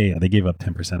 yeah, they gave up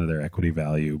 10% of their equity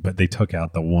value, but they took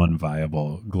out the one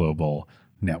viable global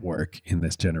network in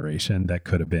this generation that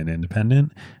could have been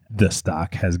independent. The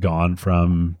stock has gone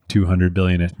from 200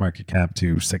 billion market cap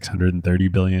to 630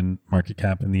 billion market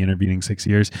cap in the intervening 6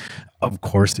 years. Of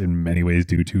course, in many ways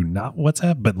due to not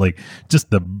WhatsApp, but like just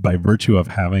by virtue of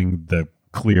having the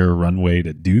clear runway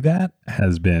to do that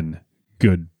has been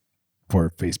good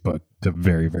for Facebook, to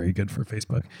very, very good for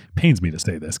Facebook. Pains me to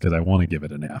say this because I want to give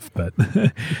it an F, but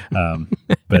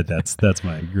that's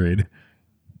my grade.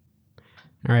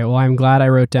 All right. Well, I'm glad I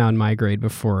wrote down my grade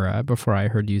before I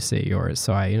heard you say yours,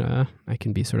 so I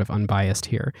can be sort of unbiased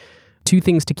here. Two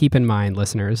things to keep in mind,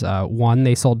 listeners. One,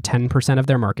 they sold 10% of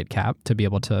their market cap to be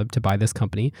able to buy this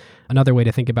company. Another way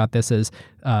to think about this is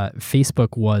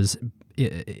Facebook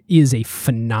is a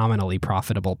phenomenally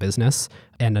profitable business.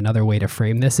 And another way to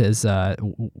frame this is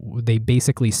they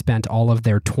basically spent all of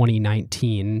their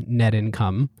 2019 net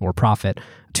income or profit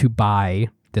to buy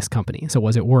this company. So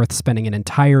was it worth spending an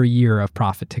entire year of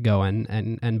profit to go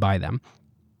and buy them?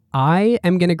 I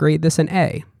am going to grade this an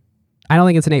A. I don't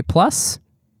think it's an A+,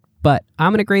 but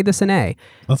I'm going to grade this an A.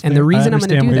 And the reason I'm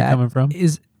going to do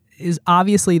that is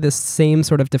obviously the same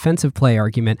sort of defensive play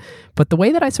argument. But the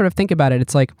way that I sort of think about it,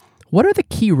 it's like, what are the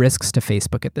key risks to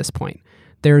Facebook at this point?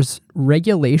 There's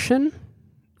regulation.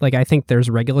 Like, I think there's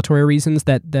regulatory reasons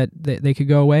that they could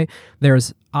go away.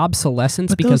 There's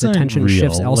obsolescence because attention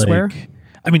shifts elsewhere.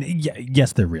 I mean,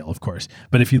 yes, they're real, of course.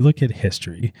 But if you look at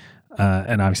history,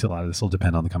 and obviously a lot of this will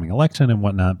depend on the coming election and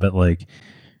whatnot, but like,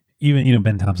 even,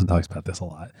 Ben Thompson talks about this a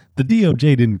lot. The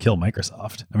DOJ didn't kill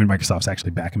Microsoft. I mean, Microsoft's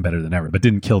actually back and better than ever, but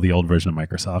didn't kill the old version of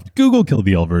Microsoft. Google killed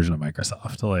the old version of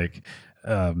Microsoft. Like,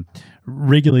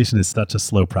 regulation is such a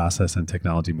slow process and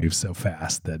technology moves so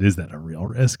fast that a real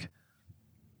risk?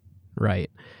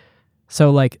 Right. So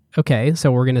like, okay,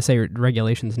 so we're going to say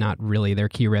regulation's not really their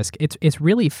key risk. It's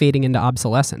really fading into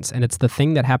obsolescence, and it's the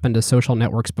thing that happened to social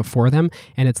networks before them.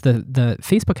 And it's the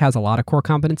Facebook has a lot of core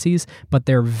competencies, but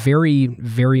their very,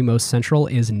 very most central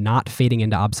is not fading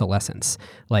into obsolescence.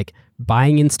 Like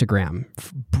buying Instagram,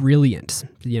 brilliant.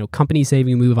 Company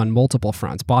saving move on multiple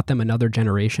fronts, bought them another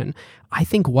generation. I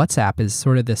think WhatsApp is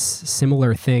sort of this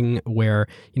similar thing where,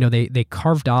 they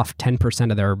carved off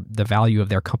 10% of the value of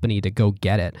their company to go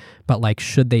get it. But like,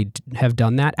 should they have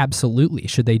done that? Absolutely.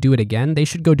 Should they do it again? They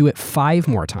should go do it 5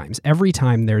 more times. Every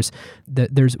time there's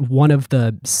one of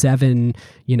the 7,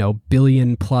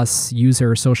 billion plus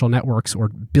user social networks, or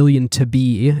billion to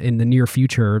be in the near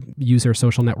future user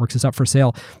social networks is up for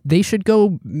sale. They should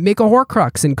go make a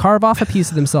Horcrux and carve off a piece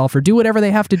of themselves, or do whatever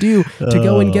they have to do to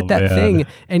go and get that thing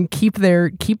and keep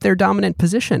their dominant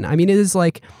position. I mean, it is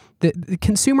like the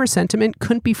consumer sentiment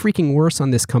couldn't be freaking worse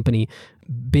on this company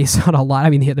based on a lot. I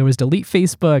mean, there was delete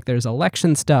Facebook, there's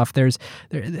election stuff,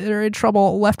 they're in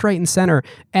trouble left, right, and center,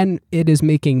 and it is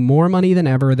making more money than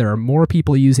ever. There are more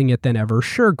people using it than ever.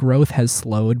 Sure, growth has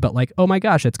slowed, but like, oh my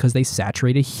gosh, it's because they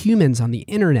saturated humans on the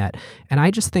internet. And I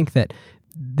just think that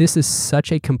this is such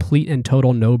a complete and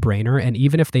total no-brainer. And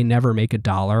even if they never make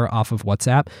 $1 off of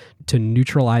WhatsApp, to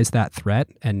neutralize that threat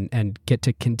and get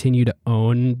to continue to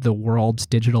own the world's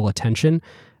digital attention,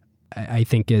 I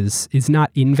think is not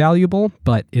invaluable,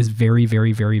 but is very,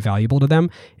 very, very valuable to them.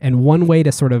 And one way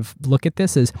to sort of look at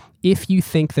this is, if you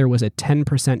think there was a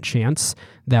 10% chance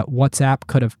that WhatsApp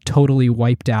could have totally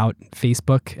wiped out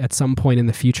Facebook at some point in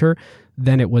the future,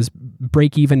 then it was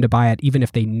break even to buy it, even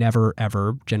if they never,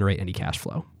 ever generate any cash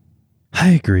flow. I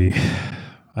agree.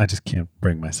 I just can't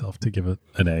bring myself to give it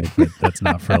an A, but that's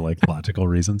not for like logical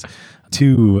reasons.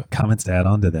 2 comments to add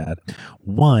on to that.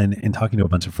 1, in talking to a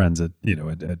bunch of friends at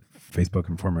Facebook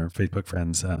and former Facebook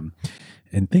friends,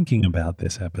 and thinking about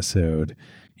this episode,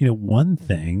 one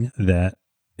thing that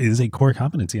is a core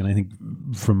competency, and I think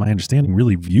from my understanding,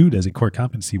 really viewed as a core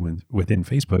competency within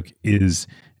Facebook, is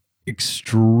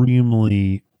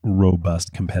extremely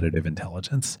robust competitive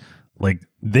intelligence. Like,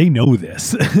 they know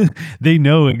this. They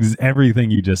know everything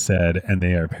you just said, and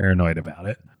they are paranoid about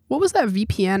it. What was that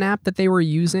VPN app that they were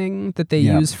using that they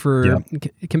use for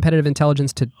competitive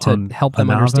intelligence to help them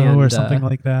Anavo understand? Or something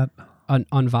like that?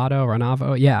 Onvado or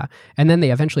Anavo, yeah. And then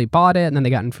they eventually bought it, and then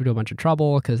they got into a bunch of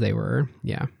trouble because they were,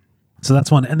 So that's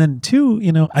 1. And then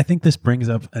 2, I think this brings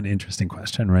up an interesting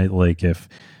question, right? Like, if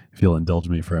you'll indulge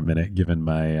me for a minute, given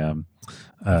my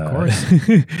of course.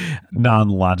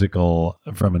 non-logical,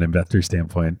 from an investor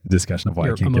standpoint, discussion of why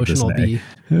Your I can't give this an emotional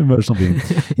A. Emotional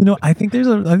being. I think there's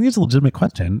a legitimate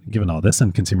question, given all this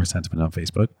and consumer sentiment on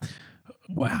Facebook.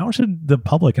 How should the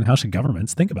public and how should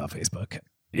governments think about Facebook?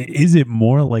 Is it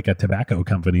more like a tobacco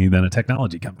company than a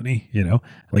technology company?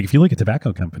 Like, if you look at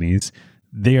tobacco companies,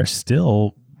 they are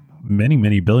still many,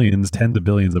 many billions, tens of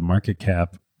billions of market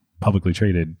cap publicly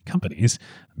traded companies,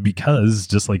 because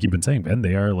just like you've been saying, Ben,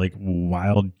 they are like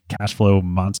wild cash flow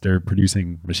monster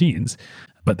producing machines,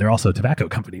 but they're also tobacco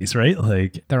companies, right?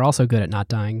 Like, they're also good at not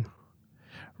dying.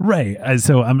 Right.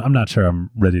 So I'm not sure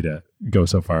I'm ready to go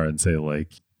so far and say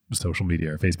like social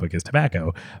media or Facebook is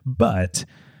tobacco, but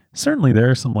certainly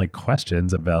there are some like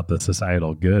questions about the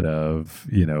societal good of,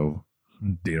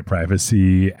 data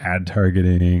privacy, ad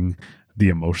targeting, the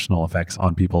emotional effects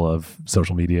on people of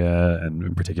social media, and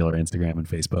in particular Instagram and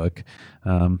Facebook.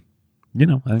 I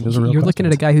think those are real You're looking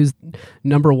at a questions. guy whose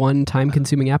number 1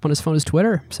 time-consuming app on his phone is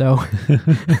Twitter. So,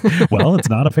 Well, it's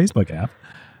not a Facebook app.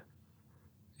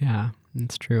 yeah,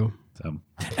 that's true. So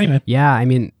anyway, Yeah, I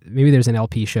mean, maybe there's an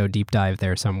LP show deep dive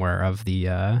there somewhere of the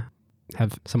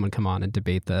have someone come on and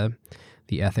debate the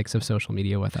ethics of social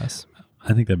media with us.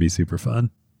 I think that'd be super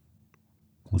fun.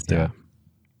 Let's do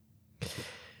it.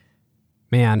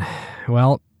 Man,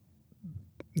 well,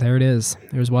 there it is.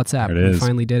 There's WhatsApp. There it is. We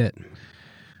finally did it.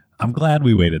 I'm glad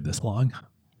we waited this long.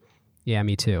 Yeah,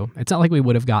 me too. It's not like we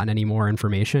would have gotten any more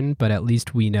information, but at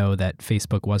least we know that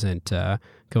Facebook wasn't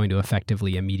going to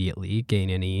effectively immediately gain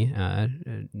any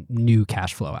new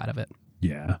cash flow out of it.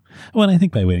 Yeah. Well, and I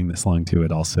think by waiting this long too,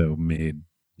 it also made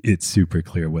it super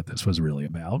clear what this was really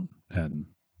about. And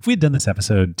if we had done this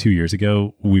episode 2 years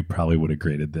ago, we probably would have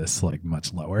graded this like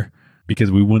much lower,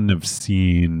 because we wouldn't have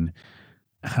seen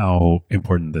how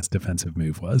important this defensive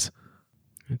move was.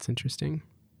 That's interesting.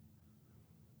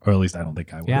 Or at least I don't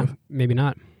think I would have. Maybe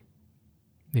not.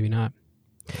 Maybe not.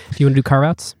 Do you want to do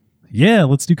carve-outs? Yeah,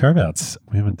 let's do carve-outs.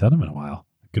 We haven't done them in a while.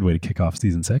 Good way to kick off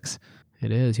season 6.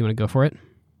 It is. You want to go for it?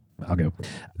 I'll go.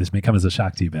 This may come as a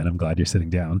shock to you, Ben. I'm glad you're sitting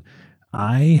down.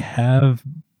 I have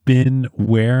been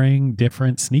wearing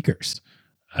different sneakers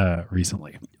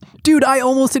recently. Dude, I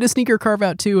almost did a sneaker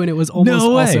carve-out too, and it was almost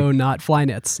also not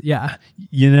Flyknits. Yeah.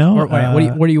 Or,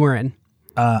 what are you wearing?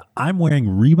 I'm wearing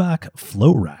Reebok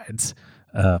Float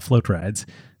Rides.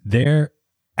 They're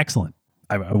excellent.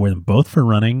 I wear them both for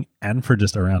running and for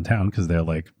just around town because they're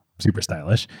like super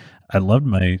stylish. I loved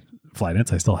my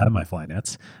Flyknits. I still have my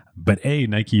Flyknits, but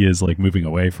Nike is like moving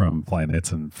away from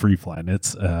Flyknits and free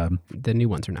Flyknits. The new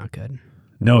ones are not good.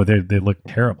 No, they look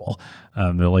terrible.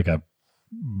 They're like a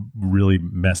really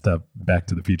messed up Back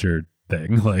to the Future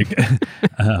thing. Like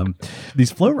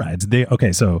these Float Rides.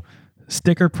 So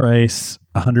sticker price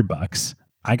 $100.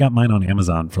 I got mine on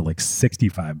Amazon for like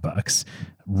 $65.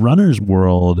 Runner's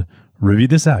World reviewed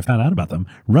this. I found out about them.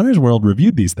 Runner's World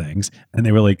reviewed these things, and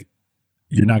they were like,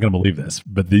 "You're not going to believe this,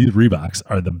 but these Reeboks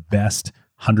are the best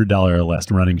 $100 or less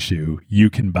running shoe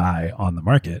you can buy on the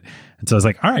market." And so I was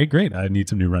like, "All right, great. I need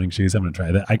some new running shoes. I'm going to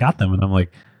try that." I got them, and I'm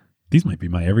like, "These might be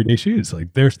my everyday shoes.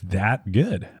 Like, they're that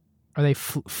good." Are they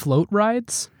float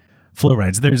rides? Float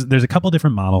Rides. There's a couple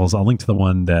different models. I'll link to the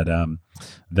one that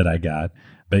I got.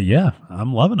 But yeah,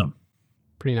 I'm loving them.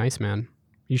 Pretty nice, man.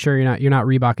 You sure you're not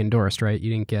Reebok endorsed, right? You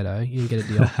didn't get a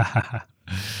deal.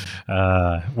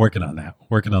 Working on that.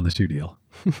 Working on the shoe deal.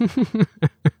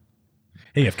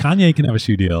 Hey, if Kanye can have a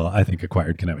shoe deal, I think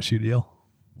Acquired can have a shoe deal.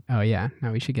 Oh yeah,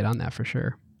 no, we should get on that for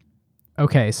sure.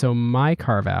 Okay, so my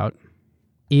carve out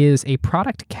is a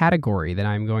product category that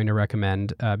I'm going to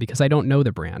recommend because I don't know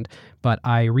the brand. But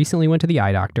I recently went to the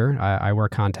eye doctor. I wear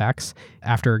contacts.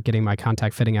 After getting my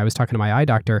contact fitting, I was talking to my eye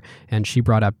doctor, and she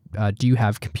brought up, do you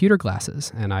have computer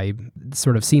glasses? And I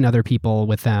sort of seen other people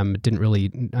with them, didn't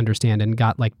really understand, and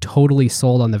got like totally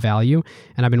sold on the value.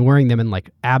 And I've been wearing them and like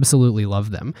absolutely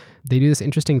love them. They do this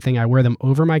interesting thing. I wear them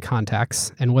over my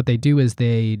contacts, and what they do is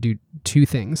they do two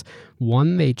things.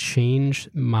 One, they change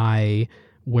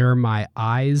where my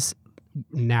eyes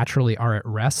naturally are at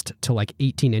rest to like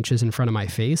 18 inches in front of my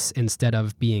face instead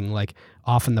of being like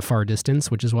off in the far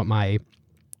distance, which is what my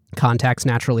contacts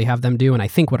naturally have them do. And I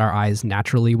think what our eyes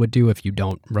naturally would do if you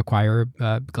don't require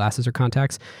glasses or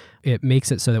contacts. It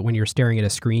makes it so that when you're staring at a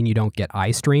screen, you don't get eye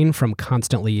strain from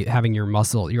constantly having your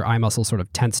eye muscle sort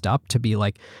of tensed up to be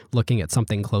like looking at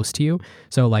something close to you.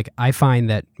 So like I find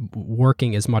that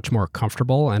working is much more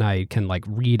comfortable and I can like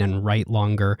read and write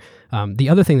longer. The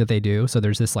other thing that they do, so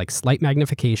there's this like slight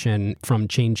magnification from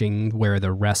changing where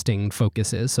the resting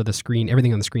focus is. So the screen,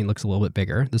 everything on the screen looks a little bit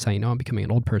bigger. That's how you know I'm becoming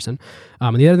an old person.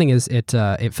 And the other thing is it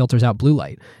filters out blue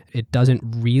light. It doesn't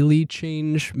really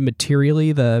change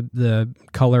materially the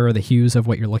color or the hues of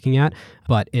what you're looking at,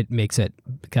 but it makes it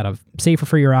kind of safer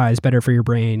for your eyes, better for your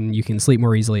brain. You can sleep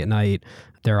more easily at night.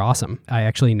 They're awesome. I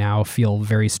actually now feel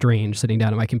very strange sitting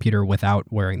down at my computer without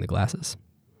wearing the glasses.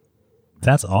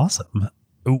 That's awesome.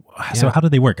 So how do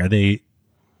they work?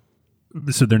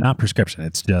 So they're not prescription.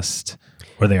 It's just,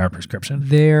 or they are prescription?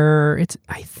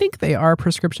 I think they are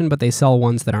prescription, but they sell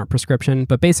ones that aren't prescription.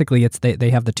 But basically, they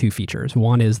have the two features.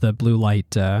 One is the blue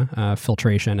light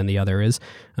filtration, and the other is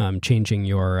changing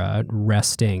your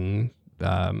resting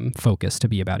focus to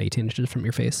be about 18 inches from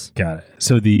your face. Got it.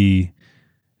 So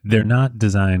they're not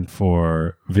designed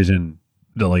for vision,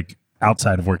 like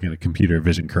outside of working at a computer,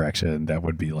 vision correction that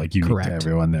would be like unique to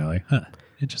everyone. They're like, huh.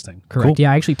 Interesting. Correct. Cool.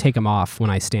 Yeah, I actually take them off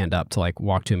when I stand up to like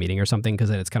walk to a meeting or something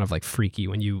because it's kind of like freaky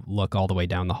when you look all the way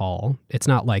down the hall. It's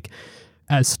not like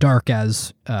as stark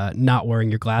as not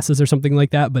wearing your glasses or something like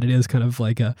that, but it is kind of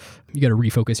like you got to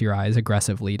refocus your eyes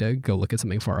aggressively to go look at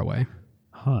something far away.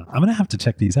 Huh. I'm going to have to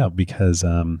check these out because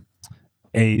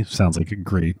A, sounds like a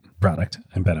great product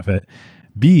and benefit.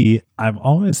 B, I've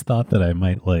always thought that I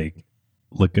might like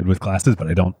look good with glasses, but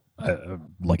I don't.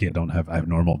 Lucky I have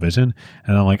normal vision,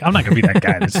 and I'm like, I'm not gonna be that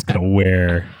guy that's just gonna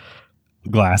wear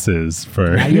glasses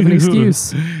for. Now you have an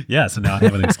excuse. Yeah, so now I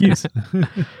have an excuse.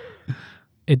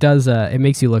 It does. It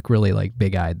makes you look really like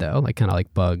big-eyed though, like kind of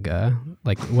like bug.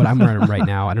 Like what I'm wearing right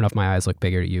now. I don't know if my eyes look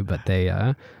bigger to you, but they.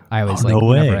 I always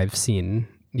whenever I've seen.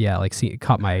 Yeah, like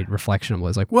caught my reflection and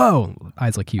was like, "Whoa,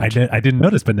 eyes look huge." I didn't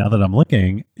notice, but now that I'm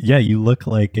looking, yeah, you look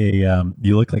like a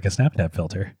Snapchat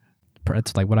filter.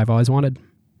 It's like what I've always wanted.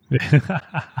 I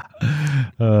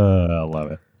love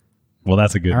it. Well,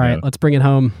 that's a good All right, note. let's bring it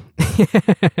home.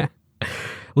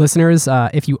 Listeners,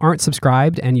 if you aren't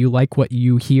subscribed and you like what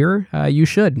you hear, you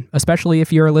should, especially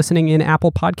if you're listening in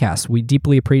Apple Podcasts. We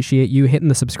deeply appreciate you hitting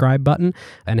the subscribe button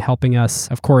and helping us,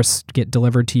 of course, get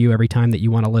delivered to you every time that you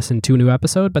want to listen to a new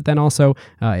episode, but then also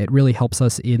it really helps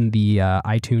us in the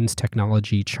iTunes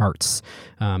technology charts.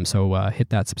 So hit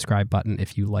that subscribe button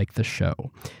if you like the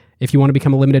show. If you want to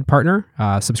become a limited partner,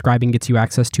 subscribing gets you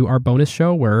access to our bonus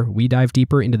show where we dive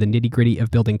deeper into the nitty-gritty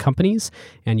of building companies,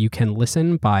 and you can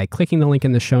listen by clicking the link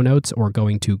in the show notes or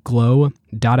going to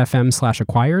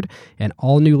glow.fm/acquired, and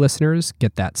all new listeners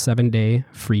get that 7-day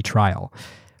free trial.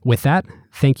 With that,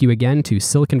 thank you again to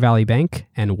Silicon Valley Bank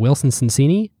and Wilson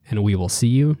Sonsini, and we will see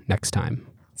you next time.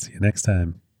 See you next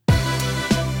time.